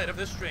the highlight of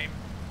this stream,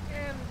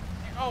 and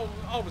all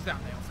was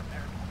downhill from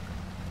there.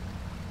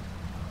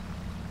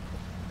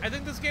 I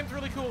think this game's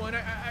really cool, and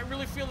I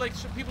really feel like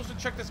people should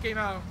check this game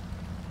out.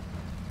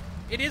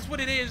 It is what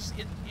it is.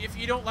 If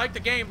you don't like the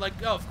game, like,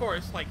 oh, of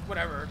course, like,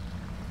 whatever,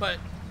 but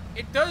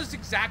it does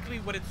exactly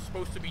what it's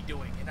supposed to be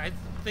doing, and I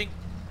think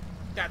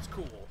that's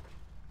cool.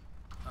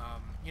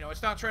 You know,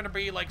 it's not trying to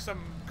be like some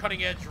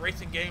cutting-edge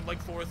racing game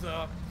like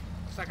Forza.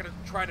 It's not going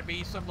to try to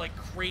be some like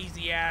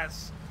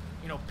crazy-ass,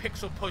 you know,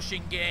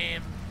 pixel-pushing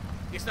game.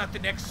 It's not the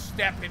next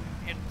step in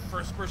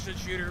first-person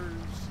shooters.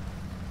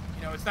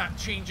 You know, it's not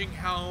changing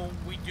how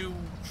we do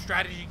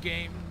strategy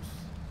games.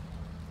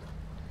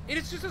 It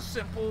is just a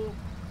simple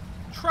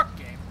truck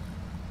game.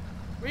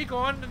 Where you go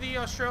on to the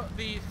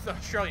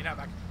Australian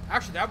outback.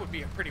 Actually, that would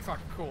be a pretty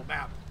fucking cool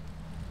map.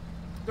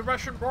 The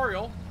Russian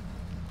Boreal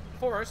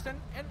Forest and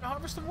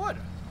harvest some wood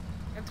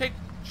and take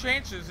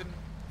chances and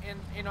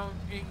you know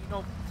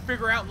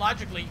figure out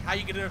logically how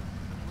you're gonna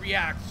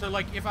react. So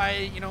like if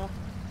I, you know,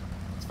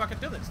 let's fucking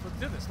do this, let's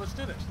do this, let's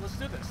do this, let's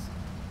do this.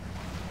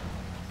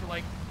 So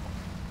like,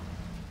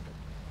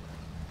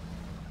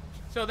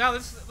 so now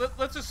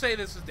let's just say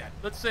this is dead.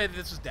 Let's say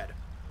this is dead,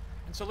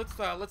 and so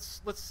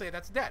let's say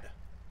that's dead.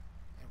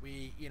 And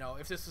we, you know,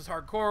 if this is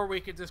hardcore, we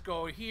could just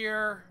go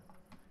here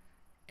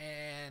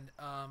and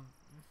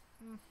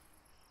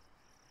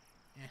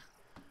yeah.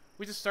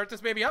 We just start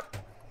this baby up.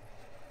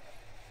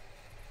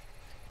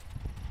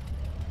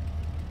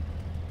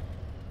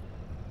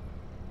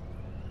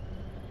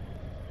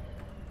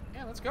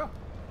 Yeah, let's go.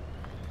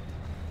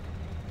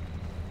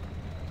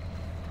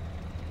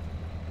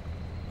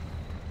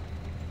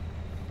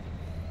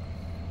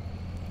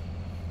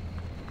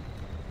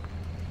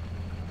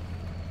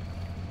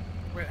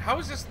 Wait, how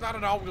is this not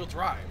an all-wheel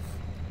drive?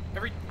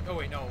 Oh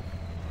wait, no.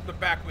 The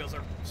back wheels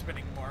are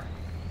spinning more.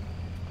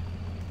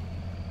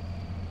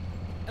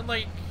 And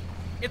like,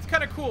 it's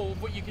kind of cool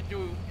what you can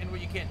do and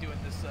what you can't do in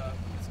this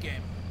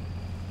game.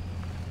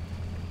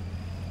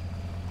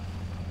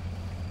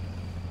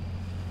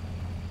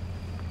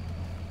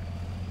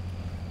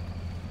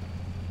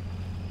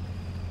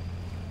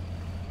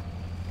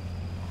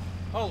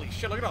 Holy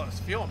shit, look at all this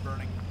fuel I'm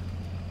burning.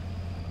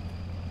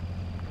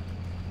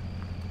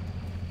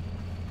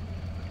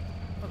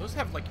 Oh, those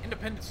have like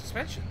independent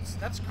suspensions.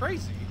 That's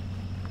crazy.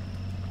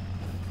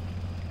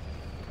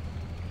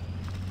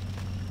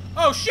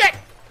 Oh shit!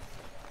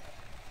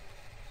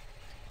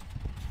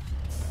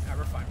 Nah,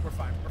 we're fine, we're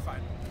fine, we're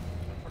fine.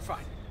 We're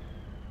fine.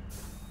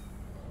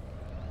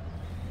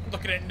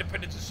 Looking at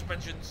independent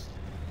suspensions.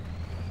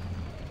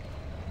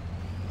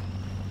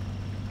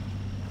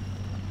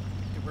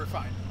 Dude, we're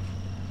fine.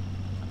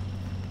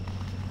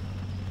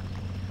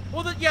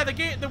 Well,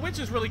 the winch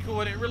is really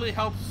cool, and it really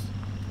helps,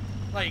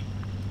 like,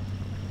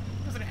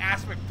 there's an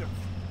aspect of,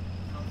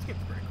 you know, this game's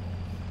pretty cool.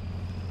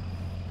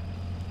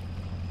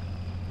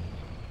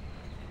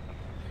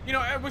 You know,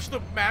 I wish the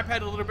map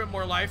had a little bit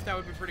more life. That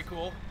would be pretty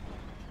cool.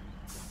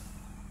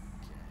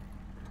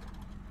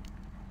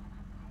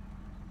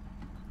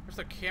 Wish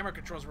the camera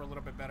controls were a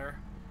little bit better.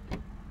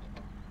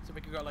 So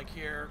we could go, like,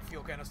 here,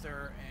 fuel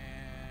canister,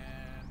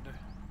 and there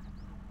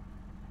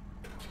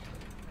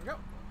we go.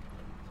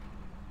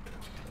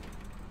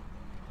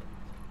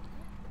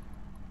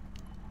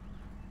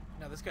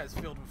 Now this guy's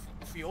filled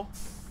with fuel.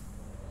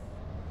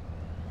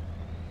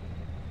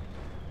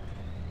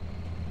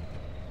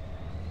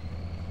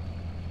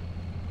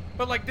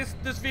 But like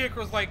this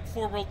vehicle is like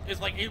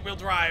eight-wheel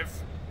drive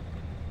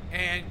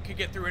and could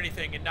get through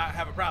anything and not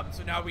have a problem.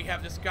 So now we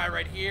have this guy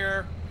right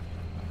here.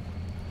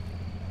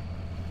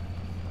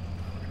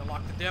 We're gonna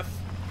lock the diff,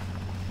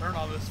 burn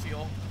all this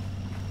fuel.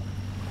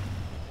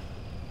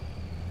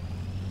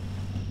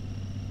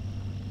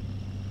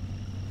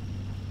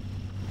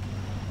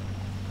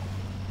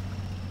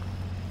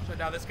 So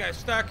now this guy's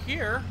stuck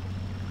here.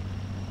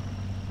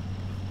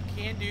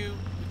 can do,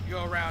 we can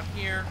go around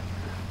here.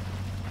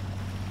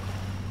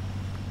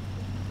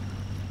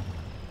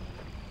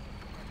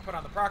 Put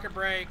on the pocket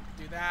brake,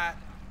 do that.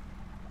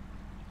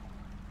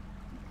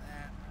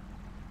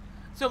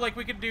 So, like,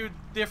 we could do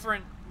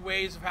different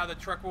ways of how the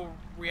truck will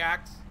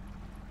react.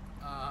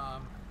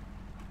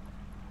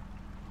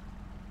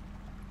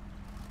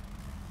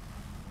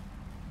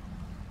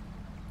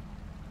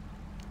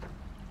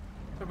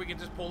 So we can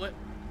just pull it.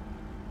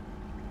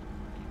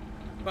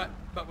 But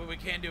what we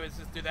can do is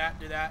just do that,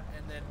 and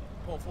then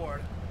pull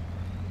forward.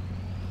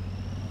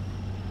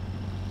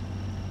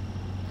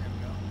 There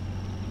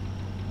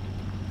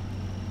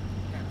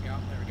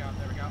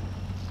we go.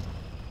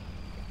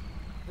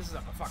 This is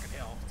up a fucking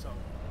hill, so.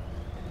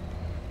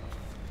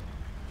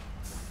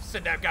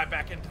 Send that guy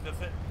back into the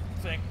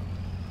thing.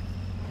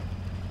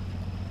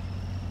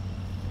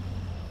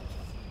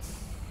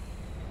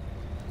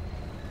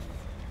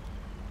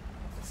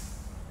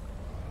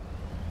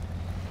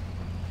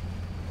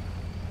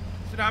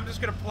 So now I'm just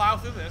gonna plow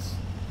through this.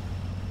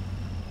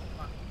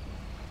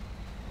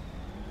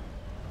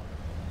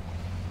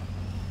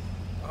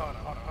 Hold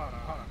on.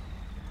 I'm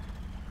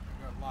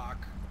gonna lock,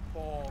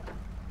 pull,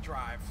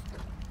 drive.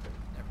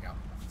 There we go.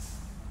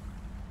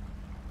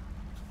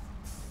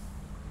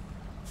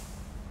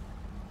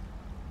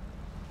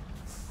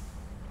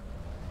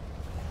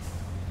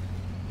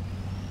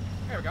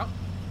 There we go.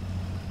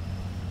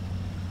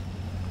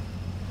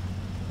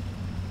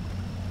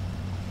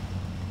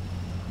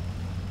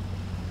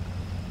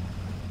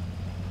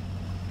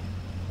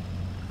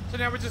 So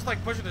now we're just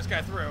like pushing this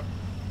guy through.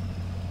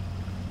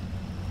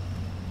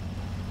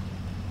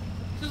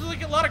 So there's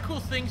like a lot of cool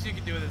things you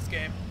can do with this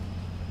game.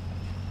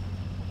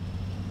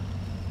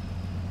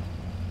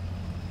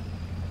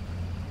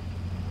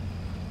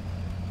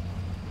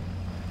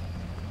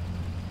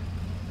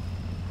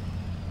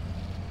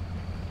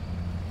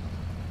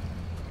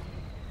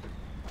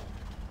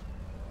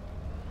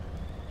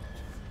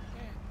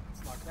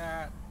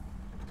 That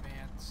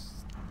advance.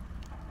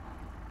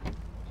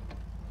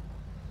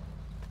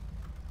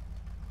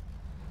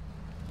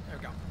 There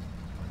we go.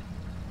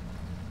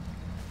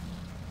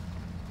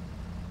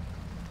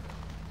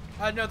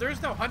 No, there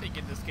is no hunting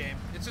in this game.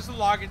 It's just a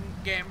logging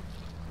game.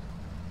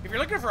 If you're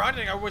looking for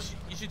hunting, I wish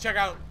you should check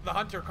out The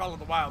Hunter Call of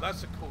the Wild.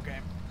 That's a cool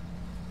game.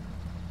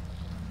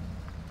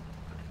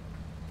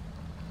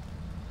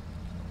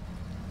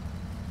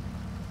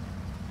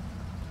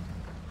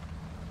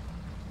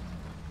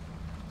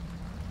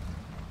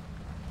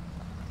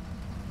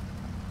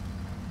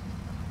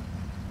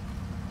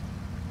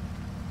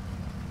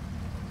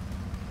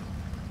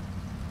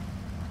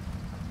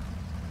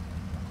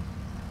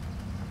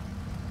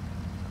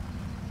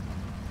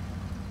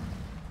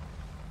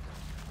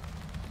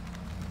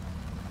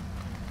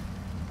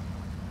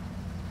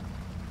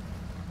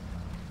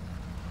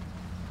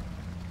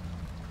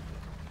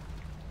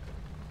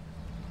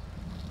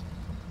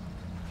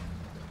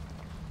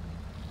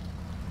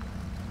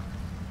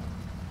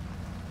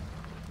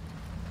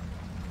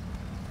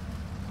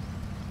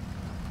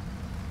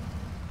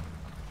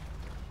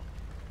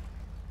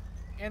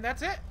 And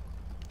that's it.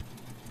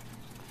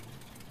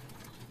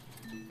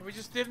 And we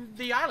just did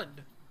the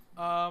island.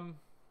 And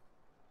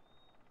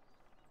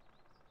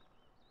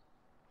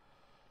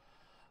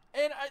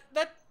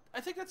I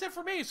think that's it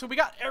for me. So we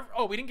got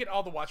we didn't get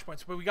all the watch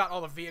points, but we got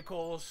all the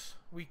vehicles.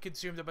 We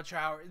consumed a bunch of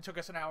hours. It took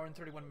us an hour and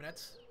 31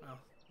 minutes.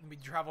 We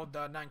traveled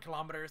 9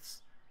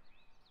 kilometers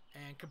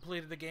and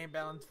completed the game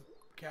balanced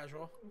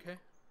casual. Okay,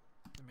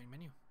 the main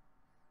menu.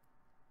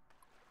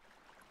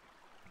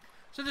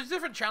 So there's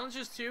different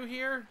challenges too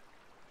here.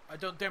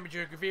 Don't damage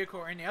your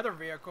vehicle or any other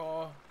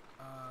vehicle.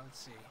 Let's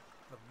see.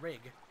 The rig.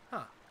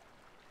 Huh.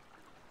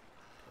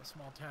 A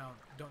small town.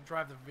 Don't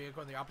drive the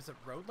vehicle in the opposite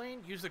road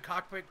lane. Use the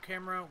cockpit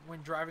camera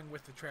when driving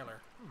with the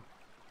trailer.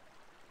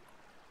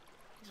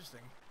 Interesting.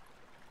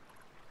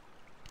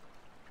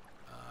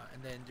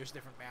 And then there's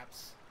different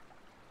maps.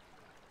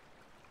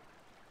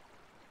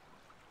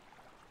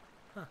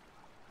 Huh.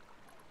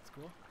 That's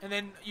cool. And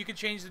then you can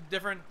change the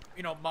different,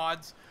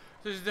 mods.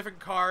 So there's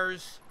different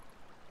cars.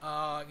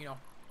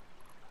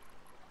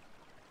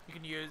 You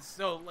can use,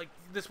 so like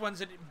this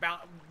one's at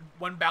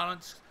one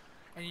balance,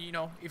 and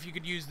if you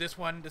could use this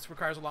one, this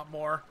requires a lot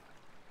more.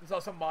 There's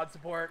also mod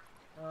support.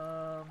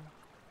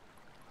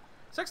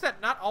 Sucks that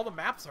not all the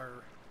maps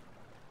are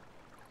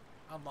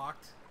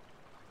unlocked.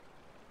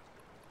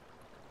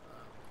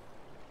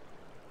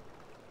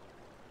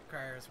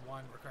 Requires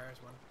one.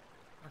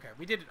 Okay,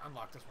 we did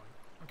unlock this one.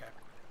 Okay.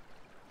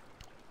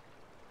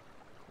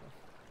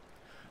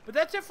 But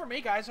that's it for me,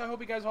 guys. I hope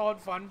you guys all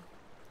had fun.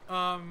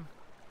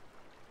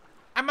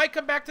 I might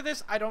come back to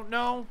this. I don't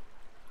know.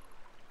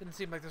 Didn't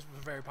seem like this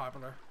was very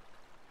popular.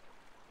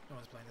 No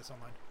one's playing this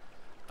online.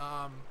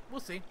 We'll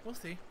see.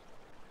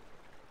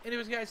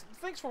 Anyways, guys,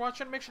 thanks for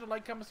watching. Make sure to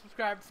like, comment,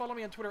 subscribe. Follow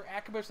me on Twitter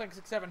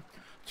 @Kabush967.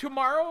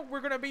 Tomorrow, we're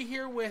going to be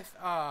here with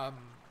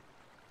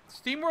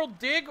SteamWorld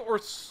Dig or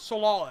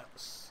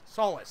Solace.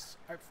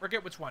 I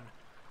forget which one.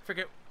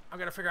 I'm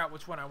gonna figure out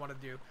which one I want to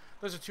do.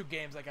 Those are 2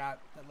 games I got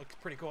that looks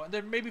pretty cool. And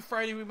then maybe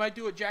Friday we might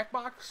do a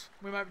Jackbox.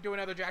 We might do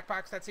another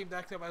Jackbox. That seemed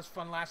like that was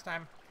fun last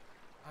time.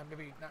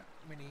 Maybe not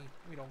many.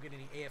 We don't get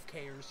any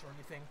AFKers or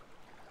anything.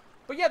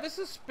 But yeah, this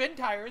is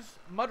Spintires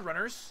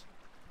Mudrunners.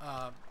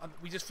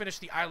 We just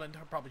finished the island.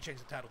 I'll probably change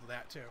the title to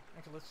that too.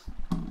 Okay, let's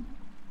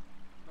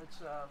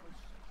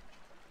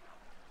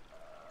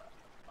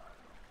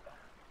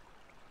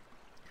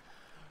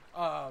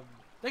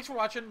thanks for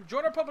watching.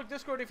 Join our public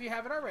Discord if you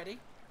haven't already.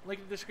 Link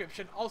in the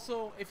description.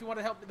 Also, if you want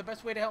to help, the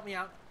best way to help me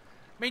out,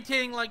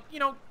 maintaining, like, you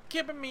know,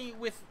 keeping me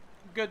with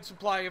good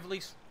supply of at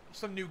least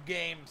some new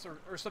games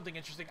or something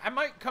interesting. I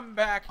might come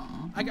back.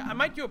 I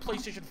might do a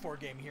PlayStation 4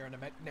 game here in the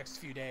next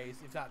few days,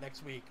 if not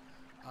next week.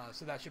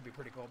 So that should be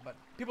pretty cool. But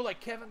people like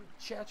Kevin,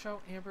 Chowchow,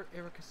 Amber,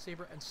 Erica,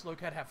 Ssabor, and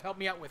Slowcat have helped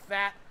me out with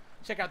that.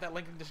 Check out that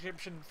link in the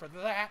description for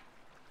that.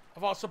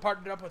 I've also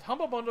partnered up with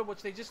Humble Bundle,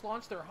 which they just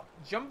launched their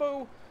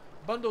Jumbo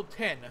Bundle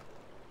 10.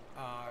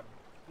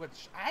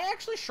 Which I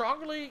actually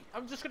strongly,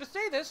 I'm just going to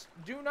say this,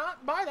 do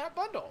not buy that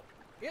bundle.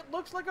 It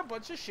looks like a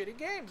bunch of shitty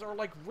games, or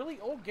like really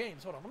old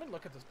games. Hold on, let me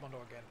look at this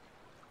bundle again.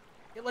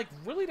 It like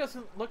really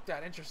doesn't look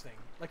that interesting.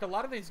 Like a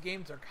lot of these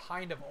games are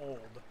kind of old.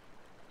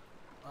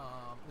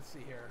 Let's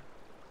see here.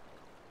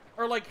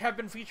 Or like have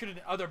been featured in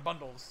other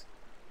bundles.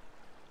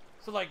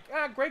 So like,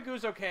 Grey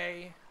Goo's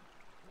okay.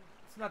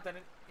 It's not that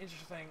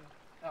interesting.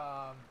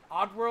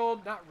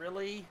 Oddworld, not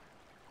really.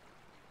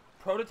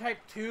 Prototype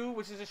 2,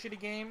 which is a shitty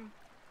game.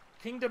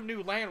 Kingdom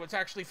New Land, which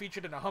actually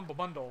featured in a Humble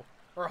Bundle,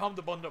 or a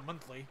Humble Bundle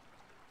Monthly.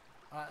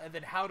 And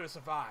then How to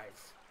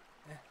Survive.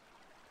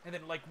 And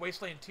then, like,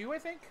 Wasteland 2, I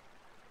think?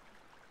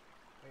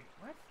 Wait,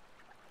 what?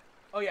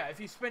 Oh, yeah, if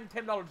you spend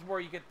 $10 more,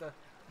 you get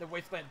the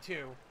Wasteland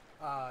 2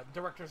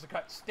 Director's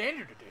Cut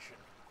Standard Edition.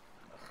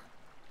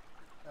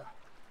 Ugh.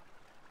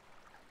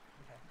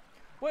 Okay.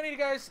 Well, anyway,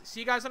 guys, see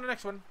you guys on the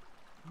next one.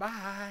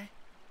 Bye.